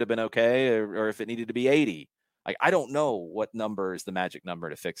 50 would have been okay or if it needed to be 80. I don't know what number is the magic number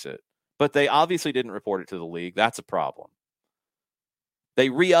to fix it, but they obviously didn't report it to the league. That's a problem. They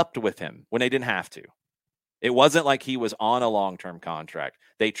re-upped with him when they didn't have to. It wasn't like he was on a long-term contract.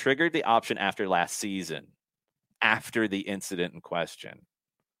 They triggered the option after last season, after the incident in question.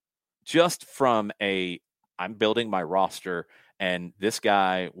 Just from I'm building my roster, and this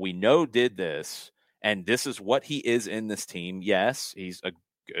guy we know did this, and this is what he is in this team. Yes, he's a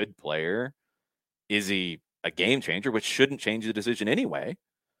good player. Is he a game changer, which shouldn't change the decision anyway,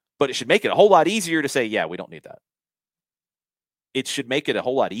 but it should make it a whole lot easier to say, yeah, we don't need that. It should make it a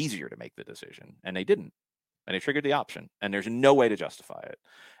whole lot easier to make the decision, and they didn't. And they triggered the option, and there's no way to justify it.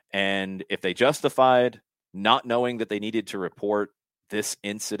 And if they justified not knowing that they needed to report this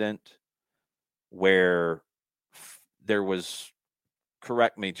incident where there was,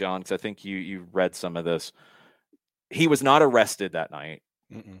 correct me, John, because I think you read some of this. He was not arrested that night.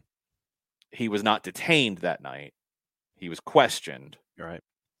 Mm-mm. He was not detained that night. He was questioned. Right.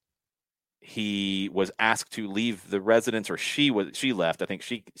 He was asked to leave the residence, or she left. I think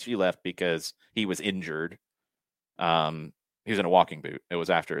she left because he was injured. He was in a walking boot. It was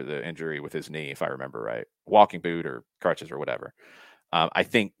after the injury with his knee, if I remember right. Walking boot or crutches or whatever. I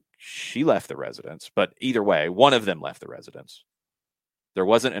think she left the residence, but either way, one of them left the residence. There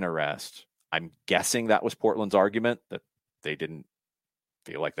wasn't an arrest. I'm guessing that was Portland's argument, that they didn't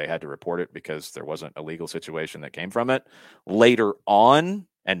feel like they had to report it because there wasn't a legal situation that came from it. Later on,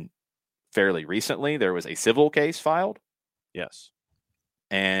 and fairly recently, there was a civil case filed. Yes.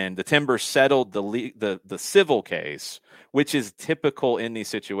 And the Timbers settled the civil case, which is typical in these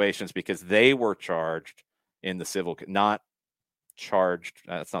situations because they were charged in the civil, not charged.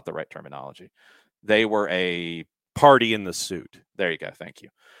 That's not the right terminology. They were a party in the suit. There you go. Thank you.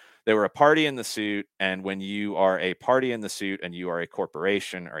 They were a party in the suit. And when you are a party in the suit and you are a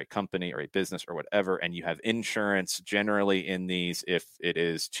corporation or a company or a business or whatever, and you have insurance, generally in these, if it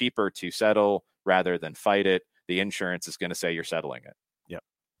is cheaper to settle rather than fight it, the insurance is going to say you're settling it. Yep.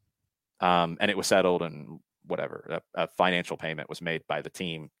 And it was settled, and whatever, a financial payment was made by the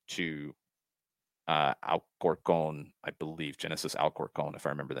team to Alcorcon, I believe, Genesis Alcorcon, if I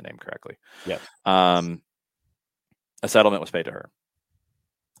remember the name correctly. Yeah. A settlement was paid to her.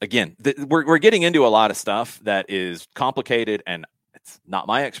 Again, we're getting into a lot of stuff that is complicated, and it's not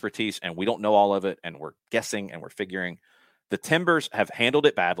my expertise, and we don't know all of it, and we're guessing and we're figuring. The Timbers have handled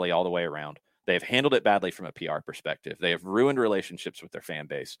it badly all the way around. They have handled it badly from a PR perspective. They have ruined relationships with their fan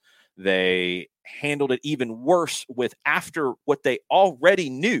base. They handled it even worse with after what they already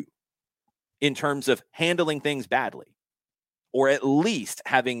knew in terms of handling things badly, or at least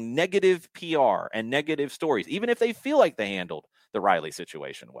having negative PR and negative stories, even if they feel like they handled the Riley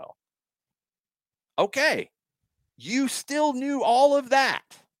situation well. Okay, you still knew all of that,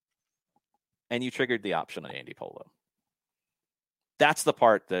 and you triggered the option on Andy Polo. That's the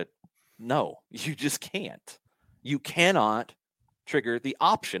part that, no, you just can't. You cannot trigger the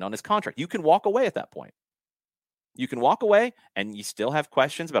option on his contract. You can walk away at that point. You can walk away, and you still have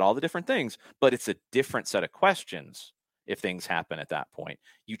questions about all the different things, but it's a different set of questions if things happen at that point.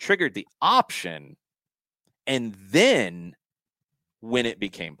 You triggered the option, and then when it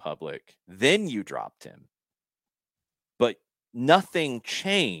became public, then you dropped him. But nothing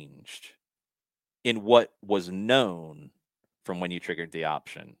changed in what was known from when you triggered the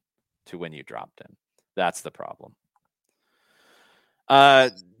option to when you dropped him. That's the problem.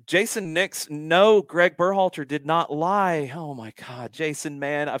 Jason Nix, no, Greg Berhalter did not lie. Oh my God, Jason,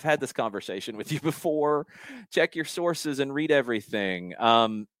 man, I've had this conversation with you before. Check your sources and read everything.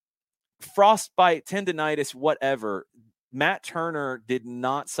 Frostbite, tendonitis, whatever. Matt Turner did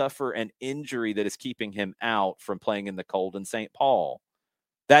not suffer an injury that is keeping him out from playing in the cold in St. Paul.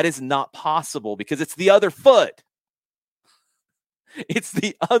 That is not possible because it's the other foot. It's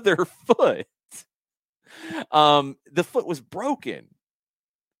the other foot. The foot was broken.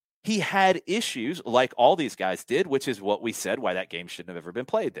 He had issues like all these guys did, which is what we said why that game shouldn't have ever been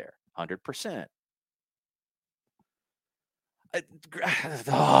played there. 100%.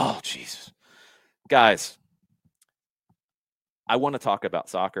 Oh, Jesus. Guys, I want to talk about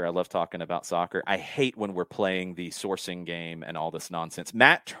soccer. I love talking about soccer. I hate when we're playing the sourcing game and all this nonsense.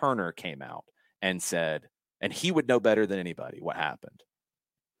 Matt Turner came out and said, and he would know better than anybody what happened.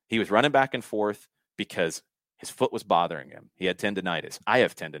 He was running back and forth because his foot was bothering him. He had tendonitis. I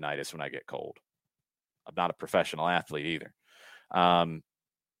have tendonitis when I get cold. I'm not a professional athlete either.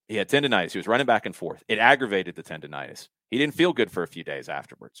 He had tendonitis. He was running back and forth. It aggravated the tendonitis. He didn't feel good for a few days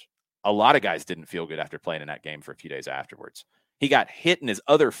afterwards. A lot of guys didn't feel good after playing in that game for a few days afterwards. He got hit in his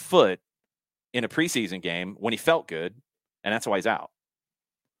other foot in a preseason game when he felt good, and that's why he's out.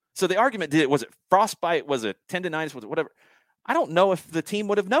 So the argument, was it frostbite? Was it tendonitis? Was it whatever? I don't know if the team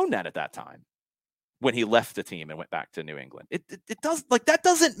would have known that at that time when he left the team and went back to New England. It does, like, that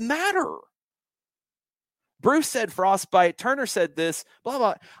doesn't matter. Bruce said frostbite. Turner said this, blah,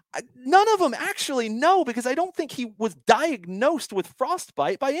 blah. None of them actually know, because I don't think he was diagnosed with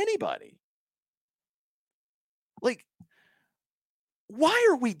frostbite by anybody. Like, why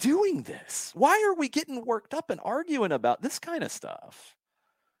are we doing this? Why are we getting worked up and arguing about this kind of stuff?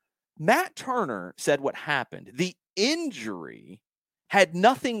 Matt Turner said what happened. The injury had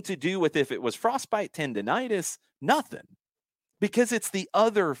nothing to do with if it was frostbite, tendonitis, nothing, because it's the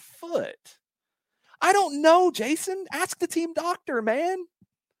other foot. I don't know, Jason. Ask the team doctor, man.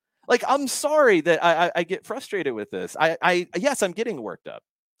 Like, I'm sorry that I get frustrated with this. Yes, I'm getting worked up.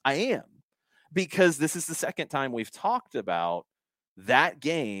 I am, because this is the second time we've talked about that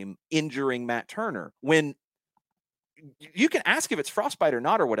game injuring Matt Turner, when you can ask if it's frostbite or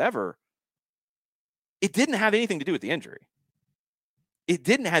not or whatever. It didn't have anything to do with the injury. It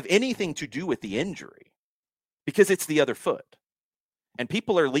didn't have anything to do with the injury, because it's the other foot. And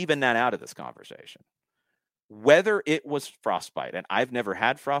people are leaving that out of this conversation. Whether it was frostbite, and I've never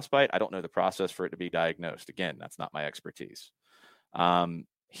had frostbite, I don't know the process for it to be diagnosed. Again, that's not my expertise.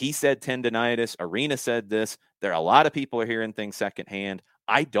 He said tendonitis. Arena said this. There are a lot of people are hearing things secondhand.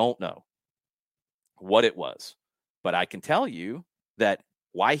 I don't know what it was, but I can tell you that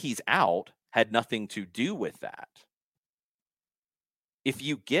why he's out had nothing to do with that. If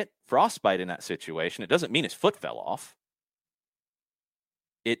you get frostbite in that situation, it doesn't mean his foot fell off.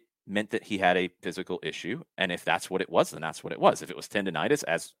 It meant that he had a physical issue. And if that's what it was, then that's what it was. If it was tendonitis,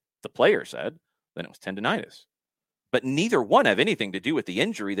 as the player said, then it was tendonitis. But neither one have anything to do with the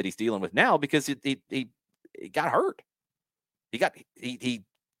injury that he's dealing with now, because he got hurt. He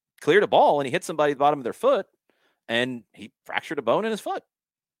cleared a ball and he hit somebody at the bottom of their foot, and he fractured a bone in his foot,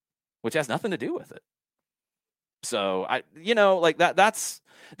 which has nothing to do with it. So that's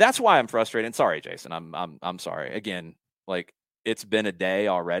why I'm frustrated. And sorry, Jason, I'm sorry. Again, like, it's been a day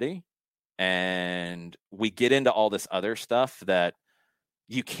already, and we get into all this other stuff that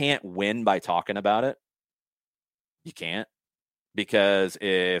you can't win by talking about it. You can't, because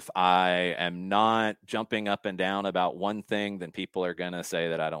if I am not jumping up and down about one thing, then people are going to say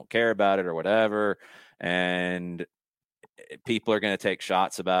that I don't care about it or whatever. And people are going to take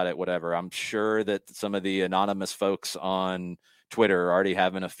shots about it, whatever. I'm sure that some of the anonymous folks on Twitter are already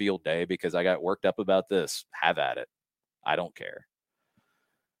having a field day because I got worked up about this. Have at it. I don't care.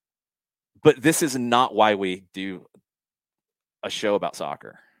 But this is not why we do a show about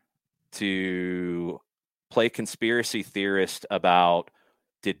soccer, to play conspiracy theorist about,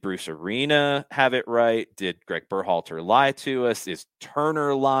 did Bruce Arena have it right? Did Greg Berhalter lie to us? Is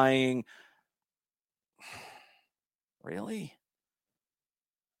Turner lying? Really?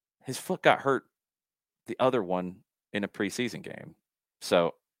 His foot got hurt, the other one, in a preseason game.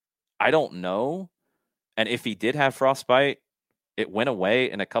 So I don't know. And if he did have frostbite, it went away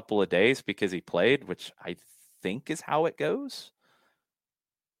in a couple of days because he played, which I think is how it goes.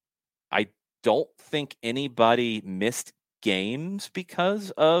 I don't think anybody missed games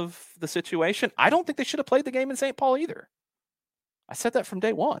because of the situation. I don't think they should have played the game in St. Paul either. I said that from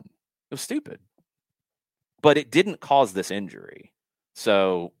day one. It was stupid. But it didn't cause this injury.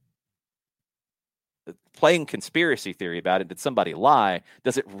 So playing conspiracy theory about it, did somebody lie?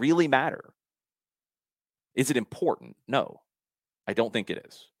 Does it really matter? Is it important? No, I don't think it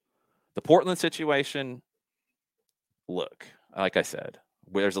is. The Portland situation, look, like I said,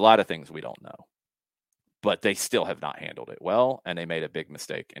 there's a lot of things we don't know, but they still have not handled it well, and they made a big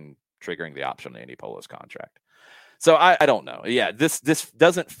mistake in triggering the option on Andy Polo's contract. So I don't know. Yeah, this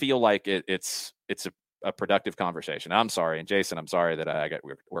doesn't feel like it's a productive conversation. I'm sorry, and Jason, I'm sorry that I got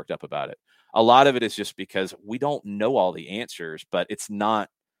worked up about it. A lot of it is just because we don't know all the answers, but it's not.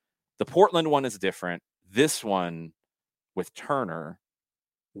 The Portland one is different. This one with Turner,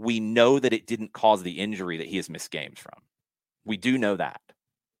 we know that it didn't cause the injury that he has missed games from. We do know that.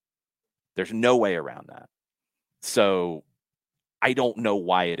 There's no way around that. So I don't know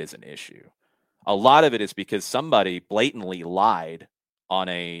why it is an issue. A lot of it is because somebody blatantly lied on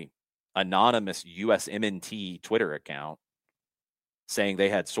a anonymous USMNT Twitter account saying they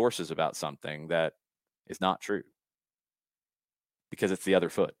had sources about something that is not true, because it's the other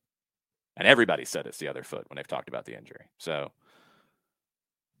foot. And everybody said it's the other foot when they've talked about the injury. So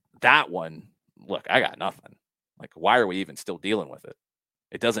that one, look, I got nothing. Like, why are we even still dealing with it?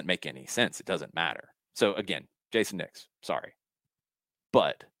 It doesn't make any sense. It doesn't matter. So again, Jason Nix, sorry.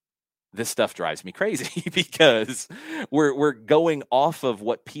 But this stuff drives me crazy because we're going off of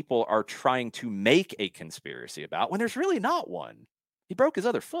what people are trying to make a conspiracy about when there's really not one. He broke his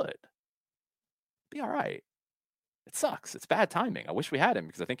other foot. Be all right. It sucks. It's bad timing. I wish we had him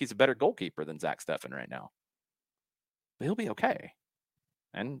because I think he's a better goalkeeper than Zach Steffen right now. But he'll be okay.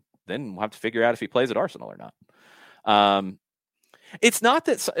 And then we'll have to figure out if he plays at Arsenal or not. It's not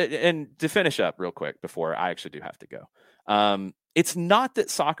that, and to finish up real quick before I actually do have to go, it's not that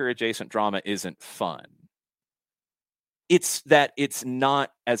soccer adjacent drama isn't fun. It's that it's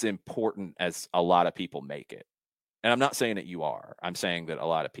not as important as a lot of people make it. And I'm not saying that you are. I'm saying that a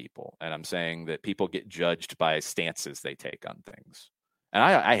lot of people, and I'm saying that people get judged by stances they take on things. And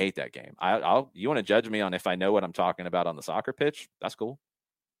I hate that game. You want to judge me on if I know what I'm talking about on the soccer pitch? That's cool.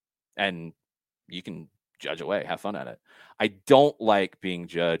 And you can judge away, have fun at it. I don't like being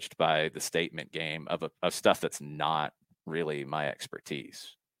judged by the statement game of stuff that's not really my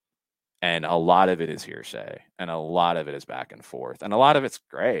expertise. And a lot of it is hearsay, and a lot of it is back and forth, and a lot of it's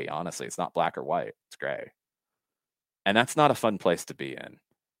gray. Honestly, it's not black or white. It's gray. And that's not a fun place to be in.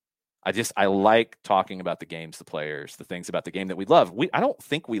 I like talking about the games, the players, the things about the game that we love. I don't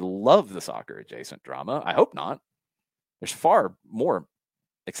think we love the soccer adjacent drama. I hope not. There's far more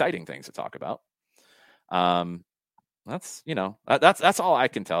exciting things to talk about. That's all I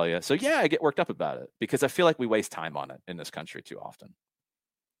can tell you. So yeah, I get worked up about it because I feel like we waste time on it in this country too often.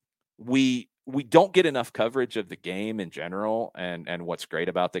 We don't get enough coverage of the game in general and what's great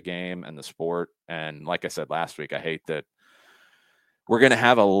about the game and the sport. And like I said last week, I hate that we're going to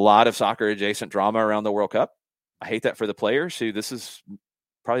have a lot of soccer adjacent drama around the World Cup. I hate that for the players who this is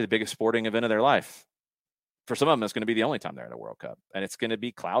probably the biggest sporting event of their life. For some of them, it's going to be the only time they're in a World Cup, and it's going to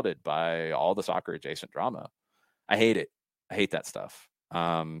be clouded by all the soccer adjacent drama. I hate it. I hate that stuff.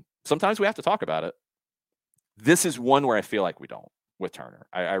 Sometimes we have to talk about it. This is one where I feel like we don't with Turner.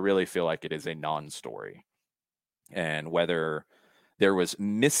 I really feel like it is a non-story. And whether there was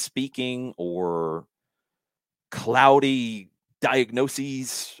misspeaking or cloudy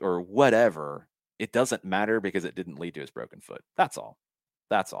diagnoses or whatever, it doesn't matter because it didn't lead to his broken foot. That's all.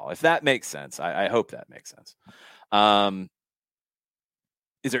 If that makes sense, I hope that makes sense.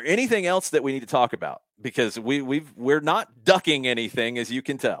 Is there anything else that we need to talk about? Because we're not ducking anything, as you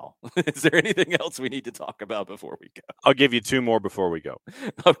can tell. Is there anything else we need to talk about before we go? I'll give you two more before we go.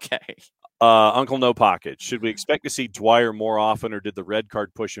 Okay. Uncle No Pocket. Should we expect to see Dwyer more often, or did the red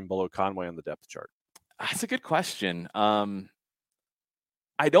card push him below Conway on the depth chart? That's a good question.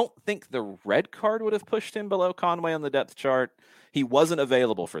 I don't think the red card would have pushed him below Conway on the depth chart. He wasn't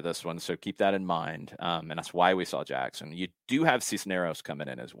available for this one, so keep that in mind. And that's why we saw Jackson. You do have Cisneros coming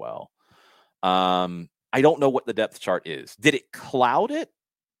in as well. I don't know what the depth chart is. Did it cloud it?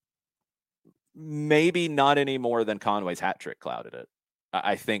 Maybe not any more than Conway's hat trick clouded it.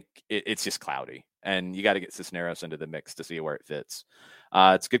 I think it's just cloudy, and you got to get Cisneros into the mix to see where it fits.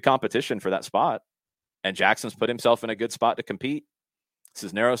 It's good competition for that spot, and Jackson's put himself in a good spot to compete.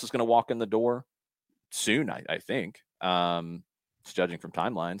 Cisneros is going to walk in the door soon, I think, judging from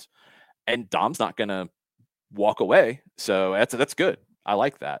timelines. And Dom's not going to walk away. So that's good. I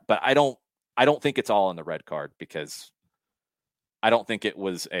like that. But I don't think it's all in the red card, because I don't think it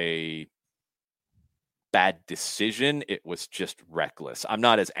was a bad decision. It was just reckless. I'm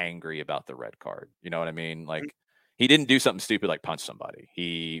not as angry about the red card. You know what I mean? Like, he didn't do something stupid like punch somebody.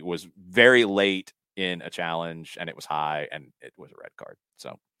 He was very late in a challenge, and it was high, and it was a red card.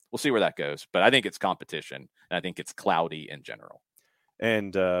 So we'll see where that goes. But I think it's competition, and I think it's cloudy in general.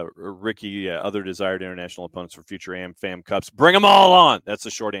 And Ricky, other desired international opponents for future AmFam Cups. Bring them all on. That's the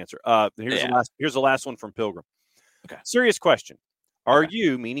short answer. Here's the last one from Pilgrim. Okay. Serious question. Are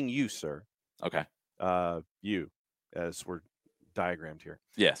you, meaning you, sir? Okay. You, as we're diagrammed here.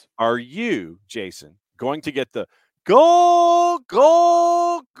 Yes. Are you, Jason, going to get the goal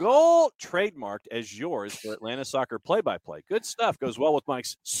trademarked as yours for Atlanta Soccer play-by-play? Good stuff. Goes well with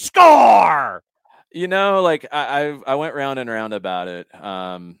Mike's score. You know, like I went round and round about it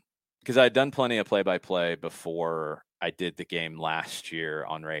because I'd done plenty of play-by-play before I did the game last year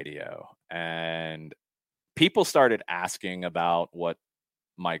on radio, and people started asking about what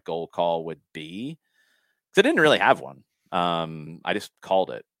my goal call would be, because I didn't really have one. I just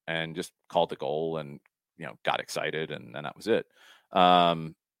called it and just called the goal, and got excited, and that was it.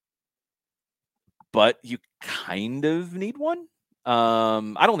 But you kind of need one.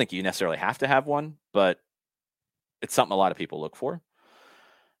 I don't think you necessarily have to have one, but it's something a lot of people look for.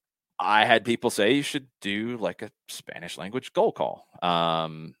 I had people say you should do like a Spanish language goal call. I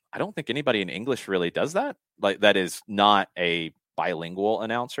don't think anybody in English really does that. Like, that is not a bilingual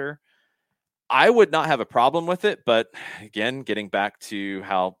announcer. I would not have a problem with it, but again, getting back to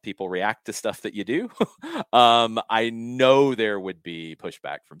how people react to stuff that you do, I know there would be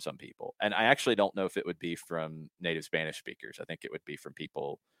pushback from some people. And I actually don't know if it would be from native Spanish speakers. I think it would be from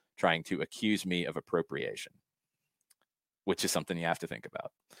people trying to accuse me of appropriation, which is something you have to think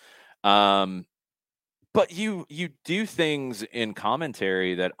about. But you do things in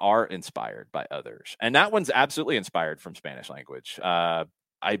commentary that are inspired by others, and that one's absolutely inspired from Spanish language. I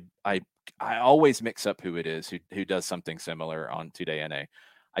always mix up who it is who does something similar on TUDN.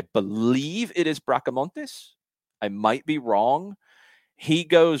 I believe it is Bracamontes. I might be wrong.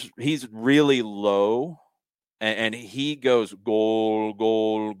 He's really low, and he goes goal,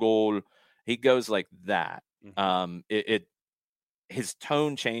 goal, goal. He goes like that. His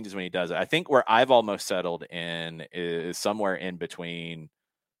tone changes when he does it. I think where I've almost settled in is somewhere in between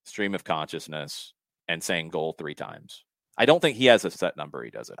stream of consciousness and saying goal 3 times. I don't think he has a set number he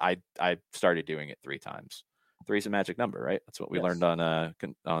does it. I started doing it 3 times. 3 is a magic number, right? That's what we learned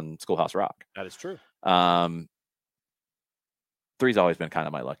on Schoolhouse Rock. That is true. 3's always been kind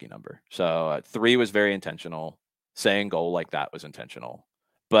of my lucky number. So 3 was very intentional. Saying goal like that was intentional.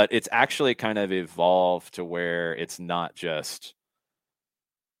 But it's actually kind of evolved to where it's not just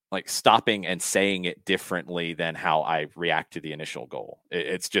like stopping and saying it differently than how I react to the initial goal.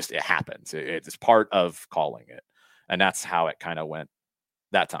 It's just, it happens. It's part of calling it. And that's how it kind of went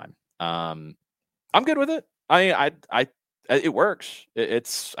that time. I'm good with it. It works.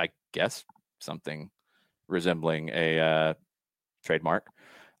 It's, I guess, something resembling a trademark.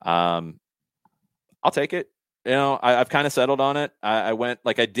 I'll take it. You know, I've kind of settled on it. I went,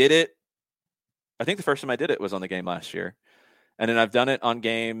 like, I did it. I think the first time I did it was on the game last year. And then I've done it on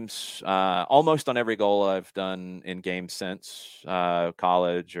games, almost on every goal I've done in games since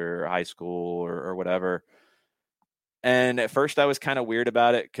college or high school or whatever. And at first I was kind of weird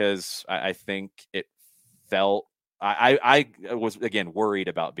about it because I think it felt, I was, again, worried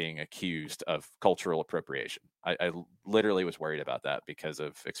about being accused of cultural appropriation. I literally was worried about that because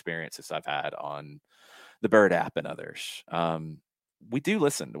of experiences I've had on the Bird app and others. We do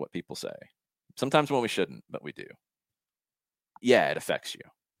listen to what people say. Sometimes when we shouldn't, but we do. Yeah, it affects you.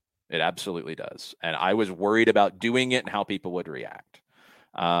 It absolutely does. And I was worried about doing it and how people would react.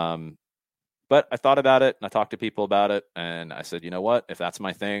 But I thought about it and I talked to people about it. And I said, you know what? If that's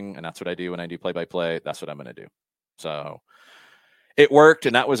my thing and that's what I do when I do play-by-play, that's what I'm going to do. So it worked.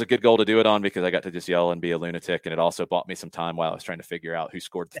 And that was a good goal to do it on because I got to just yell and be a lunatic. And it also bought me some time while I was trying to figure out who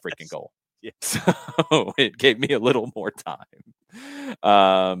scored the freaking goal. Yeah. So it gave me a little more time.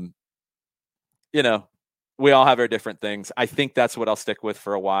 You know, we all have our different things. I think that's what I'll stick with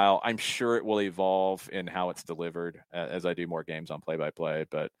for a while. I'm sure it will evolve in how it's delivered as I do more games on play-by-play,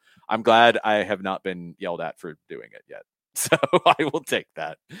 but I'm glad I have not been yelled at for doing it yet. So I will take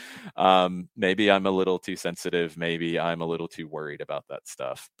that. Maybe I'm a little too sensitive. Maybe I'm a little too worried about that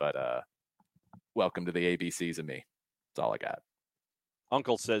stuff, but welcome to the ABCs of me. That's all I got.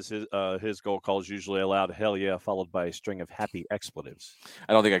 Uncle says his goal call is usually allowed hell yeah, followed by a string of happy expletives.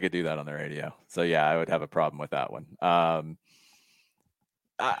 I don't think I could do that on the radio. So yeah, I would have a problem with that one. For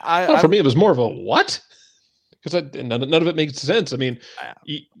me, it was more of a what? Because none of it makes sense. I mean,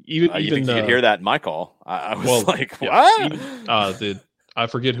 even you could hear that in my call. I was like, what? I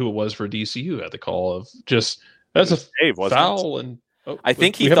forget who it was for DC who had the call of just that's a Dave, foul and. Oh, I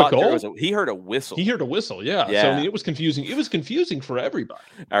think he thought he heard a whistle. He heard a whistle, yeah. So I mean, it was confusing. It was confusing for everybody.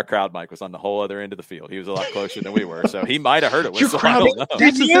 Our crowd mic was on the whole other end of the field. He was a lot closer than we were, so he might have heard a whistle.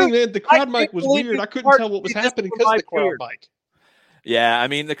 That's the thing, man. The crowd mic was weird. I couldn't tell what was happening because of the crowd mic. Yeah, I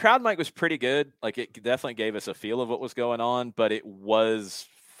mean, the crowd mic was pretty good. Like, it definitely gave us a feel of what was going on, but it was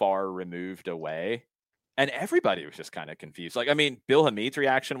far removed away. And everybody was just kind of confused. Like, I mean, Bill Hamid's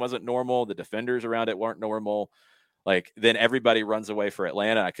reaction wasn't normal. The defenders around it weren't normal. Like, then everybody runs away for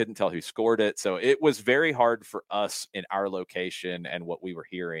Atlanta. I couldn't tell who scored it. So it was very hard for us in our location and what we were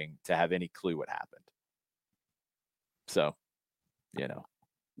hearing to have any clue what happened. So, you know,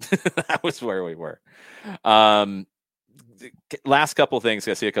 that was where we were. Last couple of things.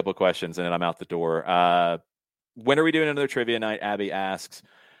 I see a couple of questions and then I'm out the door. When are we doing another trivia night? Abby asks.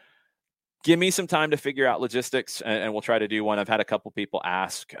 Give me some time to figure out logistics, and we'll try to do one. I've had a couple people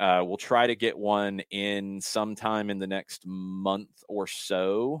ask. We'll try to get one in sometime in the next month or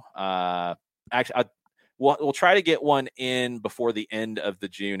so. Actually, we'll try to get one in before the end of the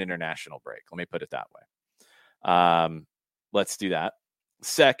June international break. Let me put it that way. Let's do that.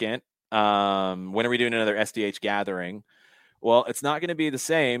 Second, when are we doing another SDH gathering? Well, it's not going to be the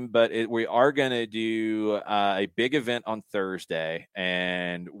same, but we are going to do a big event on Thursday,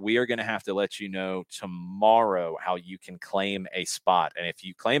 and we are going to have to let you know tomorrow how you can claim a spot. And if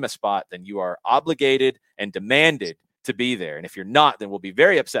you claim a spot, then you are obligated and demanded to be there. And if you're not, then we'll be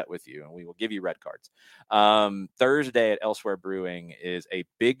very upset with you, and we will give you red cards. Thursday at Elsewhere Brewing is a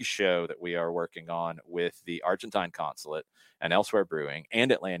big show that we are working on with the Argentine Consulate and Elsewhere Brewing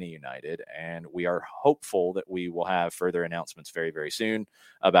and Atlanta United. And we are hopeful that we will have further announcements very, very soon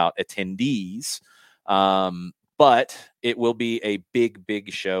about attendees. But it will be a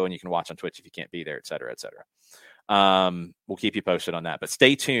big show, and you can watch on Twitch if you can't be there, et cetera, et cetera. We'll keep you posted on that, but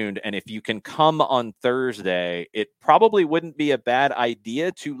stay tuned. And if you can come on Thursday, it probably wouldn't be a bad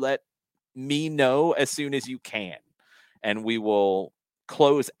idea to let me know as soon as you can. And we will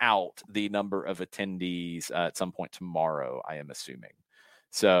close out the number of attendees at some point tomorrow, I am assuming.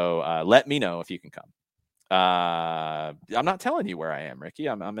 So let me know if you can come. I'm not telling you where I am, Ricky.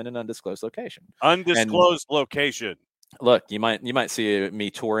 I'm in an undisclosed location. Location. Look, you might see me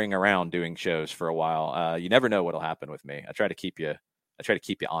touring around doing shows for a while. You never know what'll happen with me. I try to keep you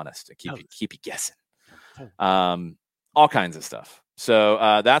honest and keep you guessing. All kinds of stuff.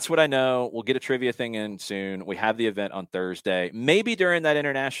 So that's what I know. We'll get a trivia thing in soon. We have the event on Thursday. Maybe during that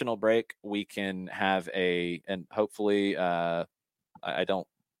international break, we can have and hopefully, I don't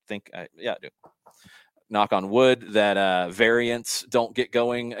think, I do. Knock on wood that variants don't get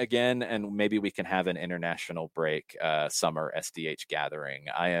going again, and maybe we can have an international break summer SDH gathering.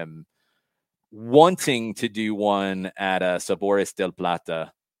 I am wanting to do one at Sabores del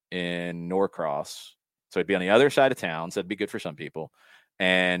Plata in Norcross. So it'd be on the other side of town, so it'd be good for some people.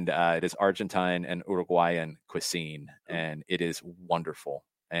 And it is Argentine and Uruguayan cuisine, and it is wonderful.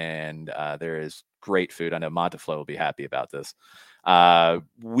 And there is great food. I know Monteflo will be happy about this.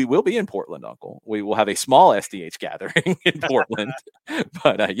 We will be in Portland, Uncle. We will have a small SDH gathering in Portland.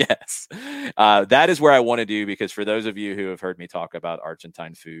 But yes, that is where I want to do, because for those of you who have heard me talk about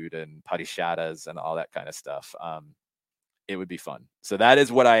Argentine food and parrilladas and all that kind of stuff, it would be fun. So that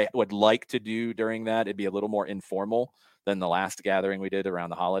is what I would like to do during that. It'd be a little more informal than the last gathering we did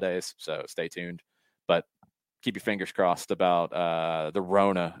around the holidays. So stay tuned. But keep your fingers crossed about the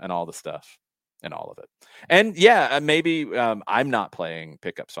Rona and all the stuff and all of it. And yeah, maybe I'm not playing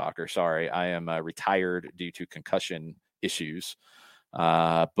pickup soccer. Sorry, I am retired due to concussion issues.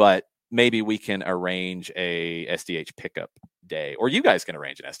 But maybe we can arrange a SDH pickup day, or you guys can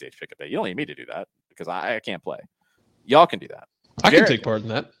arrange an SDH pickup day. You don't need me to do that because I can't play. Y'all can do that. I can take part in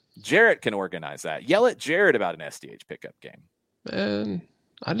that. Jarrett can organize that. Yell at Jarrett about an SDH pickup game. Man,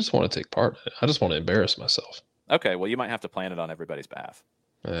 I just want to take part in it. I just want to embarrass myself. Okay, well, you might have to plan it on everybody's behalf.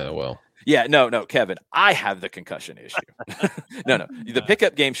 Yeah, no, Kevin, I have the concussion issue. No, the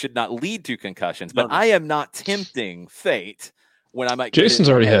pickup game should not lead to concussions, but I am not tempting fate when I might. Jason's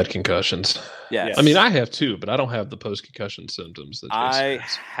already had concussions. Yeah, I mean, I have too, but I don't have the post-concussion symptoms that Jason I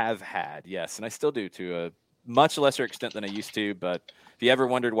has. have had. Yes, and I still do to a much lesser extent than I used to. But if you ever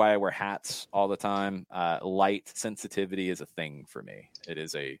wondered why I wear hats all the time, light sensitivity is a thing for me. It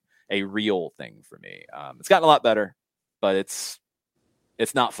is a real thing for me. It's gotten a lot better, but it's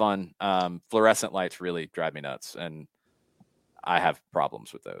not fun. Fluorescent lights really drive me nuts, and I have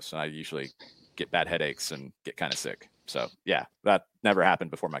problems with those. And I usually get bad headaches and get kind of sick. So yeah, that never happened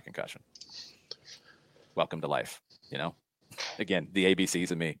before my concussion. Welcome to life, Again, the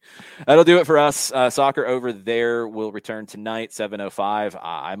ABCs of me. That'll do it for us. Soccer over there will return tonight, 7:05.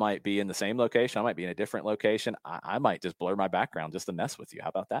 I might be in the same location. I might be in a different location. I might just blur my background just to mess with you. How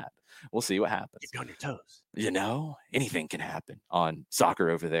about that? We'll see what happens. Keep on your toes. Anything can happen on Soccer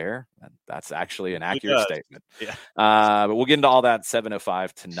Over There. That's actually an accurate statement. Yeah. But we'll get into all that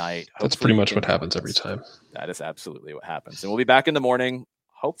 7:05 tonight. That's pretty much what happens every time. That is absolutely what happens. And we'll be back in the morning,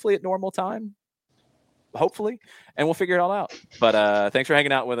 hopefully at normal time. Hopefully, and we'll figure it all out. But thanks for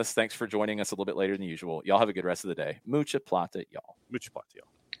hanging out with us. Thanks for joining us a little bit later than usual. Y'all have a good rest of the day. Mucha plata, y'all. Mucha plata, y'all.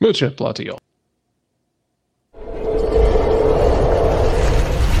 Mucha plata, y'all.